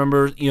get to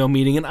remember,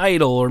 meeting an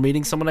idol or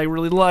meeting someone I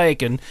really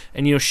like and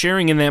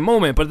sharing in that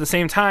moment. But at the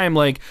same time,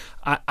 like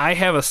I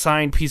have a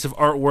signed piece of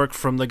artwork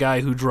from the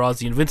guy who draws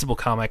the Invincible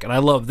comic, and I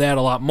love that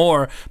a lot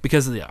more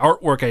because of the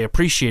artwork I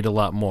appreciate a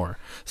lot more.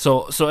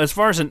 So as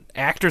far as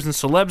actors and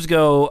celebs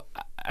go,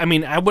 I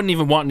mean, I wouldn't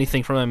even want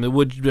anything from them. It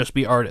would just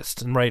be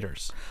artists and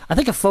writers. I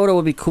think a photo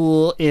would be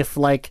cool if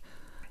like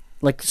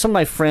some of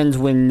my friends,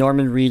 when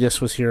Norman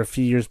Reedus was here a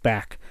few years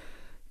back,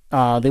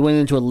 they went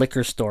into a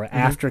liquor store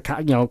after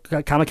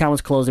Comic-Con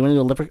was closed. They went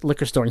into a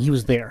liquor store and he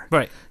was there.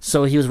 Right.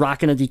 So he was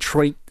rocking a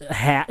Detroit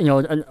hat,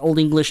 an Old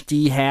English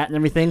D hat and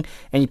everything,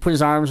 and he put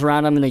his arms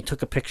around him and they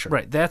took a picture.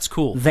 Right. That's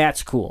cool.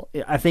 That's cool.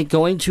 I think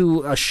going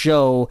to a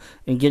show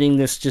and getting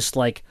this just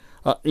like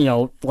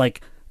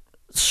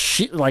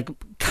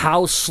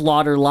cow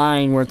slaughter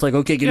line where it's like,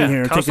 okay, get in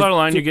here. Cow slaughter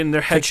line, you're getting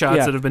their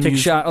headshots that have been used.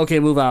 Take shot, okay,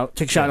 move out.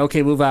 Take shot,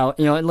 okay, move out.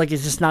 And like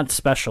it's just not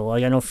special.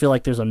 Like I don't feel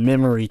like there's a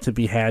memory to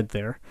be had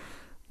there.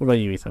 What about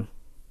you, Ethan?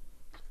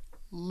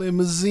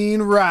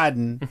 Limousine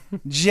riding,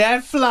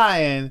 jet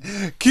flying,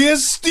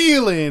 kiss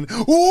stealing,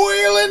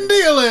 wheeling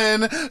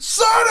dealing,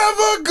 son of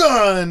a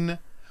gun.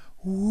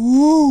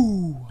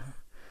 Woo!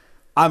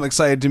 I'm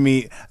excited to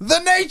meet the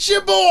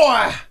Nature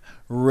Boy,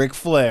 Ric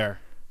Flair.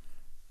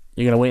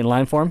 You're going to wait in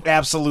line for him?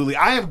 Absolutely.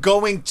 I am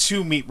going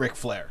to meet Ric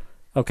Flair.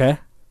 Okay.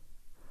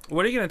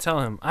 What are you going to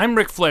tell him? I'm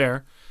Ric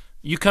Flair.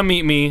 You come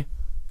meet me.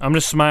 I'm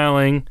just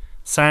smiling,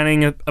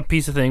 signing a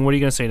piece of thing. What are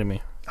you going to say to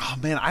me? Oh,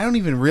 man, I don't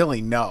even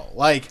really know.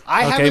 Like,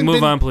 I haven't Okay, move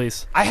been, on,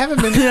 please. I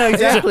haven't been... Yeah,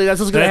 exactly. That's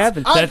what's going to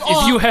happen.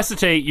 If you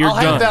hesitate, you're I'll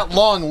done. have that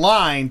long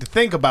line to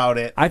think about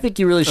it. I think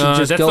you really should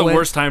just that's go the in.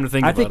 worst time to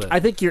think about it.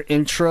 I think your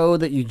intro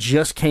that you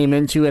just came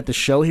into at the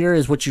show here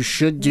is what you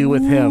should do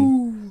with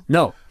him.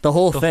 No, the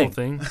whole thing.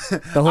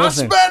 The whole I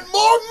thing. spent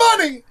more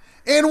money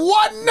in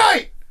one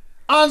night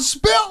on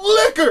spilt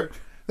liquor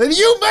than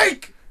you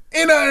make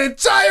in an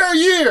entire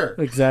year.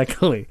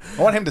 Exactly.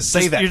 I want him to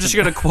say that. You're just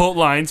going to quote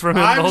lines from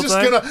him the I'm whole just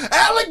time? going to...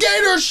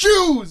 Alligator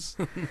shoes.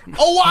 A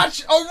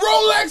watch. A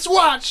Rolex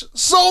watch.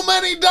 So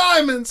many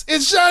diamonds.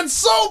 It shines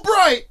so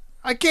bright.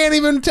 I can't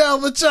even tell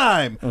the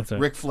time. Okay.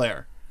 Ric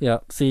Flair. Yeah.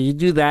 See, you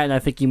do that, and I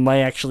think you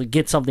might actually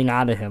get something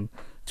out of him.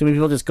 Too many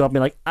people just go up and be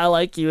like, I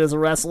like you as a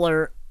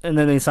wrestler. And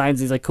then he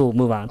signs, he's like, cool,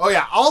 move on. Oh,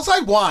 yeah. All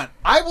I want,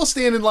 I will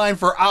stand in line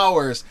for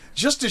hours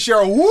just to share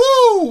a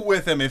woo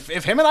with him. If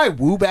him and I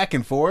woo back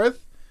and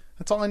forth,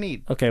 that's all I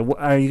need. Okay,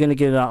 are you going to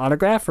get an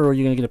autograph or are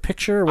you going to get a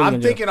picture? I'm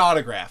thinking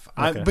autograph.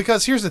 Okay.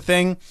 Because here's the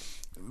thing.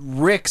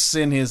 Rick's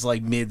in his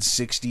like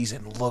mid-60s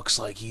and looks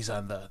like he's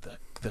on the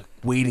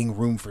waiting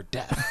room for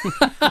death.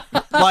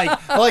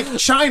 like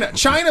China.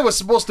 China was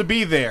supposed to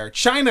be there.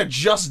 China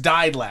just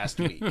died last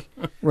week.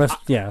 Rest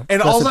And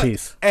in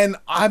peace. And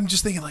I'm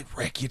just thinking like,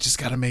 Rick, you just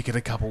got to make it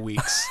a couple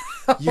weeks.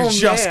 You Oh,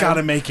 just man. got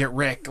to make it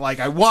Rick. Like,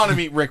 I want to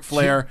meet Ric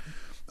Flair.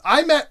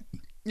 I met...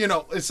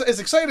 as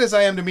excited as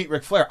I am to meet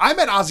Ric Flair, I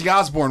met Ozzy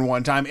Osbourne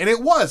one time, and it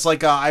was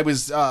like I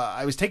was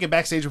taken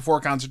backstage before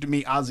a concert to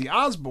meet Ozzy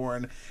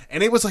Osbourne,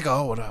 and it was like,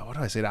 oh, what do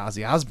I say to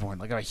Ozzy Osbourne?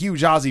 Like, I'm a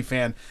huge Ozzy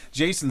fan.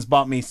 Jason's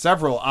bought me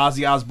several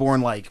Ozzy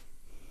Osbourne like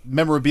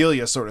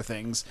memorabilia sort of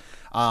things,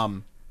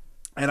 and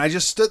I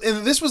just stood,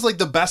 and this was like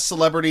the best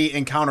celebrity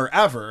encounter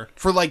ever.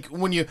 For like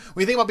when you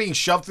think about being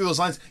shoved through those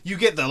lines, you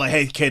get the like,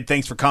 hey kid,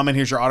 thanks for coming,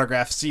 here's your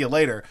autograph, see you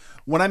later.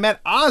 When I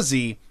met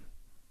Ozzy,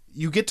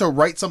 you get to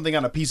write something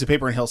on a piece of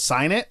paper and he'll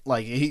sign it.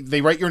 Like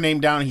they write your name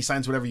down and he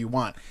signs whatever you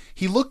want.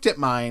 He looked at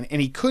mine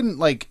and he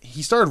couldn't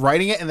he started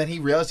writing it and then he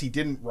realized he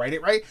didn't write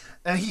it right.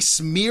 And he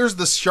smears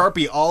the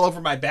Sharpie all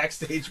over my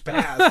backstage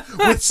pass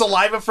with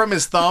saliva from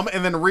his thumb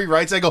and then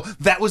rewrites. I go,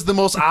 that was the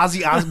most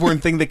Ozzy Osbourne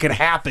thing that could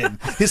happen.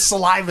 His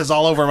saliva's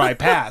all over my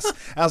pass.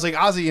 I was like,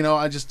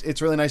 Ozzy,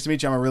 it's really nice to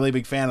meet you. I'm a really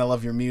big fan. I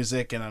love your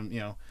music and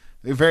I'm,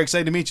 very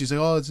excited to meet you. He's like,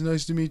 oh, it's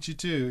nice to meet you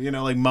too.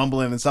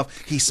 Mumbling and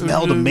stuff. He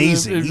smelled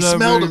amazing. He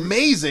smelled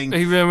amazing.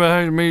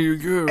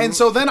 And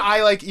so then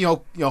I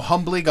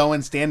humbly go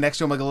and stand next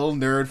to him like a little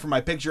nerd for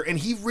my picture. And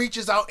he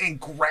reaches out and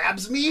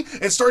grabs me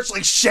and starts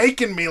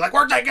shaking me like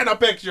we're taking a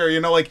picture,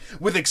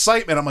 with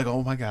excitement. I'm like,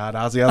 oh my God,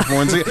 Ozzy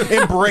Osbourne's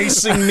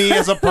embracing me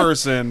as a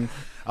person.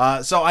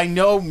 So I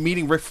know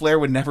meeting Ric Flair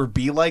would never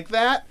be like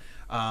that.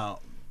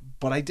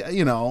 But I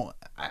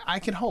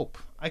can hope.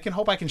 I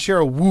can share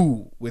a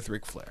woo with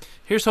Ric Flair.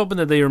 Here's hoping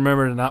that they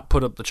remember to not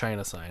put up the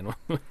China sign.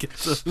 Get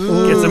to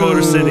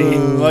Motor City.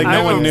 Like I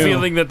no one have a knew.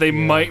 feeling that they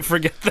might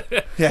forget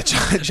that. Yeah,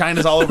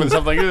 China's all over the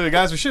stuff. Like,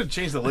 guys, we should have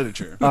changed the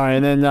literature. All right,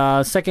 and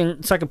then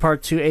second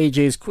part to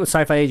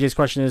Sci-Fi AJ's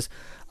question is,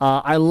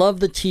 I love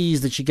the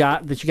tees that you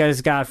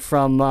guys got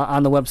from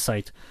on the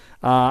website.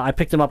 I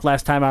picked them up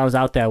last time I was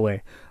out that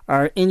way.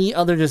 Are any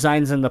other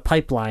designs in the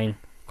pipeline? ?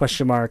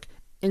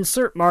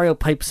 Insert Mario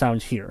pipe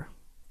sound here.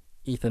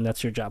 Ethan,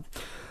 that's your job.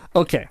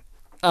 Okay.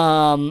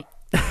 I'm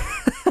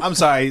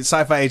sorry.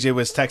 Sci-Fi AJ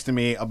was texting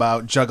me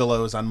about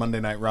Juggalos on Monday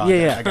Night Raw.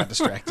 Yeah. I got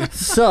distracted.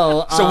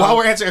 So while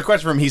we're answering a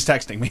question from him, he's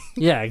texting me.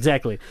 Yeah,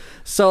 exactly.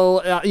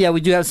 So, we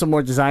do have some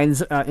more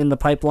designs in the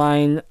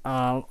pipeline.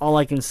 All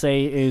I can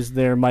say is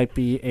there might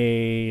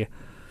be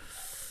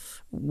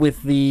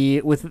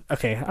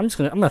okay, I'm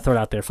gonna throw it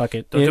out there. Fuck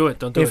it. Don't do it.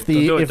 Don't do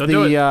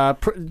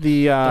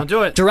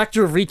it.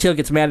 Director of retail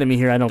gets mad at me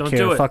here, I don't care.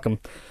 Do it. Fuck him.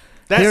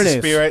 That's Here it the is.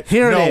 spirit.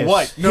 Here it no is.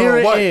 what? No Here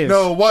it what? is.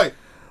 No what?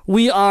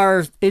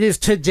 It is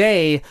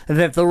today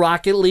that the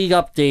Rocket League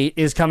update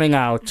is coming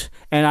out,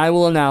 and I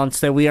will announce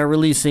that we are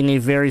releasing a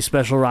very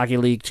special Rocket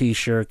League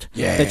t-shirt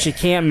that you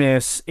can't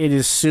miss. It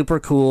is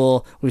super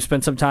cool. We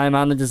spent some time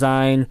on the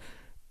design.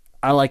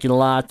 I like it a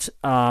lot,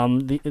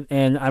 and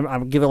I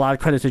give a lot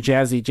of credit to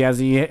Jazzy.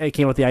 Jazzy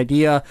came with the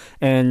idea,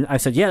 and I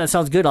said, yeah, that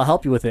sounds good. I'll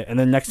help you with it. And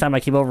then next time I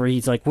came over,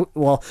 he's like,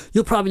 well,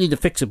 you'll probably need to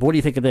fix it, but what do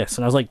you think of this?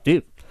 And I was like,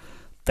 dude,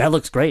 that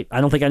looks great.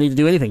 I don't think I need to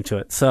do anything to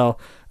it. So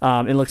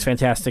it looks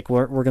fantastic.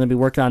 We're going to be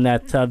working on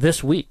that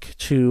this week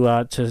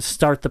to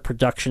start the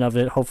production of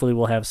it. Hopefully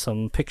we'll have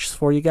some pictures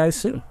for you guys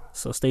soon.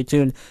 So stay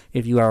tuned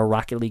if you are a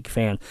Rocket League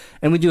fan.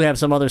 And we do have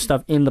some other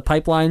stuff in the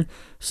pipeline.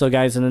 So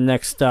guys, in the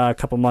next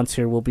couple months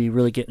here, we'll be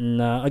really getting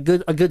a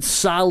good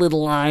solid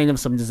line of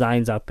some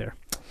designs out there.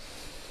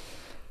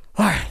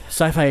 All right,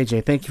 Sci-Fi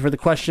AJ, thank you for the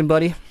question,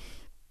 buddy.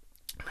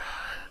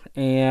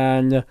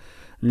 And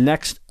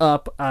next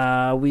up,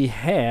 we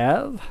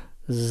have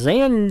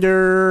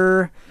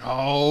Xander.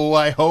 Oh,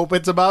 I hope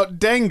it's about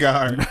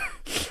Dengar.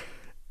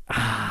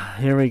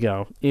 Here we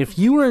go. If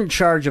you were in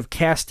charge of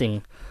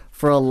casting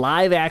for a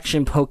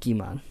live-action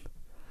Pokemon,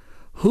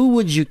 who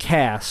would you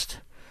cast,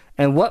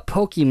 and what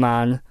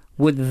Pokemon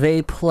would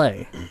they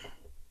play?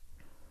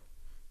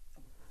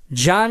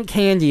 John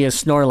Candy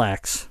as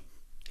Snorlax.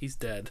 He's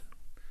dead.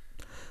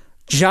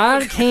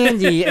 John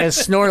Candy as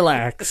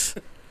Snorlax.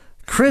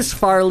 Chris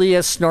Farley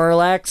as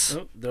Snorlax.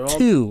 Oh, they're all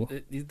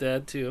 2. He's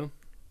dead too.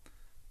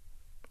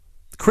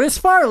 Chris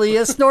Farley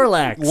as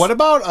Snorlax. What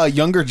about a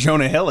younger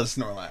Jonah Hill as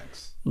Snorlax?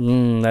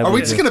 Are we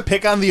just going to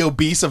pick on the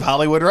obese of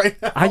Hollywood right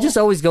now? I just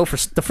always go for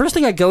the first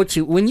thing I go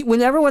to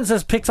when everyone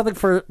says pick something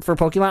for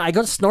Pokemon. I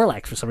go to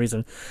Snorlax for some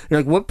reason. You're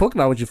like, what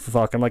Pokemon would you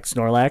fuck? I'm like,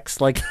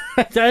 Snorlax. Like,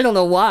 I don't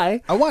know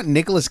why. I want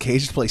Nicolas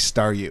Cage to play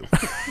Staryu.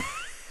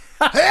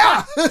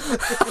 Yeah!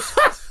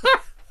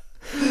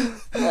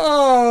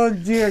 Oh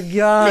dear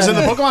God! Because in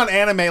the Pokemon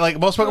anime, like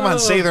most Pokemon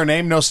say their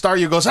name, no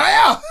Staryu goes,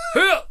 "Hiya!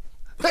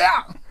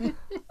 Hiya!"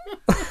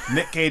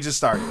 Nick Cage is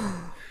Staryu.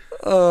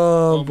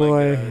 Oh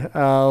boy!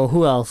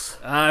 Who else?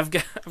 I've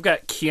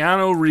got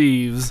Keanu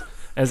Reeves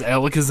as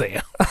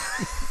Alakazam.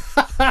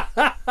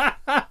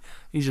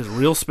 He's just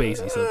real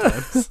spacey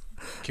sometimes.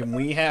 Can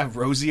we have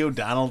Rosie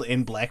O'Donnell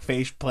in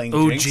blackface playing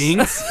Jinx?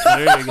 Jinx?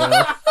 There you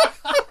go.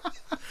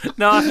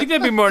 No, I think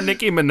that'd be more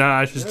Nicki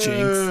Minaj as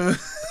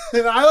Jinx.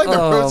 I like the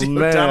Rosie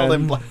man. O'Donnell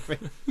in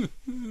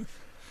blackface.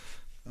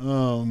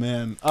 Oh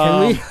man!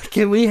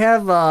 Can we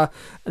have?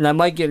 And I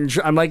might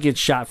get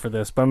shot for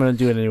this, but I'm gonna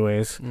do it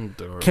anyways.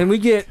 Can we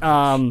get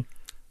Birdman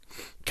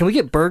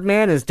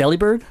as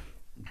Delibird?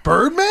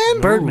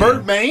 Birdman?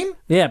 Birdman?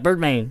 Yeah,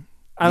 Birdman.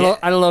 I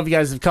don't know if you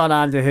guys have caught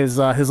on to his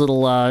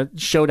little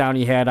showdown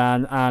he had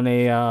on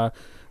a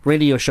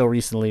radio show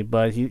recently,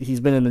 but he's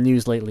been in the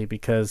news lately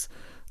because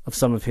of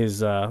some of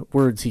his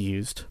words he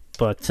used.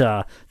 But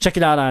check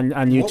it out on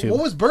YouTube.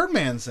 What was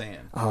Birdman saying?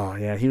 Oh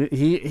yeah,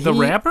 he the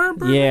rapper?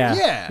 Birdman?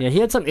 Yeah. He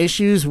had some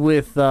issues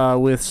with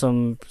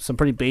some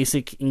pretty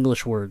basic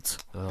English words.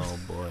 Oh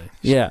boy.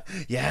 Yeah.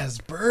 Yes,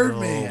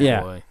 Birdman. Oh,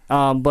 Yeah. boy.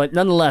 But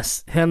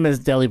nonetheless, him as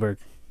Delibird.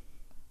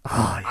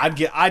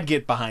 I'd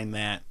get behind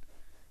that.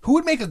 Who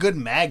would make a good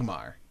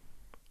Magmar?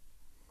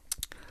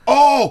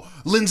 Oh,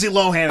 Lindsay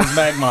Lohan is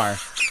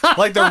Magmar.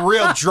 Like the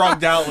real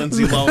drugged out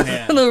Lindsay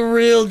Lohan. The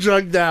real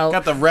drugged out.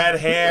 Got the red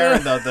hair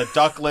and the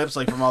duck lips,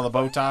 like from all the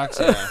Botox.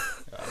 Yeah.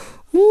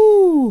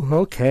 Woo.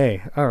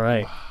 Okay. All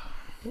right.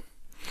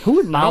 Who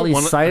would Miley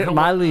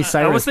Cyrus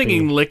I was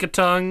thinking be?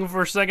 Lickitung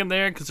for a second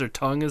there because her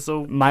tongue is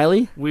so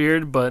Miley?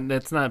 weird, but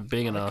it's not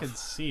big I enough. could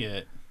see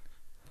it.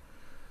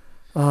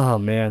 Oh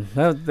man,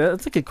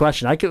 that's a good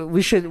question.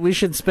 We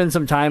should spend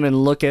some time and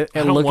look at I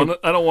don't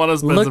want to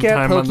spend look some at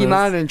time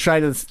Pokemon on and try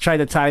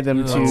to tie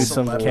them this. to Oh,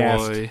 some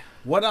cast. boy.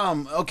 What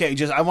okay,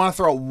 just I want to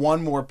throw out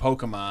one more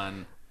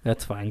Pokemon.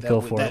 That's fine.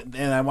 Go for it.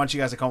 And I want you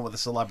guys to come up with a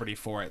celebrity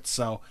for it.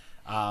 So,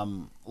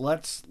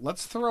 let's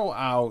throw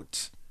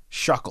out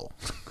Shuckle.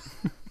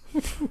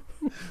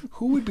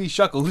 Who would be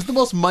Shuckle? Who's the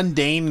most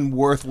mundane and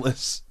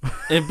worthless?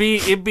 It'd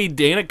be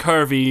Dana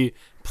Carvey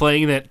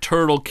playing that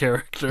turtle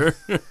character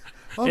in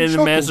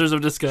Shuckle. Masters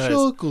of Disguise.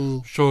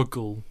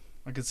 Shuckle.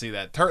 I could see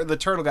that. The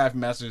turtle guy from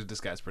Masters of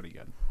Disguise is pretty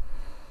good.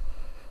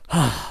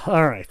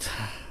 All right,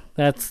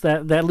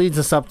 that leads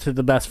us up to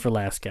the best for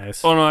last,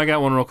 guys. Oh no, I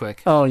got one real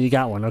quick. Oh, you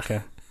got one.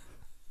 Okay.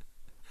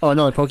 Oh,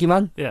 another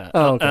Pokemon? Yeah.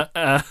 Oh,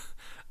 okay.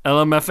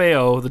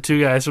 LMFAO, the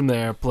two guys from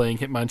there playing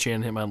Hitmonchan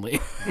and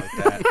Hitmonlee.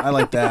 I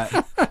like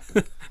that.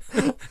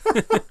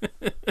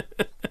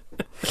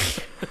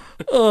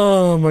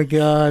 Oh my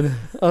God.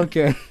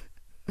 Okay.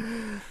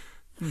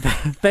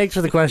 Thanks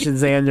for the question,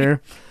 Xander.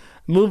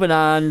 Moving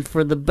on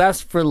for the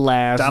best for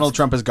last. Donald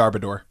Trump is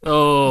Garbodor.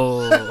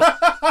 Oh.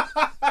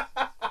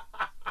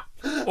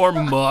 Or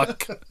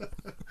Muck.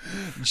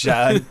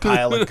 Giant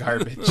pile of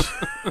garbage.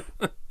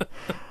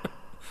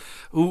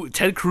 Ooh,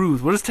 Ted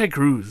Cruz. What is Ted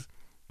Cruz?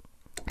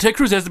 Ted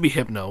Cruz has to be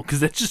Hypno, because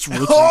that's just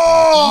real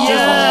Oh! creepy.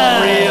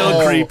 Just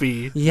real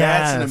creepy.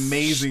 Yes. That's an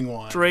amazing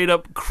one. Straight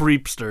up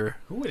creepster.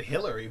 Who would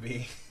Hillary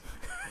be?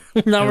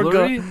 Now we're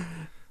Hillary? going.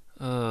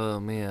 Oh,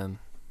 man.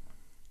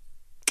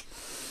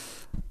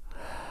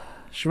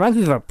 She reminds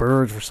me of a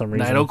bird for some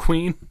reason. Nido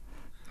Queen?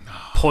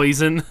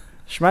 Poison?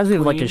 She reminds me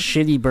of like a Queen?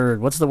 shitty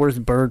bird. What's the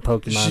worst bird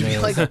Pokemon She'd be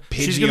is? like a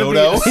She's gonna be-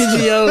 Pidgeotto.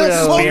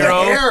 Pidgeotto. Slow the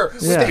Spearow. hair.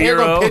 With Yeah. the hair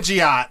go Spearow.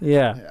 Pidgeot.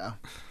 Yeah. Yeah.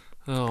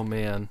 Oh,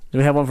 man. Do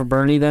we have one for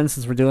Bernie then,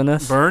 since we're doing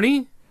this?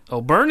 Bernie?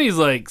 Oh, Bernie's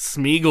like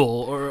Smeagol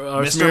or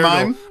Mr. Smeargle.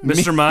 Mime?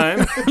 Mr. Mime?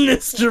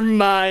 Mr.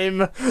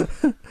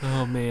 Mime.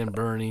 Oh, man,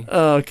 Bernie.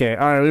 Okay,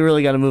 all right, we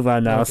really got to move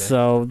on now. Okay.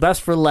 So,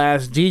 best for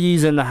last,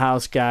 Gigi's in the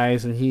house,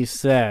 guys, and he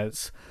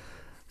says,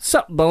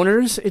 "Sup,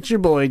 boners? It's your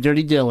boy,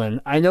 Dirty Dylan.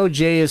 I know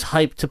Jay is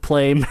hyped to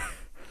play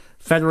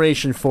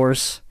Federation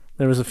Force."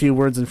 There was a few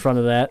words in front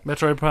of that.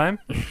 Metroid Prime?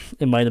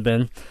 It might have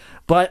been.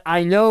 But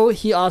I know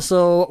he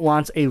also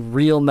wants a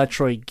real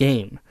Metroid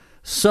game.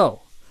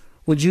 So,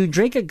 would you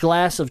drink a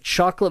glass of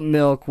chocolate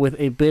milk with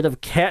a bit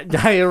of cat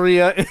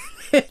diarrhea in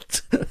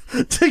it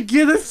to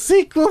get a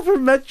sequel for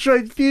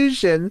Metroid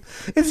Fusion?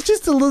 It's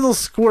just a little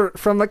squirt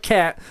from a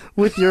cat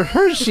with your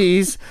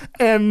Hershey's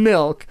and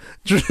milk.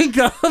 Drink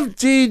up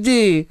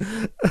DD.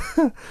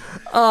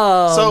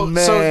 Oh,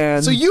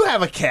 man. So you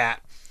have a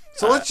cat.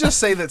 So let's just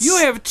say that You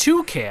have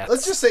two cats.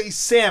 Let's just say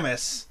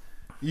Samus.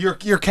 Your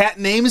cat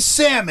name is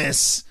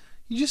Samus.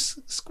 You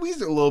just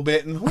squeezed it a little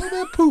bit, and a little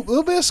bit of poop, a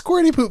little bit of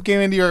squirty poop came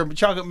into your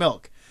chocolate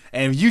milk,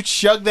 and if you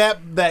chug that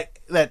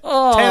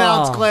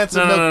 10-ounce glass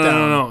No, of no, milk no,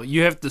 down. no.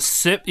 You have to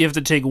sip. You have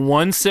to take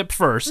one sip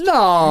first.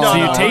 No. So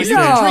you no, taste you it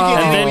can drink it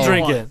and any then way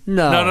drink you it. want.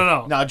 No.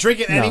 No. Now drink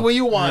it any way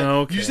you want.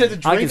 Okay. You just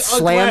have to I drink can a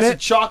slam glass it. of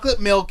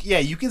chocolate milk. Yeah,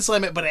 you can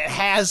slam it, but it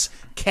has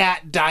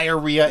cat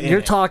diarrhea in You're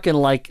it. talking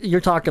like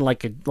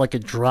a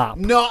drop.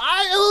 No,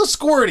 a little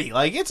squirty.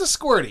 Like it's a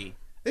squirty.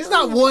 It's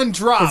not one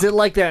drop. Is it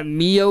like that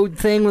Mio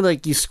thing where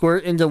like you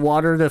squirt into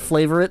water to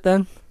flavor it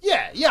then?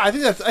 Yeah. I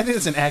think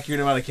that's an accurate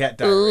amount of cat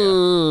diarrhea.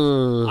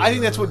 Ugh. I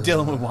think that's what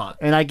Dylan would want.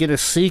 And I get a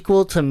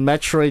sequel to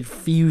Metroid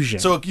Fusion.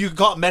 So you can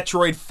call it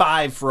Metroid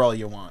 5 for all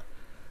you want.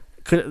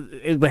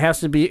 It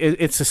has to be.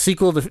 It's a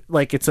sequel to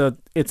like it's a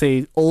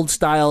old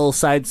style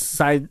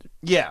side.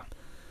 Yeah.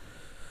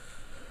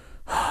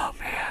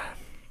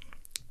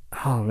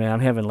 Oh man, I'm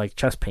having like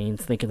chest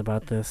pains thinking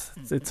about this.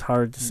 It's a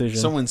hard decision.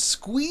 Someone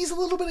squeeze a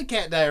little bit of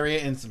cat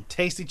diarrhea and some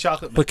tasty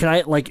chocolate milk. But can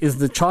I is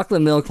the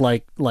chocolate milk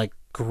like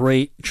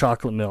great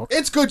chocolate milk?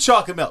 It's good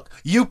chocolate milk.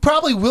 You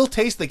probably will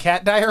taste the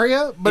cat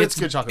diarrhea, but it's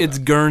good chocolate It's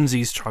milk.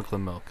 Guernsey's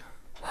chocolate milk.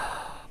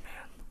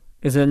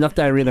 Is it enough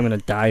diarrhea that I'm gonna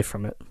die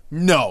from it?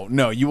 No,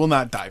 you will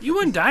not die. You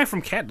wouldn't die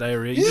from cat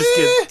diarrhea. You just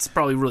get it's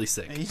probably really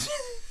sick.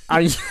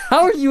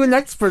 How are you an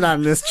expert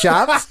on this,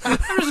 Chops? I'm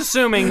just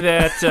assuming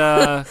that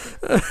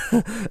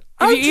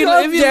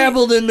I've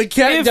dabbled in the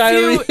cat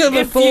diarrhea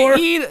before. If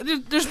you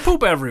eat, there's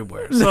poop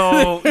everywhere.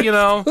 So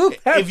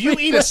If you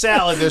eat a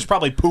salad, there's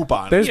probably poop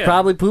on it. There's Yeah.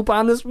 probably poop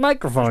on this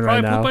microphone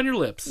right probably now. poop on your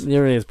lips.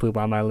 There is poop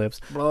on my lips.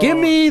 Give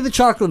me the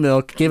chocolate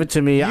milk. Give it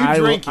to me.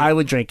 drink it. I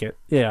would drink it.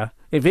 Yeah.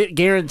 If it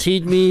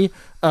guaranteed me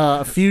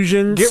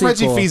fusion Get Reggie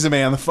sequel,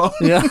 Fils-Aimé on the phone.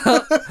 yeah,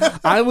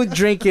 I would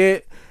drink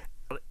it.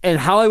 And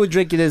how I would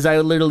drink it is I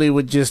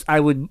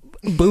would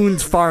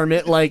Boone's farm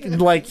it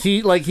like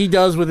he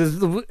does with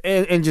his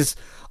and just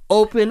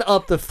open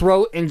up the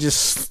throat and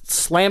just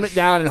slam it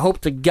down and hope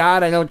to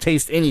God I don't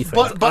taste anything.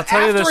 But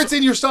tell you after this- it's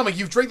in your stomach,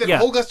 you've drank that Yeah.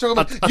 whole glass of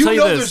chocolate milk, I'll you tell you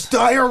know this. there's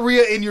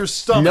diarrhea in your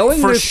stomach.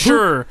 knowing For there's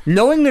sure.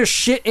 knowing there's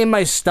shit in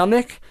my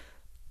stomach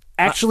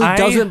actually I-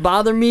 doesn't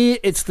bother me.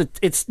 It's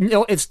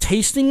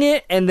tasting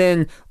it, and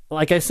then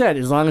like I said,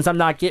 as long as I'm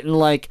not getting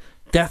like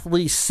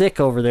deathly sick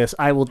over this,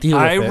 I will deal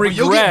with I it. regret-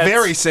 You'll get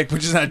very sick, but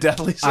just not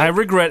deathly sick. I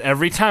regret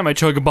every time I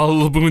chug a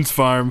bottle of Boone's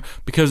Farm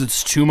because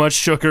it's too much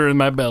sugar in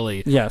my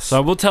belly. Yes. So I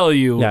will tell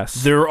you, Yes.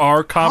 there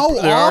are How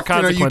there are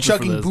often are you consequences for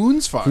chugging this.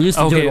 Boone's Farm? We used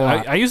to do Okay, it a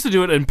lot. I used to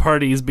do it in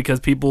parties because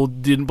people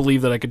didn't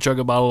believe that I could chug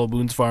a bottle of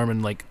Boone's Farm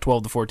in like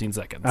 12 to 14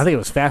 seconds. I think it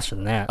was faster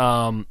than that.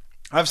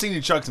 I've seen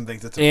you chug some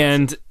things. That's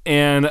and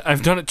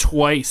I've done it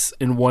twice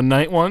in one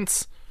night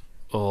once.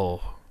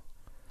 Oh,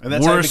 and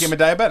that's how you became a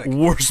diabetic.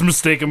 worst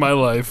mistake of my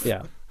life.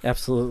 Yeah,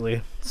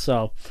 absolutely.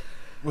 So,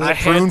 Was it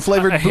prune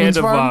flavored I had Boone's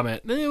to Farm?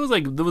 vomit. It was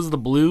like there was the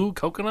blue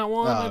coconut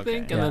one, Oh, I okay.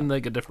 think, and then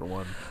like a different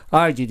one.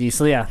 all right, GD.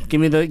 So yeah, give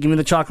me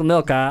the chocolate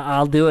milk.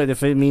 I'll do it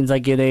if it means I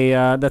get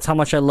a. That's how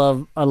much I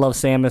love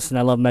Samus and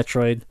I love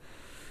Metroid.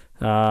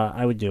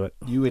 I would do it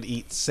You would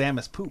eat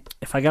Samus poop.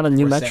 if I got a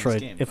new For Samus Metroid.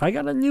 game. If I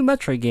got a new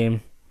Metroid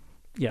game,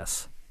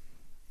 yes.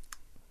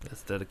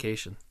 That's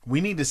dedication.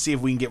 We need to see if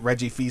we can get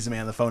Reggie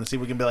Fils-Aimé on the phone and see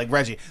if we can be like,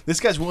 Reggie, this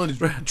guy's willing to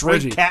drink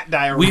Reggie, cat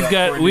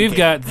diarrhea. We've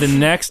got the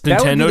next That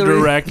would be Nintendo the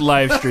Direct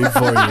live stream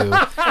for you.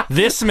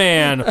 This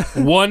man,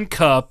 1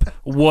 cup,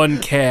 1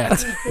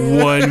 cat,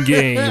 1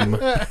 game.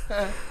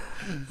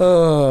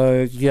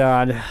 Oh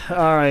God!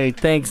 All right,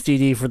 thanks,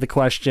 DD, for the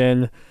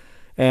question.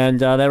 And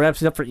that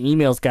wraps it up for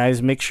emails,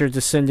 guys. Make sure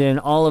to send in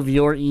all of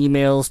your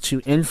emails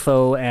to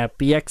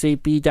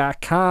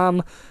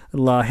info@bx8b.com.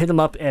 Hit them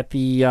up at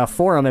the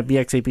forum at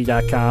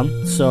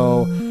bx8b.com.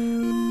 So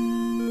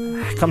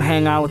come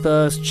hang out with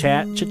us,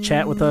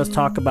 chit-chat with us,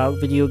 talk about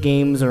video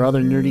games or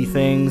other nerdy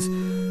things.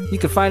 You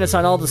can find us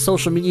on all the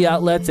social media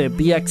outlets at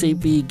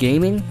BX8B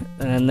Gaming,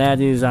 and that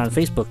is on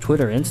Facebook,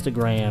 Twitter,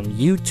 Instagram,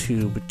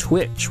 YouTube,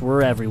 Twitch.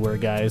 We're everywhere,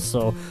 guys.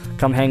 So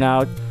come hang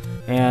out.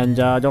 And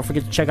don't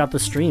forget to check out the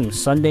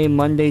streams Sunday,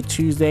 Monday,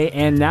 Tuesday,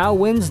 and now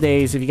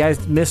Wednesdays. If you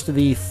guys missed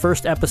the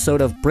first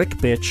episode of Brick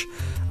Bitch,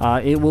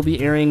 it will be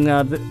airing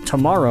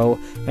tomorrow,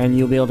 and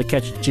you'll be able to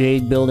catch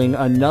Jade building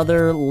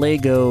another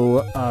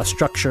Lego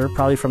structure,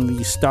 probably from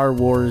the Star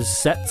Wars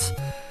sets.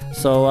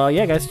 So,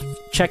 yeah, guys,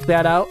 check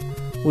that out.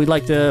 We'd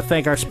like to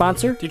thank our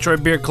sponsor,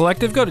 Detroit Beer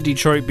Collective. Go to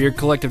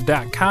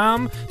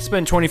DetroitBeerCollective.com.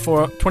 Spend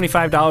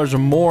 $25 or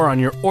more on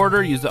your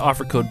order. Use the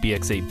offer code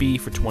BX8B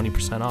for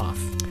 20% off.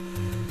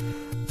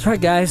 That's right,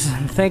 guys.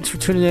 Thanks for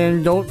tuning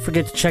in. Don't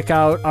forget to check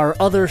out our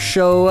other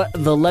show,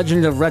 The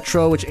Legend of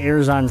Retro, which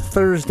airs on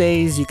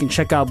Thursdays. You can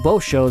check out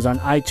both shows on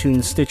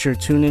iTunes, Stitcher,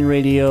 TuneIn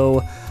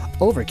Radio,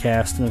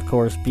 Overcast, and, of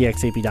course,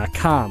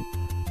 bx8b.com.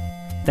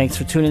 Thanks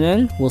for tuning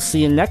in. We'll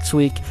see you next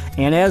week.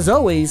 And as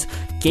always,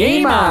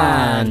 game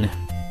on!